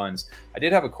allocated funds. I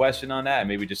did have a question on that, and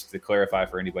maybe just to clarify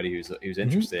for anybody who's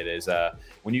interested, is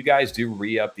when you guys do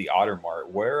re-up the Ottermart,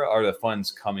 where are the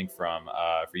funds coming from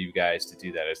for you guys to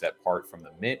do that? Is that part from the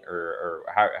mint, or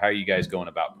how are you guys going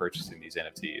about purchasing these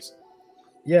NFTs?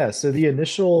 Yeah, so the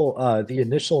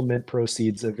initial mint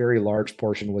proceeds, a very large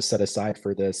portion was set aside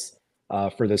for this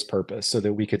purpose, so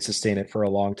that we could sustain it for a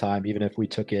long time, even if we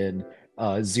took in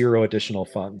 0 additional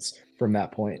funds from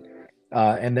that point.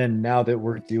 And then now that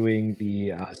we're doing the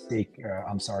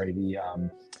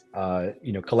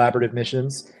collaborative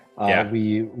missions,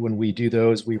 when we do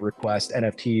those, we request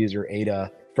NFTs or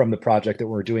ADA from the project that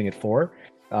we're doing it for.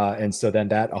 And so then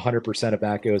that 100% of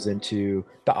that goes into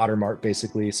the Ottermart,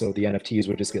 basically. So the NFTs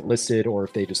would just get listed, or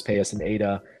if they just pay us an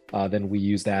ADA, then we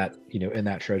use that, in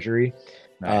that treasury.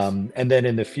 Nice. And then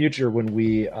in the future, when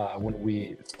we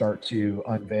start to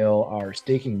unveil our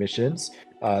staking missions,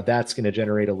 that's going to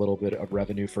generate a little bit of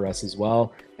revenue for us as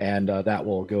well, and that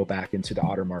will go back into the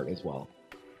Ottermart as well.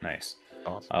 Nice.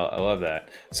 Awesome. I love that.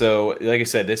 So, like I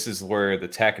said, this is where the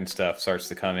tech and stuff starts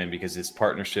to come in, because it's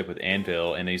partnership with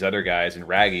Anvil and these other guys and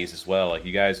Raggies as well. Like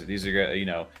you guys, these are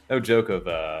no joke of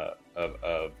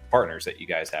partners that you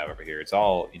guys have over here. It's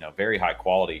all very high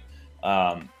quality.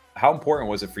 How important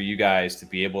was it for you guys to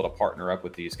be able to partner up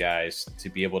with these guys to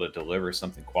be able to deliver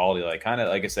something quality? Like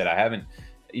I said,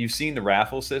 you've seen the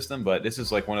raffle system, but this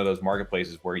is like one of those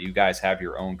marketplaces where you guys have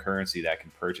your own currency that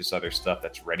can purchase other stuff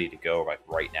that's ready to go like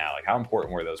right now. Like how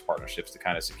important were those partnerships to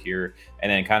kind of secure and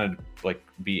then kind of like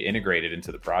be integrated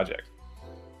into the project?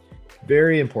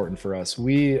 Very important for us.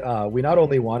 We not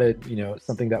only wanted,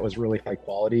 something that was really high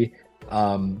quality,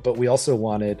 but we also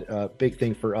wanted a big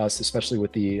thing for us, especially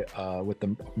with the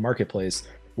marketplace,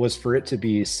 was for it to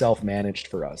be self-managed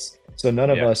for us. So none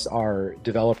of us are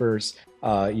developers.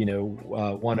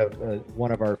 One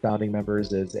of our founding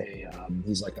members is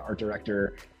he's like the art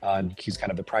director, and he's kind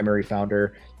of the primary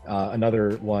founder.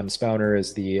 Another one, Spawner,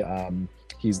 is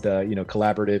he's the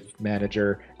collaborative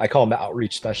manager. I call him the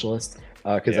outreach specialist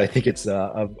because I think it's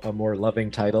a more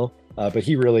loving title. But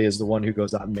he really is the one who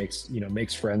goes out and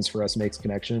makes friends for us, makes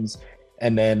connections.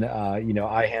 And then,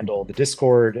 I handle the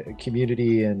Discord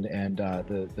community and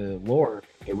the lore,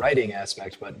 the writing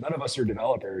aspect, but none of us are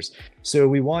developers. So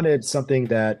we wanted something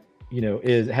that,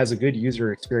 has a good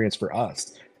user experience for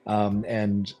us.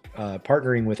 And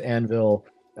partnering with Anvil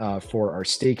for our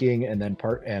staking and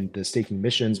the staking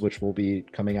missions, which will be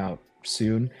coming out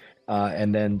soon.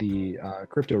 And then the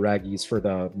crypto raggies for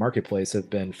the marketplace have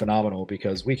been phenomenal,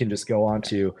 because we can just go on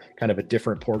to kind of a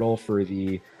different portal for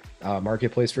the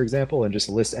marketplace, for example, and just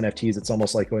list NFTs. It's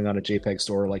almost like going on a JPEG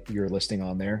store, like you're listing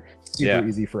on there. Super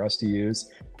easy for us to use.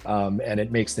 And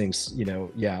it makes things,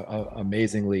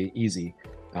 amazingly easy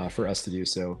for us to do.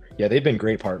 So yeah, they've been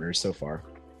great partners so far.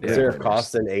 Is there a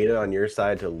cost in ADA on your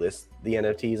side to list the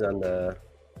NFTs on the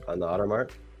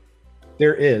Ottermart?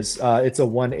 There is. It's a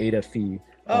 1 ADA fee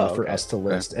for us to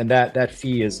list. And that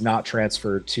fee is not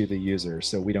transferred to the user.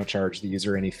 So we don't charge the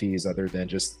user any fees other than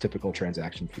just typical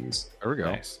transaction fees. There we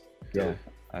go. Nice. Yeah.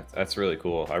 That's really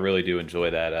cool. I really do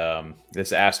enjoy that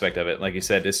this aspect of it. Like you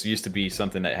said, this used to be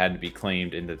something that had to be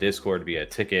claimed in the Discord to be a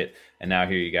ticket, and now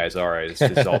here you guys are. It's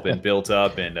just all been built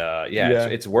up, and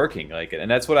it's working. Like, and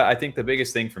that's what I think the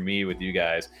biggest thing for me with you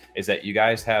guys is that you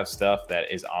guys have stuff that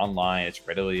is online, it's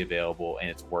readily available, and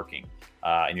it's working.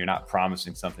 And you're not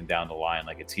promising something down the line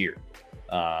like it's here.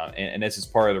 And this is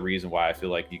part of the reason why I feel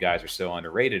like you guys are so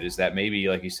underrated, is that maybe,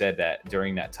 like you said, that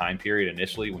during that time period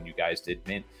initially when you guys did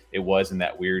mint, it was in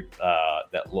that weird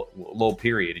low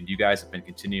period, and you guys have been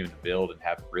continuing to build and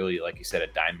have really, like you said, a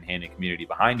diamond handed community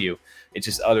behind you. It's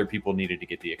just other people needed to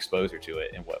get the exposure to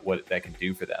it and what that can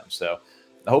do for them. So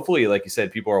hopefully, like you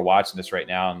said, people are watching this right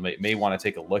now and may want to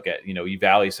take a look at,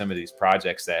 evaluate some of these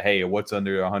projects that, hey, what's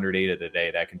under 108 of the day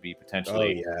that can be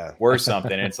potentially worth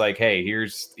something. And it's like, hey,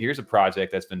 here's a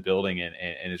project that's been building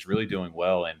and is really doing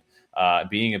well, and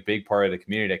being a big part of the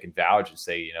community that can vouch and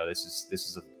say, this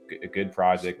is a good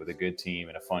project with a good team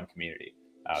and a fun community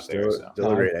out there. So.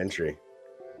 Still a great entry.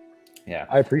 Yeah,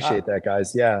 I appreciate that,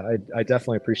 guys. Yeah, I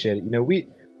definitely appreciate it.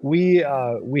 We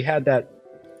had that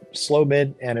slow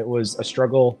mint, and it was a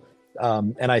struggle.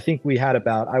 And I think we had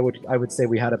about, I would say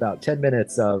we had about 10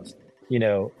 minutes of,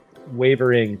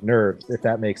 wavering nerves, if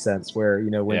that makes sense, where,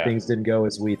 when things didn't go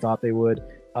as we thought they would.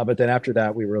 But then after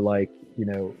that, we were like,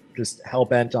 just hell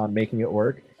bent on making it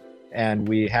work. And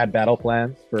we had battle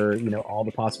plans for, all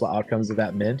the possible outcomes of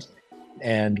that mint.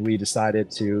 And we decided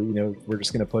to, we're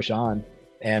just going to push on.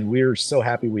 And we're so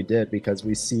happy we did, because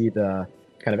we see the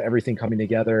kind of everything coming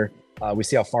together. We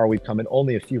see how far we've come in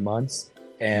only a few months.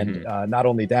 And not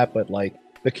only that, but like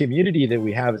the community that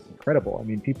we have is incredible. I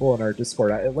mean, people in our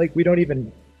Discord, I don't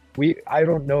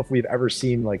know if we've ever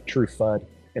seen like true FUD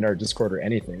in our Discord or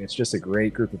anything. It's just a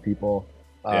great group of people.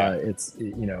 It's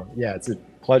a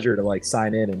pleasure to like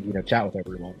sign in and chat with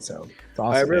everyone. So it's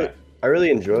awesome. I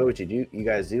really enjoy what you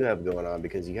guys do have going on,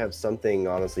 because you have something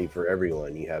honestly for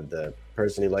everyone. You have the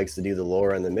person who likes to do the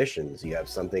lore and the missions. You have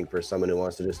something for someone who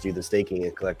wants to just do the staking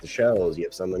and collect the shells. You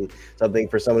have something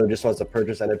for someone who just wants to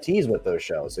purchase NFTs with those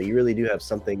shells. So you really do have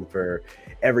something for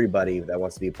everybody that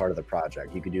wants to be a part of the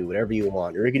project. You could do whatever you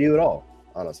want, or you could do it all,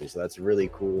 honestly. So that's a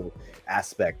really cool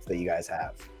aspect that you guys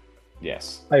have.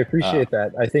 Yes, I appreciate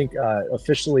that. I think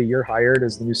officially you're hired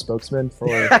as the new spokesman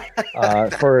for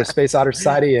Space Otter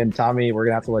Society, and Tommy, we're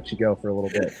gonna have to let you go for a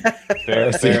little bit.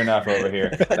 Fair enough over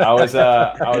here. I was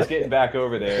getting back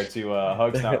over there to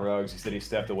Hugs Not Rogues. He said he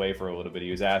stepped away for a little bit. He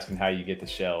was asking how you get the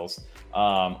shells.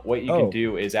 What you can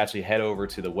do is actually head over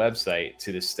to the website,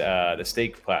 to the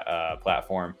stake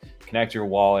platform, connect your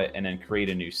wallet, and then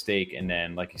create a new stake. And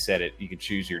then, like you said, you can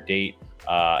choose your date.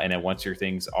 And then once your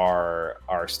things are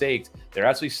staked, they're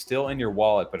actually still in your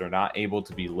wallet, but are not able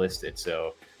to be listed.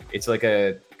 So it's like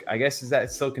I guess, is that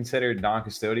still considered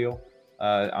non-custodial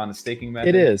on the staking method?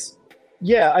 It is.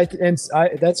 Yeah,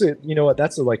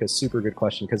 that's like a super good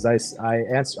question, because I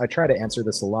try to answer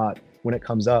this a lot when it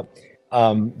comes up.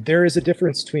 There is a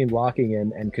difference between locking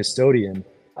in and custodian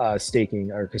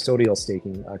staking, or custodial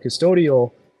staking.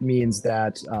 Custodial means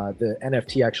that the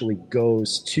NFT actually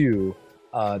goes to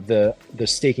the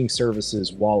staking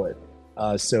services wallet.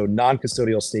 So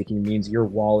non-custodial staking means your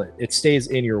wallet, it stays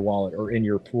in your wallet or in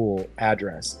your pool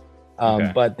address.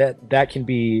 But that can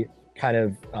be kind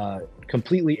of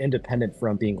completely independent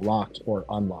from being locked or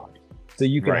unlocked. So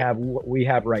you can have what we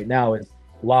have right now is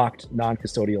locked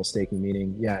non-custodial staking,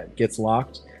 meaning it gets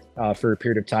locked for a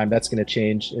period of time. That's going to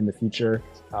change in the future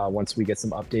once we get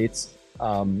some updates.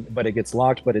 But it gets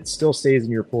locked, but it still stays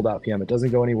in your pool.pm. It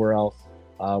doesn't go anywhere else.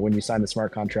 When you sign the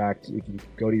smart contract, if you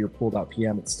go to your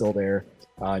pool.pm, it's still there,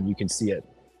 and you can see it.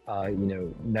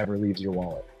 Never leaves your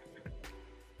wallet.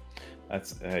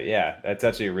 That's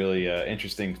actually a really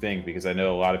interesting thing, because I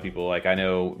know a lot of people, like I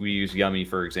know we use Yummy,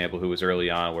 for example, who was early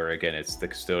on, where again, it's the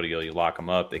custodial, you lock them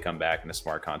up, they come back in a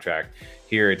smart contract.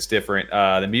 Here it's different.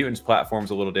 The Mutants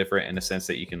platform's a little different in the sense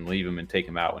that you can leave them and take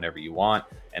them out whenever you want,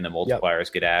 and the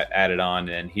multipliers get added on.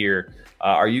 And here,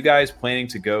 are you guys planning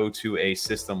to go to a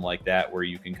system like that where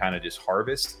you can kind of just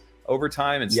harvest over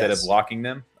time instead of locking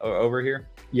them over here?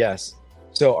 Yes.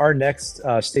 So our next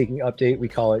staking update, we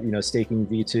call it, staking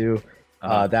V2.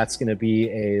 That's going to be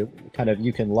a kind of,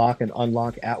 you can lock and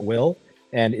unlock at will.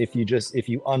 And if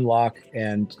you unlock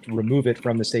and remove it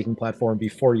from the staking platform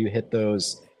before you hit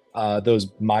those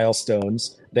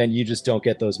milestones, then you just don't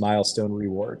get those milestone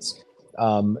rewards.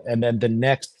 And then the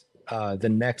next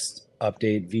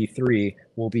update, V3,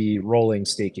 will be rolling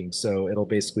staking. So it'll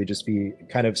basically just be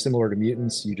kind of similar to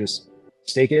Mutants. You just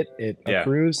stake it,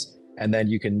 accrues, and then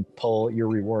you can pull your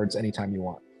rewards anytime you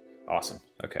want. Awesome.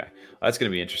 Okay, that's going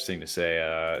to be interesting to say.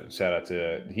 Shout out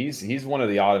to he's one of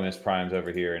the Optimus Primes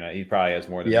over here, and he probably has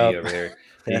more than me over here.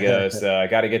 He goes, I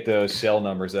got to get those shell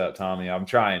numbers up, Tommy. I'm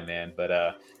trying, man.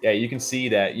 But yeah, you can see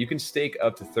that you can stake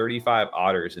up to 35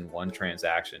 otters in one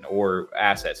transaction, or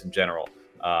assets in general,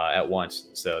 at once.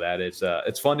 So that is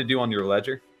it's fun to do on your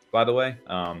ledger, by the way.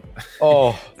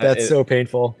 Oh, that's so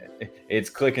painful. It's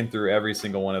clicking through every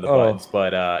single one of the buttons,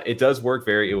 but it does work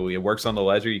it works on the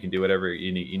ledger. You can do whatever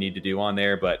you need to do on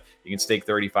there, but you can stake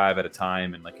 35 at a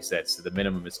time. And like you said, so the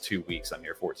minimum is 2 weeks on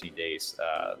your 14 days.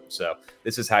 So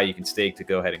this is how you can stake to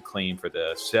go ahead and claim for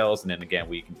the shells. And then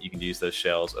again, you can use those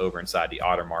shells over inside the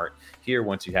Ottermart here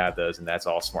once you have those, and that's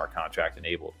all smart contract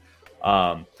enabled.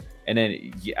 And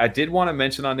then I did want to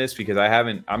mention on this because I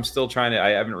haven't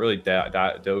really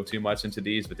dove too much into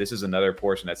these, but this is another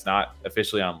portion that's not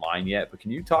officially online yet. But can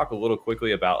you talk a little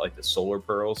quickly about like the solar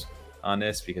pearls on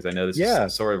this? Because I know this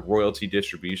is sort of royalty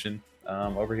distribution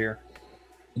over here.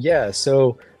 Yeah.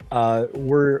 So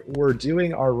we're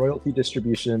doing our royalty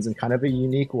distributions in kind of a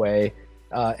unique way.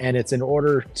 And it's in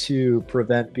order to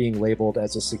prevent being labeled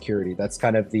as a security. That's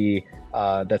kind of the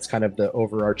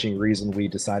overarching reason we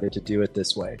decided to do it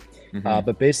this way.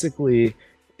 But basically,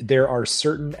 there are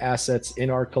certain assets in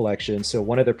our collection. So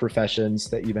one of the professions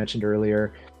that you mentioned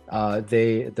earlier,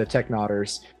 the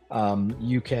Technotters,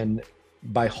 you can,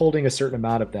 by holding a certain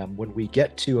amount of them, when we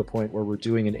get to a point where we're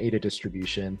doing an ADA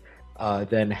distribution,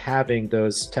 then having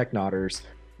those Technotters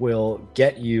will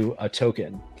get you a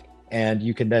token. And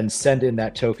you can then send in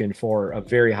that token for a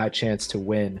very high chance to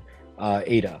win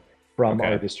ADA from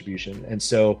our distribution. And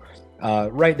so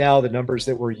right now, the numbers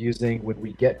that we're using, when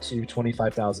we get to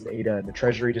 25,000 ADA in the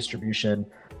treasury distribution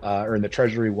or in the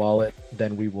treasury wallet,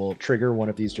 then we will trigger one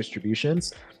of these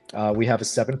distributions. We have a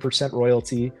 7%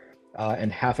 royalty, and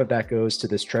half of that goes to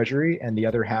this treasury and the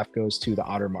other half goes to the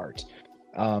Ottermart.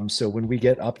 So when we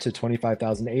get up to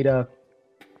 25,000 ADA,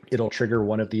 it'll trigger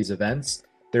one of these events.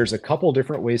 There's a couple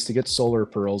different ways to get solar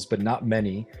pearls, but not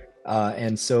many.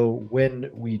 And so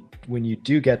when you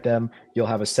do get them, you'll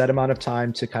have a set amount of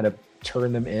time to kind of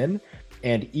turn them in,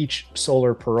 and each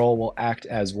solar pearl will act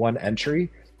as one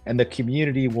entry, and the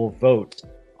community will vote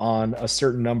on a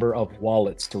certain number of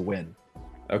wallets to win.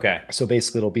 Okay. So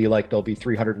basically there'll be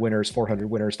 300 winners, 400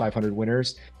 winners, 500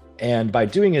 winners. And by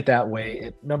doing it that way,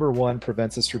 it, number one,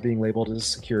 prevents us from being labeled as a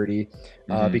security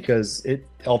because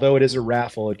although it is a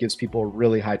raffle, it gives people a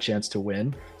really high chance to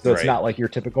win. So it's not like your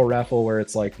typical raffle where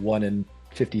it's like 1 in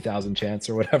 50,000 chance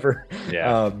or whatever.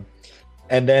 Yeah.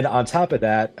 And then on top of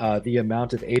that, the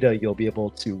amount of ADA you'll be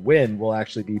able to win will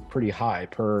actually be pretty high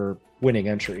per winning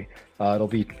entry. It'll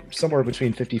be somewhere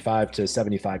between 55 to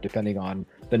 75, depending on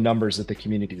the numbers that the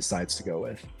community decides to go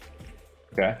with.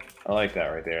 Okay, I like that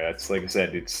right there. That's, like I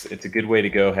said, it's a good way to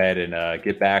go ahead and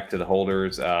get back to the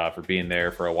holders for being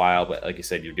there for a while. But like you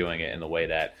said, you're doing it in a way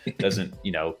that doesn't,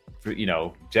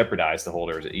 jeopardize the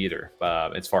holders either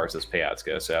as far as those payouts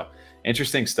go. So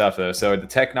interesting stuff though. So are the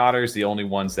Technotters the only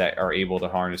ones that are able to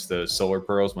harness those solar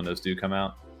pearls when those do come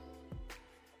out?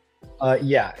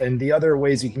 Yeah, and the other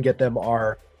ways you can get them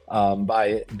are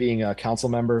by being a council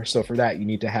member. So for that, you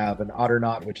need to have an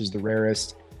Otternaut, which is the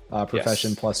rarest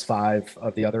profession, plus 5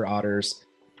 of the other otters.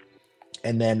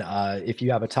 And then if you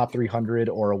have a top 300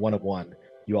 or a 1 of 1,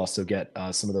 you also get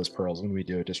some of those pearls when we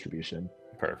do a distribution.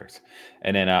 Perfect.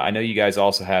 And then I know you guys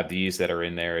also have these that are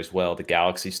in there as well, the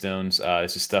Galaxy Stones.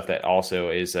 This is stuff that also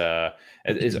is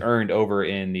earned over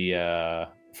in the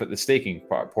for the staking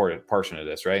portion of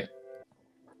this, right?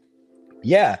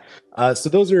 Yeah.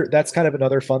 So that's kind of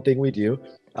another fun thing we do.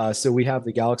 So we have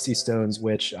the Galaxy Stones,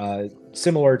 which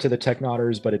similar to the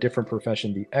Technotters, but a different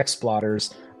profession, the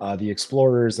Explotters, the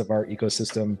explorers of our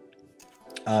ecosystem.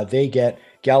 They get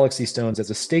Galaxy Stones as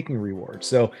a staking reward.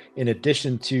 So in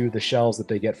addition to the shells that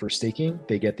they get for staking,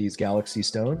 they get these Galaxy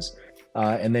Stones.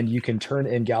 And then you can turn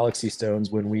in Galaxy Stones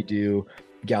when we do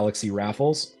Galaxy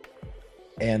raffles.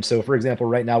 And so, for example,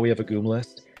 right now we have a Goom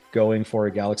list going for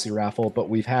a Galaxy raffle, but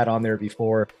we've had on there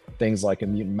before things like a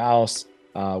Mutant Mouse.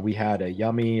 We had a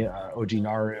Yummy, OG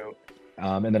Naru,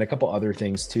 and then a couple other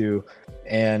things too.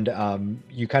 And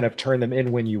you kind of turn them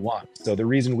in when you want. So the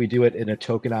reason we do it in a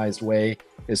tokenized way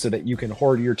is so that you can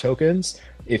hoard your tokens.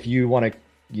 If you want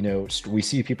to, we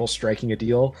see people striking a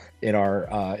deal in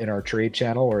our trade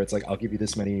channel where it's like, I'll give you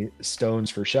this many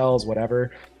stones for shells,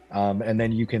 whatever. And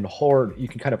then you can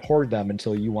kind of hoard them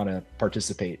until you want to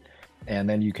participate. And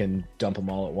then you can dump them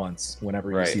all at once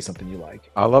whenever you see something you like.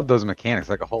 I love those mechanics,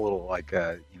 like a whole little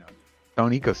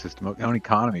own ecosystem, own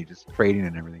economy, just trading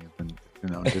and everything.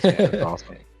 It's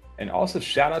awesome. And also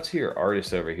shout out to your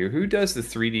artist over here. Who does the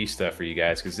 3D stuff for you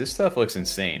guys? Because this stuff looks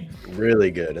insane.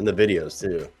 Really good. And the videos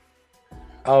too.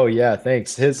 Oh yeah,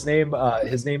 thanks. His name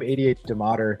 88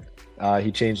 Demotter.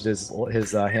 He changed his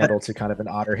handle to kind of an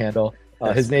otter handle.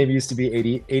 His name used to be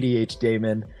 80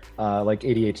 Damon, like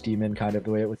ADH Demon, kind of the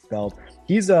way it was spelled.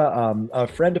 He's a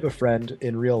friend of a friend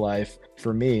in real life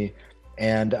for me,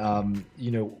 and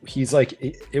he's like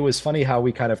it was funny how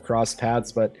we kind of crossed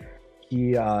paths, but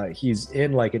he's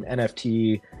in like an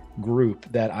NFT group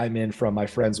that I'm in from my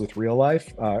friends with real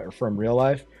life, from real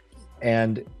life.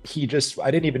 And I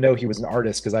didn't even know he was an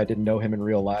artist because I didn't know him in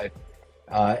real life.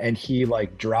 And he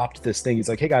like dropped this thing. He's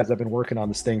like, hey guys, I've been working on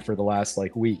this thing for the last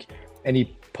like week. And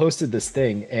he posted this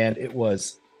thing, and it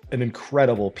was an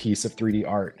incredible piece of 3D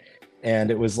art. And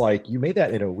it was like, you made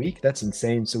that in a week? That's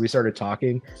insane. So we started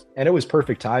talking, and it was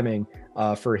perfect timing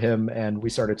for him. And we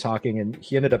started talking, and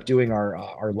he ended up doing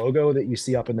our logo that you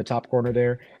see up in the top corner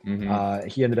there. Mm-hmm.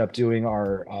 He ended up doing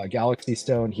our Galaxy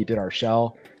Stone. He did our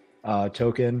shell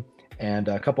token, and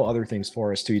a couple other things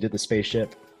for us too. He did the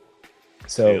spaceship.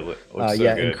 So,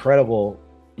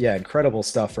 incredible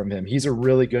stuff from him. He's a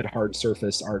really good hard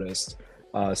surface artist.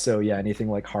 So yeah, anything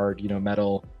like hard,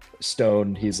 metal,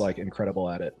 stone, he's like incredible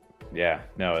at it. Yeah,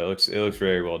 no, it looks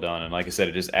very well done, and like I said,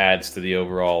 it just adds to the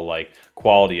overall like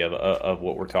quality of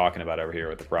what we're talking about over here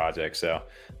with the project. So,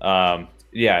 I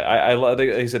love. Like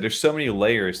I said, there's so many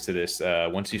layers to this.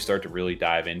 Once you start to really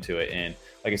dive into it, and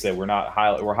like I said, we're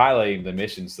highlighting the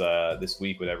missions this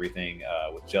week with everything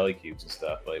with jelly cubes and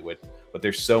stuff, but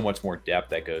there's so much more depth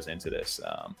that goes into this.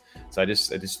 So I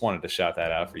just wanted to shout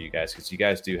that out for you guys, because you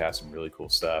guys do have some really cool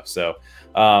stuff. So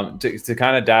to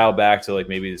kind of dial back to like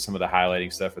maybe some of the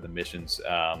highlighting stuff for the missions,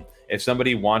 if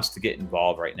somebody wants to get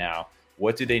involved right now,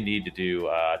 what do they need to do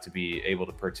to be able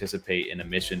to participate in a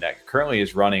mission that currently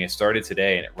is running? It started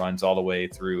today and it runs all the way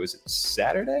through, is it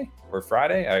Saturday or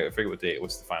Friday? I forget what date.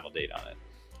 What's the final date on it?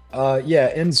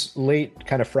 It ends late,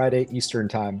 kind of Friday Eastern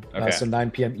time. Okay. So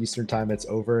 9 p.m. Eastern time, it's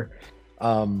over.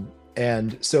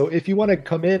 And so if you want to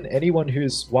come in, anyone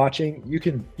who's watching, you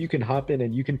can hop in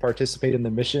and you can participate in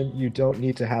the mission. You don't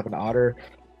need to have an otter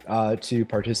to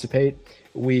participate.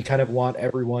 We kind of want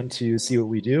everyone to see what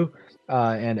we do,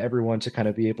 and everyone to kind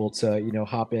of be able to,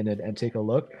 hop in and take a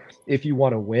look. If you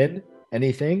want to win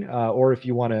anything, or if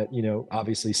you want to,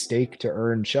 obviously stake to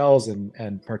earn shells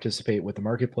and participate with the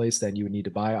marketplace, then you would need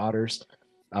to buy otters.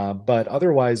 But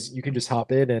otherwise, you can just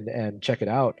hop in and check it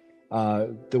out.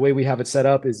 The way we have it set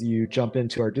up is you jump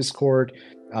into our Discord,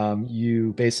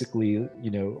 you basically,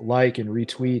 like and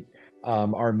retweet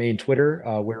our main Twitter,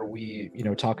 where we,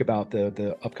 talk about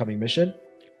the upcoming mission.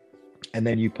 And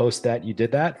then you post that you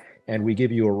did that, and we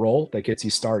give you a role that gets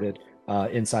you started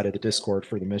inside of the Discord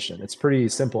for the mission. It's pretty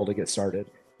simple to get started.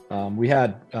 We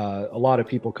had a lot of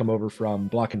people come over from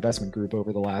Block Investment Group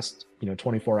over the last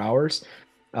 24 hours,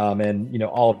 and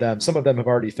all of them, some of them have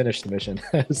already finished the mission.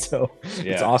 So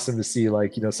It's awesome to see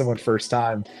someone first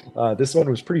time. This one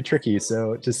was pretty tricky,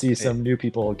 so to see some new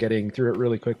people getting through it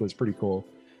really quick was pretty cool.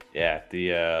 Yeah,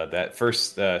 the that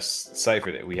first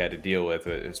cipher that we had to deal with,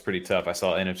 it was pretty tough. I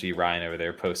saw NFG Ryan over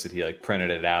there posted, he like printed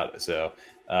it out. So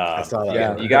I saw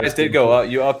that. you guys did go up,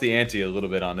 you upped the ante a little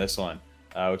bit on this one,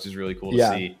 which is really cool to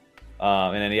see.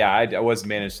 And then I was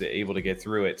able to get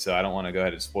through it, so I don't want to go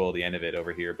ahead and spoil the end of it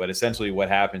over here. But essentially, what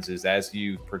happens is as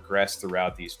you progress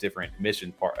throughout these different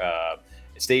mission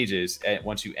stages, and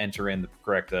once you enter in the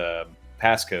correct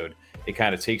passcode, it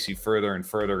kind of takes you further and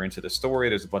further into the story.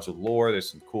 There's a bunch of lore, there's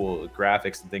some cool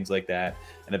graphics and things like that.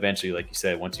 And eventually, like you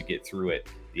said, once you get through it,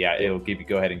 it'll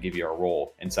go ahead and give you a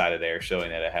role inside of there,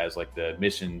 showing that it has like the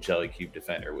mission Jelly Cube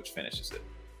Defender, which finishes it.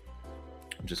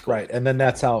 Which is cool. Right, and then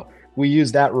that's how we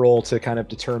use that role to kind of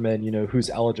determine,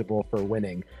 who's eligible for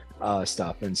winning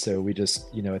stuff. And so we just,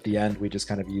 at the end, we just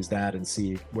kind of use that and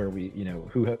see where we,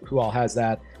 who all has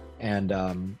that,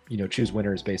 and choose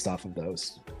winners based off of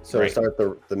those. So to start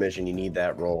the mission, you need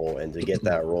that role, and to get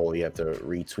that role, you have to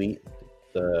retweet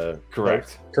the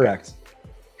Correct.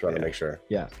 Trying to make sure.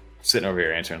 Yeah. Sitting over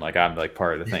here answering like I'm like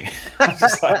part of the thing.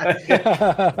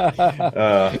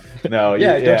 No,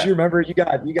 don't you remember you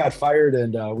got fired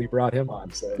and we brought him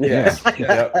on? So right.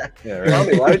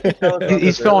 Tommy, why did you tell us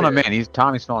He's filling him in.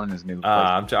 Tommy's filling in his new.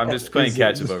 I'm just playing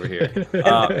catch up over here.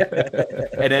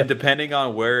 And then depending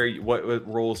on what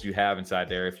roles you have inside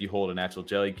there, if you hold an actual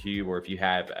jelly cube, or if you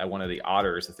have one of the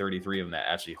otters, the 33 of them that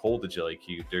actually hold the jelly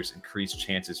cube, there's increased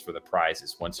chances for the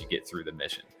prizes once you get through the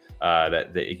mission.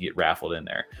 That you get raffled in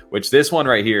there, which this one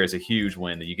right here is a huge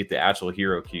win, that you get the actual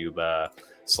hero cube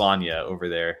Slanya over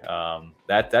there.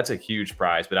 That's a huge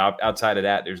prize. But outside of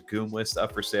that, there's Goom lists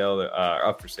up for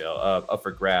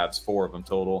grabs, 4 of them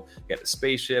total. You got the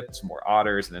spaceship, some more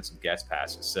otters, and then some guest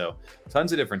passes. So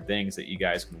tons of different things that you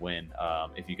guys can win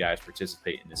if you guys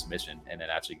participate in this mission and then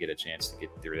actually get a chance to get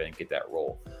through it and get that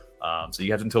role. So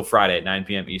you have until Friday at 9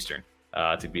 p.m. Eastern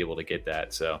to be able to get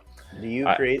that. So do you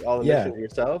create all the missions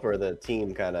yourself, or the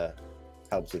team kind of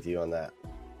helps with you on that?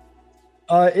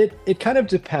 It kind of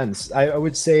depends. I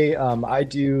would say I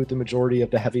do the majority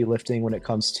of the heavy lifting when it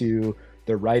comes to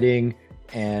the writing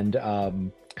and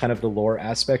kind of the lore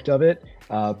aspect of it.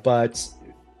 But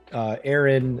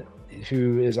Aaron,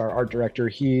 who is our art director,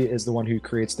 he is the one who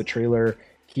creates the trailer.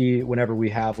 Whenever we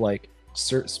have like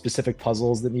specific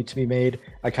puzzles that need to be made,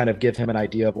 I kind of give him an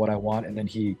idea of what I want, and then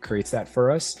he creates that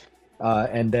for us.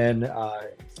 And then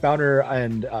Spouter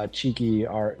and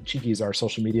Cheeky's our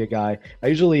social media guy. I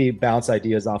usually bounce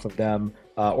ideas off of them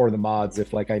or the mods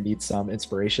if like I need some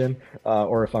inspiration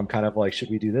or if I'm kind of like, should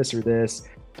we do this or this?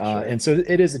 Sure. And so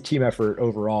it is a team effort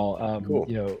overall. Cool.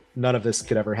 You know, none of this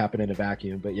could ever happen in a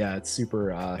vacuum, but yeah, it's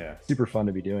super fun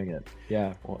to be doing it.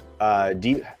 Yeah.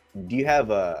 Do you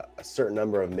have a certain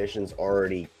number of missions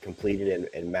already completed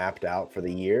and mapped out for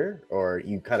the year, or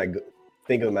you kind of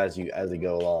think of them as they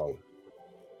go along?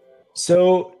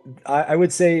 So I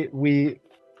would say we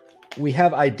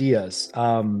have ideas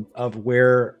of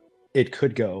where it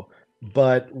could go,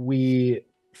 but we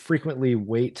frequently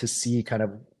wait to see kind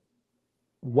of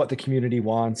what the community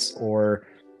wants, or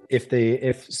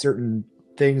if certain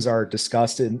things are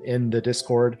discussed in the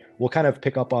Discord, we'll kind of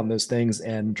pick up on those things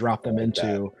and drop them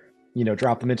into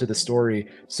the story.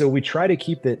 So we try to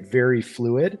keep it very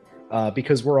fluid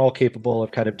because we're all capable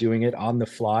of kind of doing it on the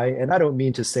fly. And I don't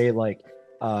mean to say like,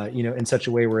 in such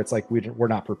a way where it's like we're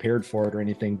not prepared for it or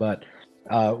anything, but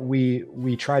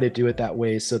we try to do it that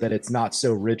way so that it's not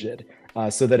so rigid,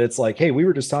 so that it's like, hey, we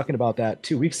were just talking about that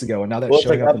 2 weeks ago, and now that's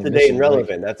showing up to date and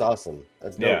relevant. That's awesome.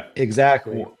 That's dope. Yeah,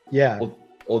 exactly.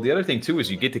 Well, the other thing too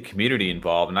is you get the community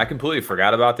involved, and I completely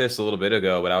forgot about this a little bit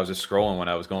ago, but I was just scrolling when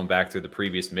I was going back through the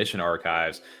previous mission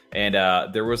archives, and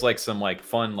there was like some like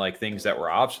fun like things that were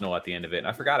optional at the end of it, and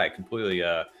I forgot. I completely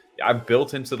I've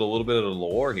built into the little bit of the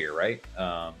lore here, right?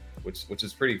 Which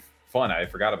is pretty fun. I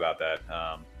forgot about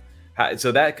that.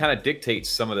 So that kind of dictates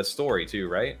some of the story too,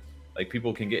 right? Like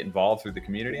people can get involved through the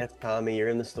community. Yes, Tommy, you're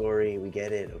in the story. We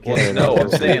get it. Okay. Well, no, I'm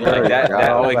saying like that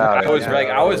like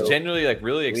I was genuinely like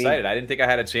really excited. I didn't think I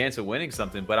had a chance of winning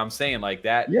something, but I'm saying like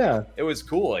that. Yeah, it was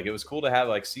cool. Like it was cool to have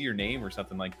like see your name or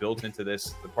something like built into the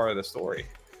part of the story.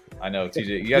 I know, TJ,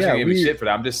 you guys are gonna give me shit for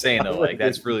that. I'm just saying though, like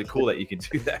that's really cool that you can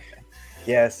do that.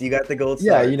 Yes, you got the gold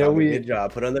star. Yeah, good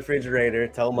job. Put on the refrigerator.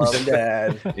 Tell mom and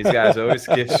dad. These guys always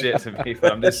give shit to me,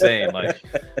 but I'm just saying, like,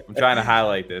 I'm trying to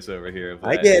highlight this over here.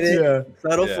 I get it. Yeah.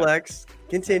 Subtle flex.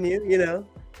 Continue.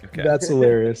 Okay. That's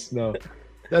hilarious. No,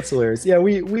 that's hilarious. Yeah,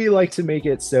 we like to make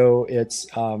it so it's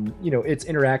it's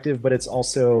interactive, but it's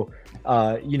also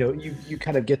you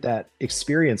kind of get that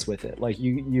experience with it. Like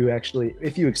you actually,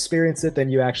 if you experience it,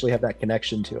 then you actually have that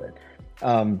connection to it.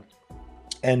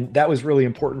 And that was really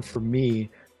important for me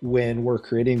when we're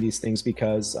creating these things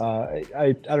because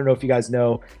I don't know if you guys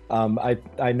know,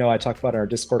 I know I talk about it on our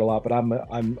Discord a lot, but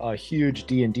I'm a huge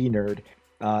D&D nerd,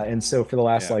 and so for the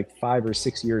last like 5 or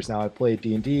 6 years now, I've played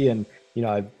D&D, and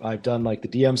I've done like the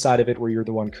DM side of it where you're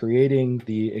the one creating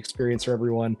the experience for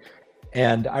everyone.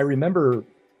 And I remember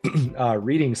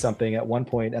reading something at one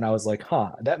point, and I was like,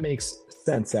 that makes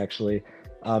sense actually,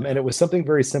 and it was something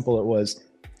very simple. It was,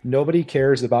 nobody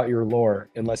cares about your lore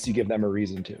unless you give them a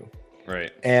reason to.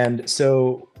 Right. And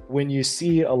so when you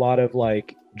see a lot of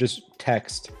like just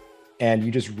text and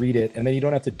you just read it and then you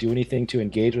don't have to do anything to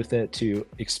engage with it, to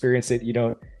experience it, you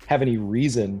don't have any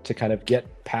reason to kind of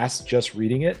get past just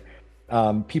reading it,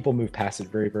 people move past it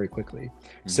very, very quickly.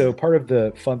 Mm-hmm. So part of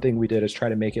the fun thing we did is try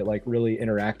to make it like really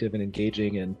interactive and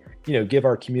engaging and, give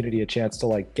our community a chance to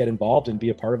like get involved and be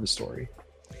a part of the story.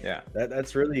 Yeah,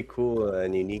 that's really cool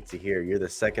and unique to hear. You're the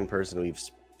second person we've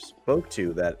spoke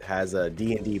to that has a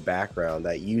D&D background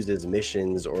that uses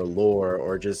missions or lore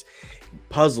or just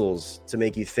puzzles to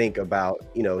make you think about,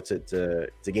 to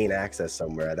gain access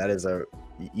somewhere. That is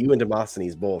you and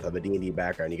Demosthenes both have a D&D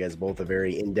background. You guys both are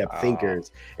very in-depth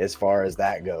thinkers as far as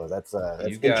that goes. That's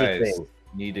you guys interesting.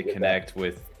 Need to connect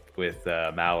with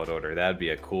Mallet. That'd be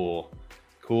a cool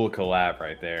collab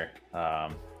right there.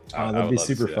 That'd be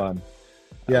super fun.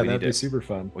 Yeah, that'd be super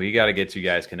fun. Well, you got to get you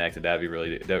guys connected. That'd be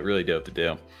really dope to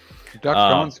do.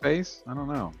 Ducks go in space? I don't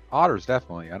know. Otters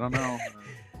definitely. I don't know.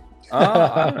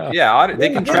 Yeah, they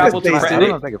can travel to. I don't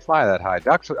know if they can fly that high.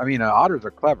 Ducks. Otters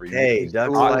are clever. Hey,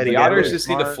 ducks. The otters just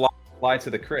need to fly fly to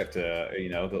the crypt.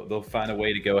 They'll find a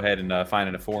way to go ahead and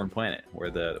find a foreign planet where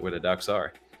the ducks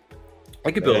are.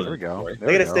 I could build There we go. Right? There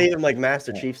They we gotta go. stay them like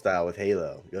Master Chief style with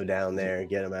Halo. Go down there,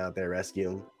 get them out there, rescue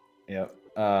them. Yep.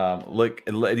 Look,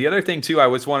 the other thing too, I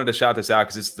just wanted to shout this out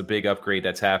because it's the big upgrade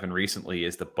that's happened recently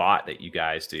is the bot that you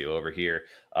guys do over here.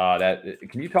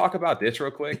 Can you talk about this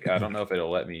real quick? I don't know if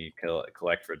it'll let me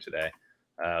collect for today.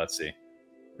 Let's see.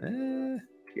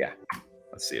 Yeah.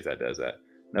 Let's see if that does that.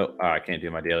 No, I can't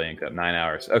do my daily income. 9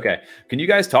 hours. Okay. Can you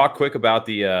guys talk quick about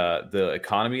the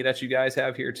economy that you guys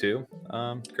have here too,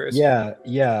 Chris? Yeah,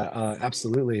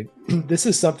 absolutely. This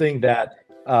is something that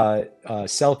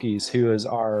Selkies, who is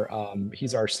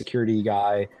he's our security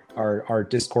guy, our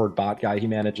Discord bot guy. He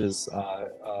manages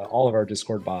all of our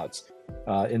Discord bots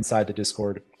inside the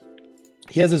Discord.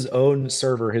 He has his own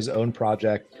server, his own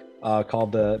project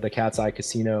called the Cat's Eye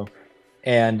Casino,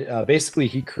 and basically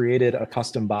he created a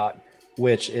custom bot,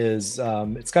 which is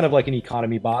it's kind of like an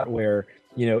economy bot where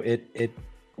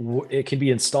it can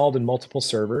be installed in multiple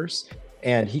servers.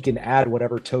 And he can add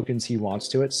whatever tokens he wants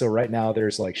to it. So right now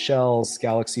there's like shells,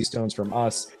 galaxy stones from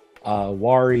us,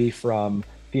 Wari from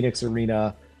Phoenix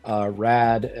Arena,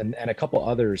 Rad, and a couple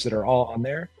others that are all on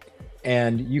there.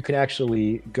 And you can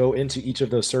actually go into each of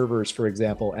those servers, for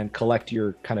example, and collect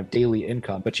your kind of daily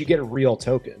income, but you get real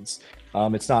tokens.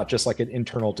 It's not just like an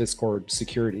internal Discord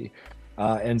security.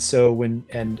 And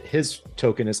his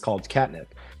token is called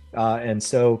Catnip.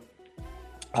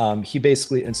 He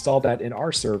basically installed that in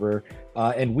our server,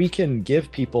 and we can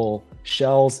give people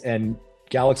shells and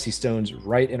galaxy stones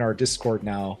right in our Discord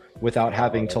now without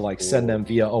having to send them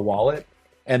via a wallet.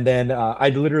 And then I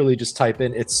literally just type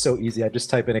in, it's so easy. I just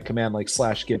type in a command like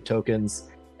 /give tokens,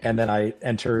 and then I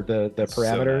enter the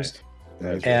parameters. So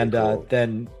nice. And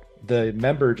then the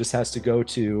member just has to go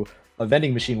to a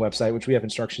vending machine website, which we have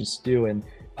instructions to do, and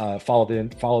follow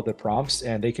the prompts,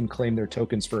 and they can claim their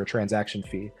tokens for a transaction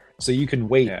fee. So you can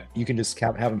wait. Yeah. You can just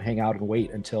have them hang out and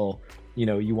wait until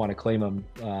you want to claim them,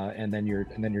 and then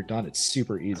you're done. It's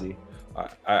super easy.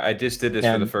 I just did this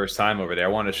for the first time over there. I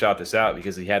wanted to shout this out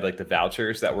because he had like the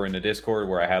vouchers that were in the Discord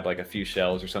where I had like a few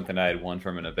shells or something. I had one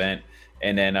from an event,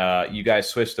 and then you guys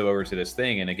switched over to this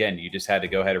thing. And again, you just had to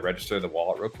go ahead and register the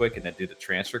wallet real quick and then do the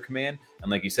transfer command.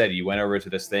 And like you said, you went over to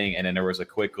this thing, and then there was a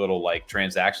quick little like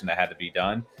transaction that had to be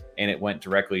done, and it went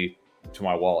directly to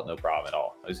my wallet, no problem at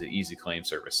all. It was an easy claim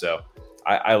service. So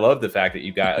I love the fact that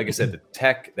you guys, like I said, the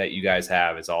tech that you guys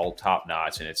have is all top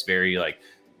notch, and it's very like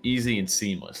easy and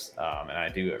seamless. And I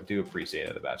do appreciate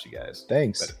it about you guys.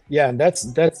 Thanks. Yeah, and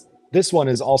that's this one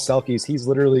is all Selkies. He's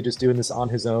literally just doing this on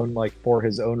his own, like for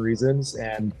his own reasons,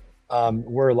 and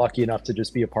we're lucky enough to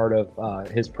just be a part of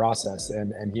his process,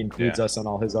 and he includes us on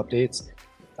all his updates.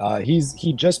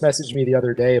 He just messaged me the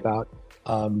other day about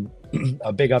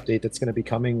a big update that's going to be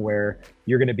coming where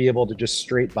you're going to be able to just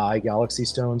straight buy galaxy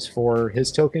stones for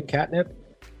his token Catnip.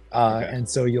 And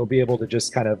so you'll be able to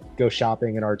just kind of go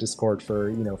shopping in our Discord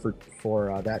for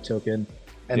that token.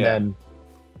 And then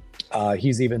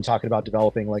he's even talking about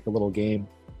developing like a little game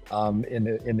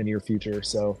in the near future.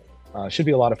 So should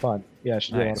be a lot of fun. Yeah, it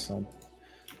should be a lot of fun.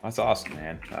 That's awesome,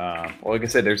 man. Well, like I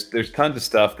said, there's tons of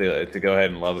stuff to go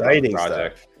ahead and love about the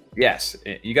project. Stuff. Yes,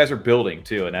 you guys are building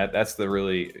too, and that's the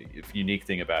really unique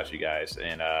thing about you guys.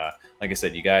 And like I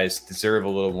said, you guys deserve a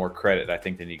little more credit, I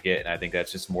think, than you get, and I think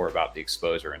that's just more about the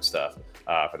exposure and stuff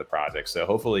for the project. So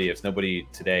hopefully, if nobody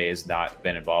today has not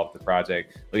been involved with the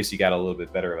project, at least you got a little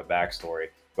bit better of a backstory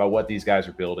about what these guys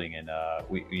are building, and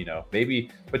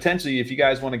maybe potentially if you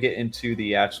guys want to get into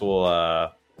the actual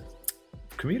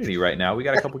community right now, we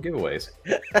got a couple giveaways.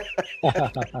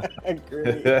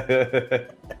 Great.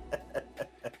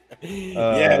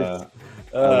 Yes.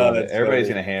 Everybody's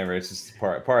gonna hammer. It's just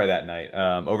part of that night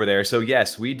over there. So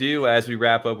yes, we do as we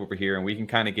wrap up over here, and we can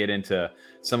kind of get into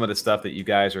some of the stuff that you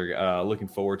guys are looking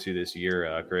forward to this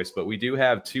year, Chris. But we do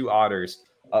have 2 otters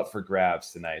up for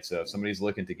grabs tonight. So if somebody's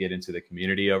looking to get into the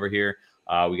community over here,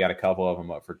 we got a couple of them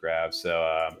up for grabs.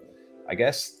 So I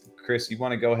guess Chris, you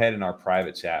want to go ahead in our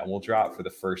private chat, and we'll drop for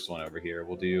the first one over here.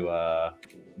 We'll do a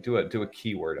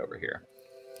keyword over here.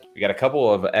 We got a couple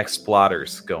of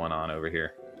exploiters going on over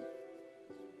here,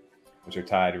 which are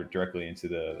tied directly into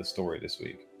the story this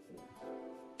week.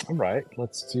 All right,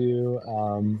 let's do.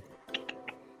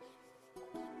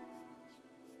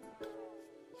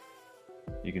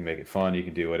 You can make it fun. You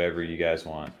can do whatever you guys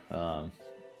want.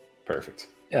 Perfect.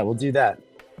 Yeah, we'll do that.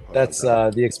 That's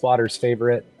the exploiter's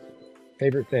favorite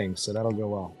thing, so that'll go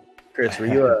well. Chris, were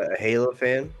you a Halo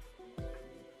fan?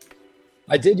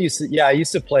 I did used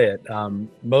to play it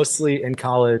mostly in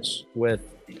college with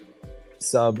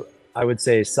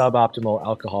suboptimal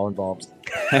alcohol involved.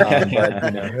 But you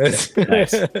know, Nice.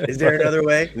 Is there another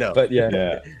way? No. But yeah,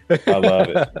 Yeah, I love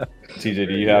it. TJ,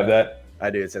 do you have that? I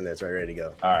do. It's in there. It's right ready to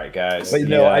go. All right, guys. but you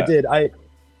know, I did. I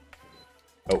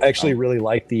Oh, actually really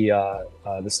liked the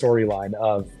storyline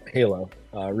of Halo.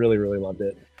 Really, really loved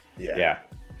it. yeah,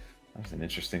 that was an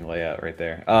interesting layout right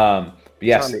there. But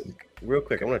yes, Tommy, real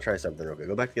quick, I want to try something real quick.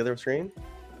 Go back to the other screen.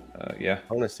 yeah.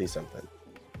 I want to see something.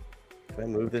 Can I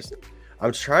move this?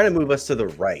 I'm trying to move us to the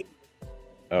right.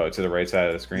 Oh, to the right side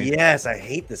of the screen. Yes, I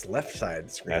hate this left side of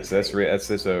the screen. That's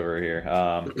this over here.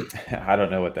 I don't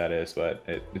know what that is, but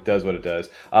it does what it does.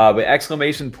 But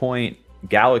exclamation point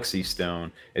Galaxy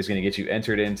Stone is going to get you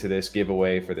entered into this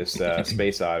giveaway for this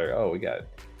Space Otter. Oh, we got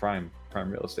prime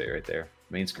real estate right there,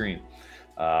 main screen.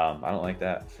 I don't like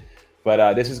that,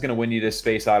 but this is going to win you this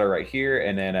Space Otter right here,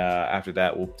 and then after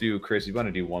that we'll do, Chris, you want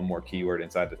to do one more keyword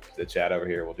inside the chat over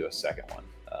here? We'll do a second one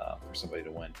for somebody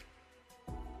to win.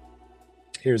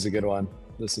 Here's a good one.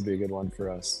 This would be a good one for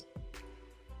us.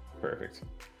 Perfect.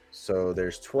 So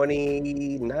there's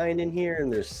 29 in here,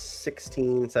 and there's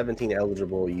 17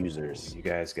 eligible users. You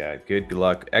guys got good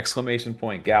luck. Exclamation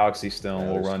point Galaxy Stone.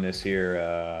 We'll run this here.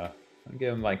 I'll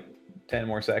give him like 10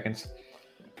 more seconds.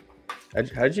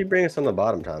 How'd you bring us on the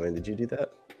bottom, Tommy? Did you do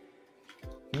that?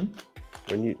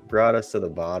 When you brought us to the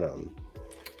bottom.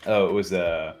 Oh, it was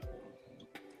Sorry,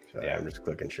 Yeah. I'm just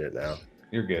clicking shit now.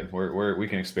 You're good. We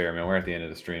can experiment. We're at the end of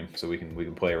the stream, so we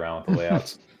can play around with the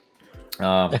layouts.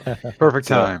 Perfect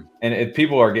So- time. And if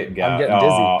people are getting I'm got, getting dizzy.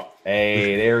 oh,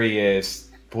 hey, there he is.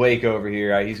 Blake over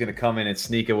here. He's gonna come in and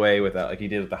sneak away with like he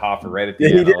did with the Hoffer right at the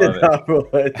Yeah, end. he I did love the top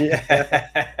one. Yeah.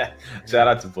 it. Shout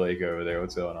out to Blake over there.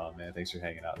 What's going on, man? Thanks for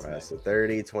hanging out All tonight. right, so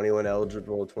 30, 21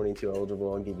 eligible, 22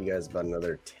 eligible. I'll give you guys about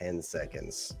another 10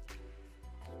 seconds.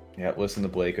 Yeah, listen to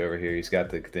Blake over here. He's got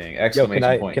the thing. Yo,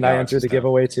 Exclamation point. can I Galaxy enter the Stone.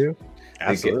 giveaway too?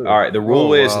 Absolutely. All right. The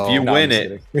rule is if you No, win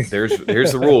I'm it, just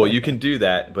here's the rule. You can do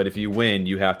that, but if you win,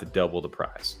 you have to double the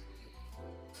prize.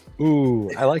 Ooh,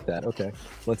 I like that. Okay,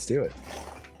 let's do it.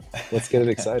 Let's get it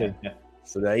excited.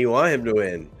 So now you want him to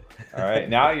win. All right.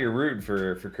 Now you're rooting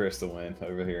for Chris to win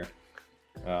over here.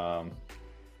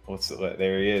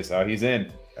 There he is. Oh, he's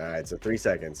in. All right, so 3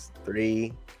 seconds.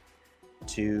 3,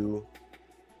 2,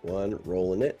 1,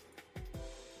 rolling it.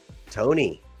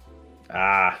 Tony.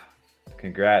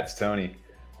 Congrats, Tony.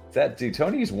 That dude,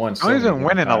 Tony's won. So Tony's many been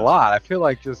winning a times. lot. I feel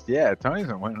like Tony's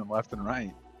been winning left and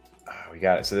right. We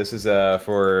got it. So this is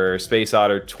for Space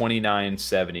Otter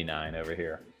 2979 over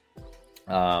here.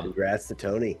 Congrats to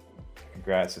Tony.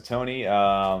 Congrats to Tony. And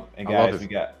I love guys, his- we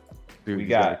got Dude, We he's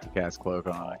got- a kick-ass cloak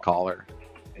on a collar.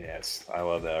 yes, I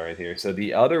love that right here. So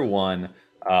the other one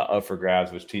up for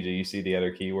grabs was TJ. You see the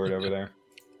other keyword over there?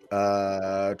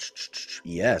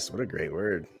 Yes, what a great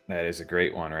word. That is a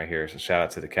great one right here. So shout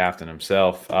out to the captain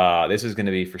himself. This is going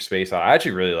to be for Space Otter. I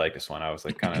actually really like this one. I was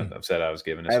like kind of upset I was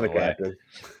giving I this have one a away.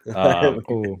 captain.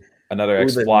 Ooh, Another Ooh, the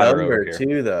exploiter number over here.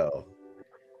 too, though.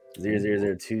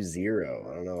 00020.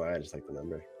 I don't know why. I just like the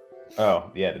number.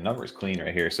 Oh, yeah, the number is clean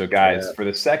right here. So, guys, Yeah. for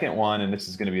the second one, and this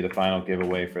is going to be the final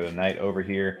giveaway for the night over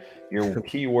here, your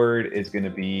keyword is going to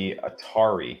be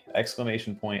Atari!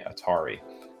 Exclamation point Atari.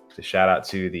 So, shout out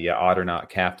to the Otternaut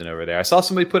captain over there. I saw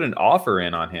somebody put an offer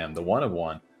in on him, the one of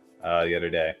one, the other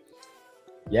day.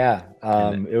 yeah.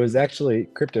 It was actually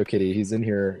CryptoKitty. He's in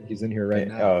here. He's in here right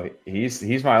now. Oh,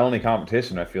 he's my only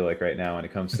competition, I feel like, right now when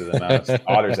it comes to the amount of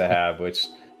otters I have, which,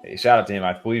 hey, shout out to him.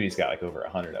 I believe he's got like over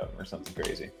 100 of them or something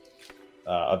crazy.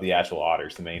 Of the actual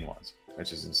otters, the main ones,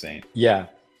 which is insane. Yeah.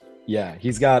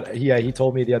 He's got. He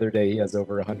told me the other day he has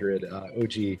over 100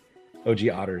 OG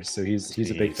otters. So he's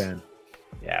a big Jeez. fan.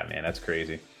 Yeah, man, that's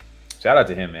crazy. Shout out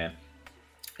to him, man.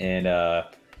 And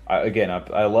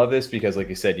I love this because, like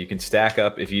you said, you can stack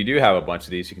up. If you do have a bunch of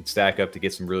these, you can stack up to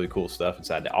get some really cool stuff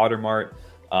inside the Otter Mart.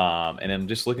 And I'm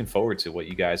just looking forward to what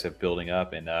you guys have building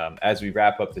up. And as we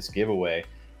wrap up this giveaway,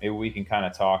 maybe we can kind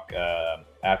of talk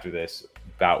after this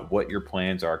about what your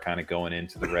plans are kind of going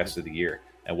into the rest of the year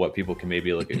and what people can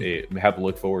maybe have to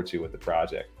look forward to with the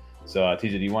project. So,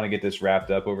 TJ, do you want to get this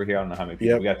wrapped up over here? I don't know how many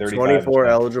people. We got 35. 24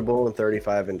 eligible and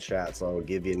 35 in chat. So I'll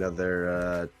give you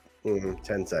another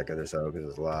 10 seconds or so because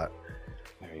it's a lot.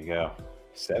 There you go.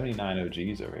 79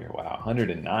 OGs over here. Wow.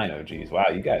 109 OGs. Wow.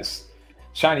 You guys,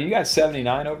 Shiny, you got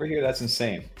 79 over here? That's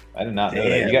insane. I did not know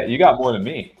that. Damn. You got more than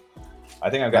me.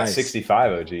 I think I've got Nice.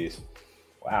 65 OGs.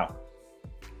 Wow.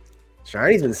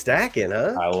 Shiny's been stacking,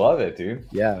 huh? I love it, dude.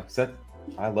 Yeah.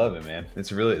 I love it, man. It's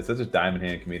such a diamond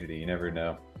hand community. You never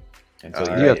know. Until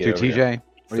All You right, have to, get over here. TJ.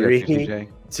 What do you have to, Three. TJ?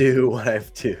 2, I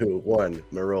have 2. 1. I'm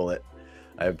gonna roll it.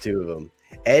 I have 2 of them.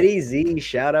 Eddie Z,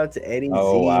 shout out to Eddie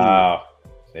Oh, Z. wow.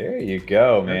 There you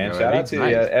go, There you man. go, Shout Eddie. out to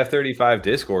Nice. the F35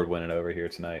 Discord winning over here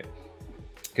tonight.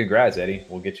 Congrats, Eddie.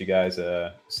 We'll get you guys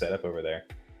set up over there.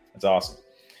 That's awesome.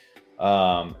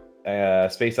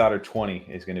 Space Otter 20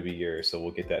 is going to be yours, so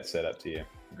we'll get that set up to you.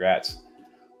 Congrats.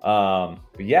 But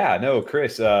yeah, no,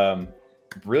 Chris,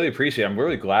 really appreciate it. I'm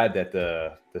really glad that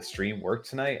the stream worked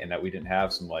tonight and that we didn't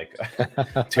have some like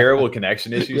terrible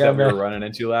connection issues that we were running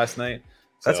into last night.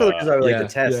 That's what I would like to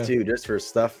test too, just for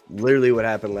stuff. Literally, what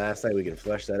happened last night, we can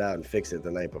flesh that out and fix it the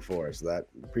night before. So that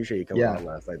appreciate you coming on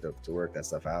last night to work that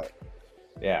stuff out.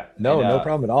 Yeah. No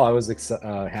problem at all. I was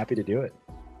happy to do it.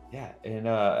 Yeah, and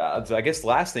I guess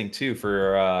last thing too,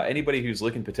 for anybody who's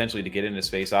looking potentially to get into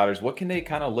Space Otters, what can they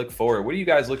kind of look forward? What are you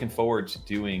guys looking forward to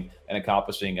doing and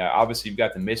accomplishing? Obviously, you've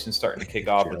got the mission starting to kick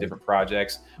off with different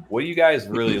projects. What are you guys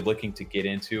really looking to get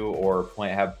into or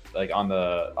have like on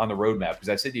the roadmap? Because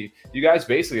I said you guys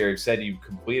basically have said you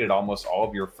completed almost all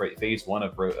of your phase 1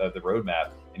 of the roadmap,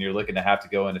 and you're looking to have to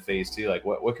go into phase 2. Like,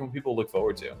 what can people look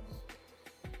forward to?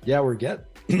 Yeah, we're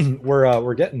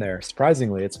getting there.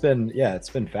 Surprisingly, it's been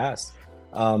fast.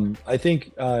 I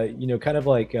think kind of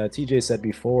like TJ said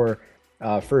before,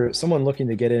 for someone looking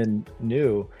to get in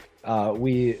new,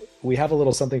 we have a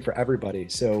little something for everybody.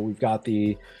 So we've got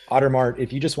the Otter Mart.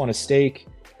 If you just want to stake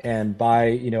and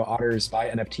buy otters,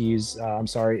 buy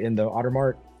NFTs, in the Otter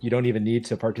Mart, you don't even need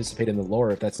to participate in the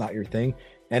lore if that's not your thing.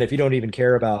 And if you don't even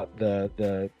care about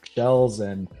the shells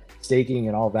and staking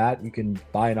and all that, you can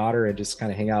buy an otter and just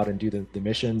kind of hang out and do the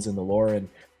missions and the lore and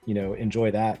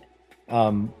enjoy that.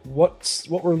 What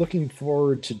we're looking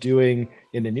forward to doing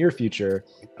in the near future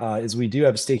is we do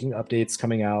have staking updates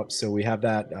coming out. So we have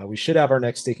that. We should have our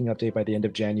next staking update by the end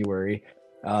of January.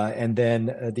 And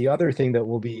then the other thing that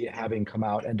we'll be having come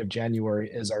out end of January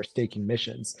is our staking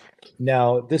missions.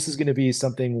 Now, this is going to be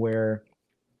something where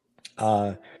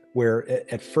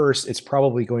at first it's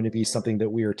probably going to be something that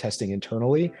we are testing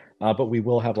internally, but we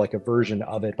will have like a version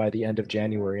of it by the end of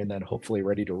January and then hopefully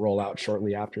ready to roll out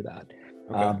shortly after that.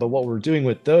 Okay. But what we're doing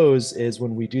with those is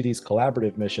when we do these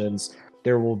collaborative missions,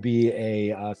 there will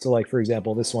be so like, for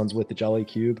example, this one's with the Jelly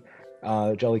Cube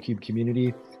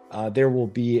community. There will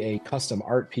be a custom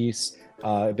art piece.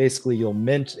 Basically, you'll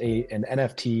mint an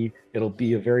NFT. It'll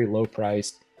be a very low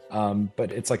price, but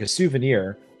it's like a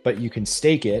souvenir, but you can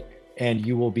stake it and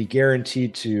you will be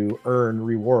guaranteed to earn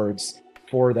rewards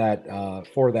for that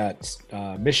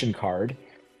mission card.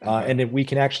 And then we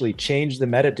can actually change the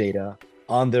metadata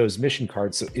on those mission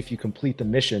cards. So if you complete the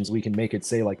missions, we can make it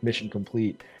say like mission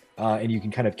complete, and you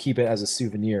can kind of keep it as a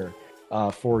souvenir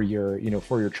for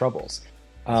your troubles.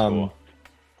 Cool.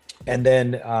 And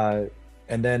then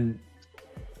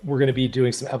we're going to be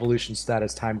doing some evolution to that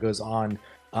as time goes on,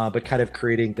 but kind of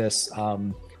creating this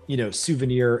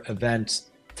souvenir event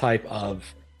type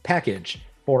of package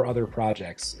for other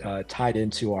projects tied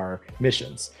into our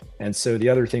missions. And so the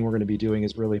other thing we're going to be doing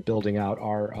is really building out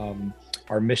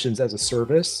our missions as a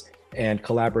service and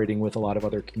collaborating with a lot of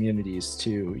other communities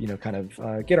to kind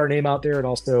of get our name out there and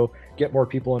also get more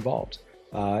people involved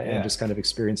and just kind of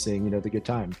experiencing the good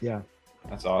time. Yeah,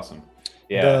 that's awesome.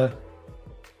 Yeah.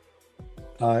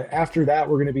 After that,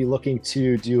 we're going to be looking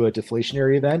to do a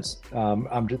deflationary event.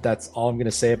 That's all I'm going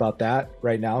to say about that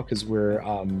right now, because we're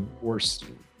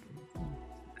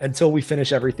until we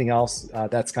finish everything else.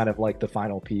 That's kind of like the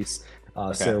final piece.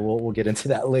 Okay. So we'll get into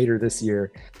that later this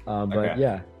year. But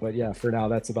yeah, for now,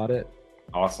 that's about it.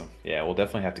 Awesome. Yeah, we'll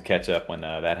definitely have to catch up when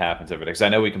that happens over there, because I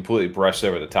know we completely brushed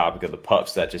over the topic of the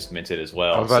pups that just minted as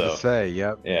well. I was about to say,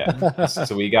 yep. Yeah.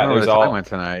 So we got there's all went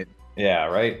tonight. Yeah,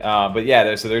 right. But yeah,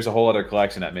 there's a whole other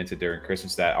collection that minted during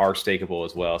Christmas that are stakeable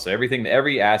as well. So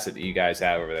every asset that you guys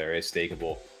have over there is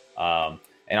stakeable.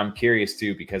 And I'm curious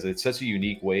too, because it's such a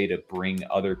unique way to bring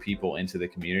other people into the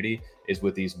community is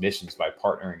with these missions by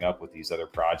partnering up with these other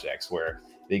projects where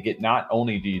they get, not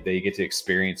only do they get to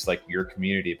experience like your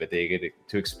community, but they get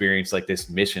to experience like this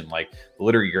mission, like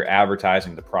literally you're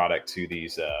advertising the product to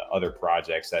these other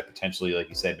projects that potentially, like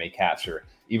you said, may capture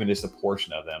even just a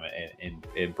portion of them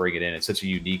and bring it in. It's such a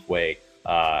unique way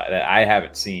that I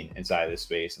haven't seen inside of this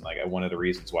space. And like one of the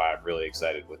reasons why I'm really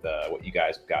excited with what you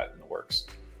guys have got in the works.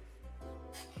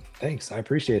 Thanks. I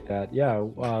appreciate that. Yeah.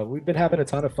 We've been having a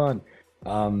ton of fun.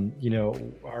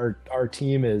 Our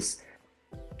team is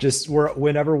just,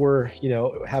 whenever we're,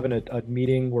 having a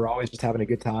meeting, we're always just having a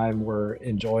good time. We're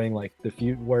enjoying like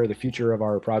where the future of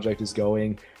our project is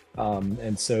going.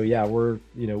 And so, yeah,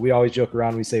 we always joke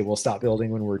around. We say we'll stop building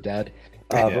when we're dead.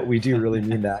 But we do really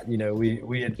mean that.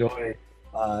 We enjoy,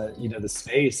 the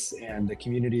space and the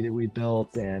community that we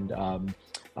built and,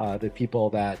 the people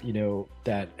that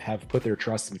that have put their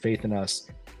trust and faith in us.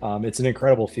 It's an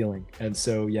incredible feeling, and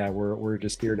so yeah, we're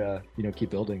just here to keep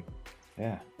building.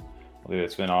 Yeah, Dude,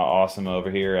 it's been awesome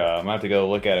over here. I'm gonna have to go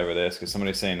look at over this because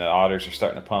somebody's saying the otters are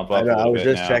starting to pump up. I know. A little I was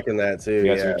bit just now. checking that too. You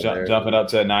guys Yeah, are jumping up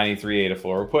to 93 ADA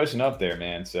floor. We're pushing up there,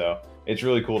 man. So it's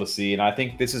really cool to see. And I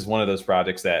think this is one of those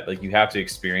projects that like you have to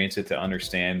experience it to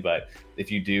understand. But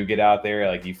if you do get out there,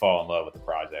 like you fall in love with the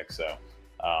project. So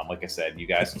like I said, you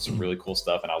guys have some really cool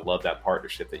stuff. And I love that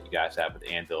partnership that you guys have with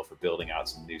Anvil for building out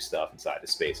some new stuff inside the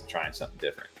space and trying something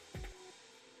different.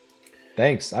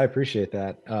 Thanks, I appreciate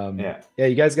that. Yeah,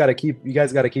 you guys got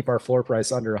to keep our floor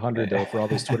price under 100 though for all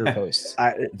those Twitter posts.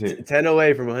 10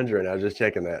 away from 100. I was just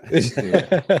checking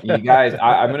that. You guys,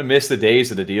 I'm gonna miss the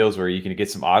days of the deals where you can get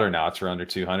some Otternauts for under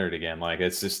 200 again. Like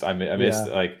it's just I miss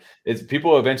like it's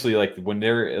people eventually like when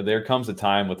there comes a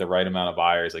time with the right amount of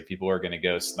buyers, like people are gonna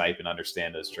go snipe and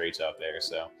understand those traits out there.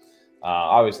 So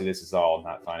obviously this is all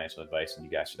not financial advice, and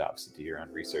you guys should obviously do your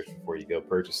own research before you go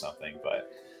purchase something, but.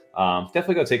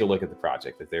 Definitely go take a look at the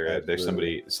project. If there's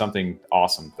something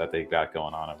awesome that they got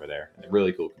going on over there. A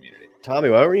really cool community. Tommy,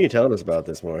 why weren't you telling us about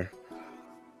this more?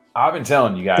 I've been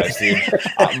telling you guys, dude.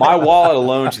 My wallet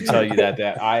alone should tell you that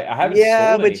I haven't.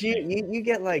 Yeah, sold but anything. you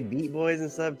get like Beat Boys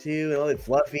and stuff too, and all the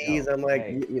fluffies. No, I'm like,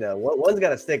 hey. One's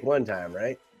got to stick one time,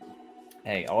 right?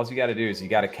 Hey, all you got to do is you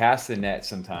got to cast the net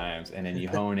sometimes, and then you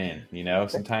hone in.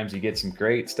 Sometimes you get some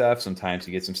great stuff. Sometimes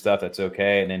you get some stuff that's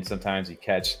okay, and then sometimes you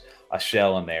catch a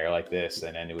shell in there like this,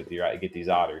 and then you get these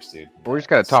otters, dude. We just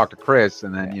got to talk to Chris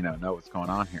and then know what's going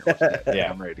on here.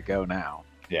 Yeah, I'm ready to go now.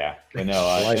 Yeah, but no,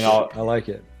 I like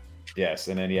it. Yes,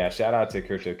 and then shout out to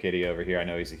Crypto Kitty over here. I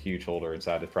know he's a huge holder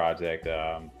inside the project.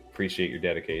 Appreciate your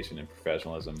dedication and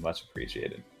professionalism. Much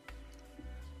appreciated.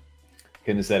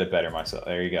 Couldn't have said it better myself.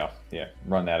 There you go. Yeah,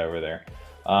 run that over there.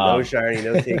 No shiny,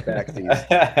 no take back fees.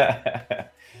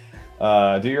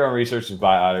 Do your own research, just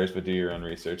buy otters, but do your own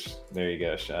research. There you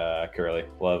go, Curly.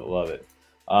 Love it.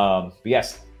 But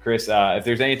yes, Chris, if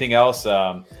there's anything else,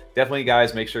 definitely,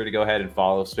 guys, make sure to go ahead and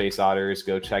follow Space Otters.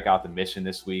 Go check out the mission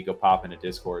this week. Go pop into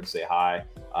Discord and say hi.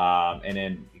 And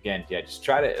then again, just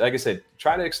try to, like I said,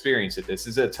 try to experience it. This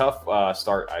is a tough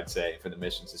start, I'd say, for the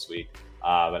missions this week.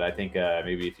 But I think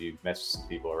maybe if you mess with some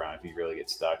people around, if you really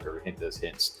get stuck or hint those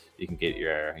hints, you can get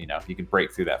you can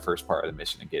break through that first part of the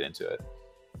mission and get into it.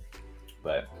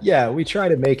 But yeah, we try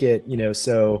to make it,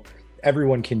 so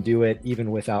everyone can do it even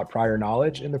without prior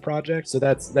knowledge in the project. So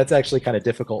that's actually kind of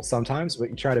difficult sometimes, but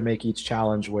you try to make each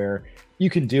challenge where you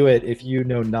can do it if you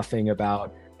know nothing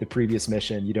about the previous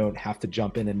mission. You don't have to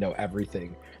jump in and know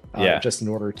everything just in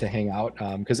order to hang out.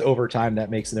 Because over time, that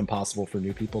makes it impossible for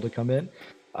new people to come in.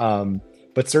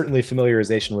 But certainly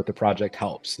familiarization with the project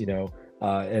helps,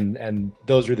 and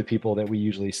those are the people that we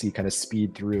usually see kind of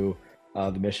speed through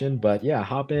the mission. But yeah,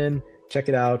 hop in, check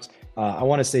it out. I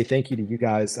want to say thank you to you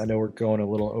guys. I know we're going a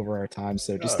little over our time,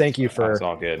 so just thank you for. It's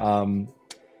all good.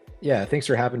 Thanks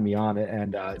for having me on,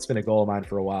 and it's been a goal of mine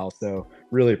for a while, so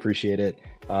really appreciate it.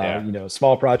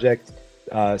 Small project,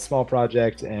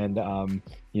 and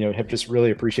have just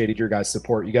really appreciated your guys'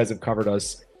 support. You guys have covered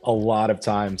us a lot of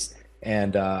times,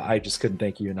 and I just couldn't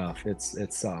thank you enough.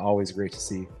 It's always great to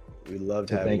see. We loved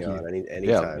having you on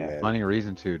anytime, man. Plenty of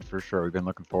reason to, for sure. We've been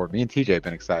looking forward. Me and TJ have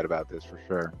been excited about this for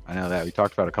sure. I know that we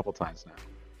talked about it a couple times now.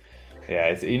 Yeah,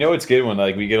 it's good when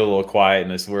like we get a little quiet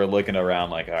and we're looking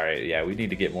around like, all right, we need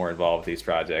to get more involved with these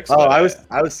projects. Oh, I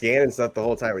was scanning stuff the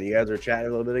whole time when you guys were chatting a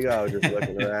little bit ago. I was just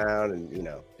looking around and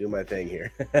doing my thing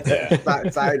here.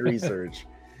 Side research.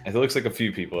 It looks like a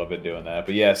few people have been doing that,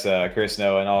 but yes, Chris,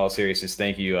 no, in all seriousness,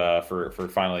 thank you for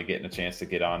finally getting a chance to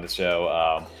get on the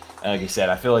show. And like you said,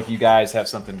 I feel like you guys have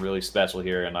something really special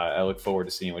here, and I look forward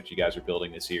to seeing what you guys are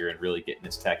building this year and really getting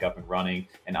this tech up and running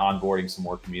and onboarding some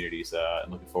more communities.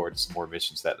 And looking forward to some more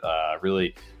missions that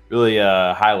really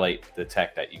highlight the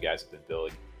tech that you guys have been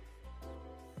building.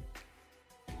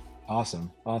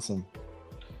 Awesome.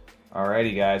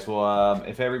 Alrighty, guys. Well,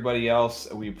 if everybody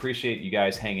else, we appreciate you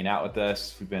guys hanging out with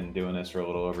us. We've been doing this for a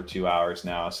little over 2 hours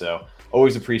now, so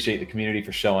always appreciate the community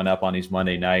for showing up on these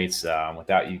Monday nights.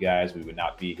 Without you guys, we would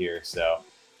not be here. So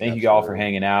thank you all for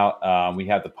hanging out. We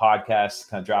have the podcast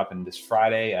kind of dropping this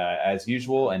Friday as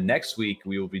usual, and next week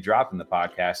we will be dropping the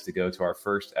podcast to go to our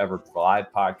first ever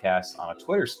live podcast on a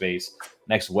Twitter Space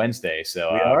next Wednesday.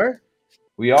 So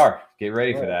we are. Get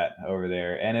ready for that over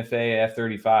there. NFA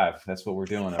F35. That's what we're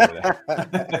doing over there.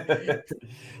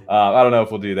 I don't know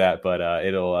if we'll do that, but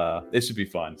it should be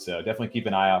fun. So definitely keep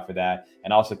an eye out for that,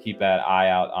 and also keep that eye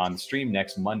out on the stream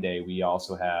next Monday. We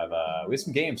also have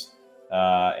some games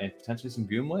and potentially some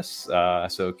Goom lists.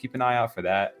 So keep an eye out for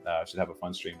that. Should have a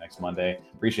fun stream next Monday.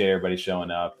 Appreciate everybody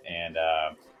showing up, and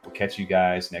we'll catch you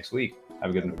guys next week.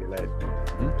 Have a good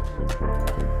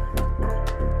night.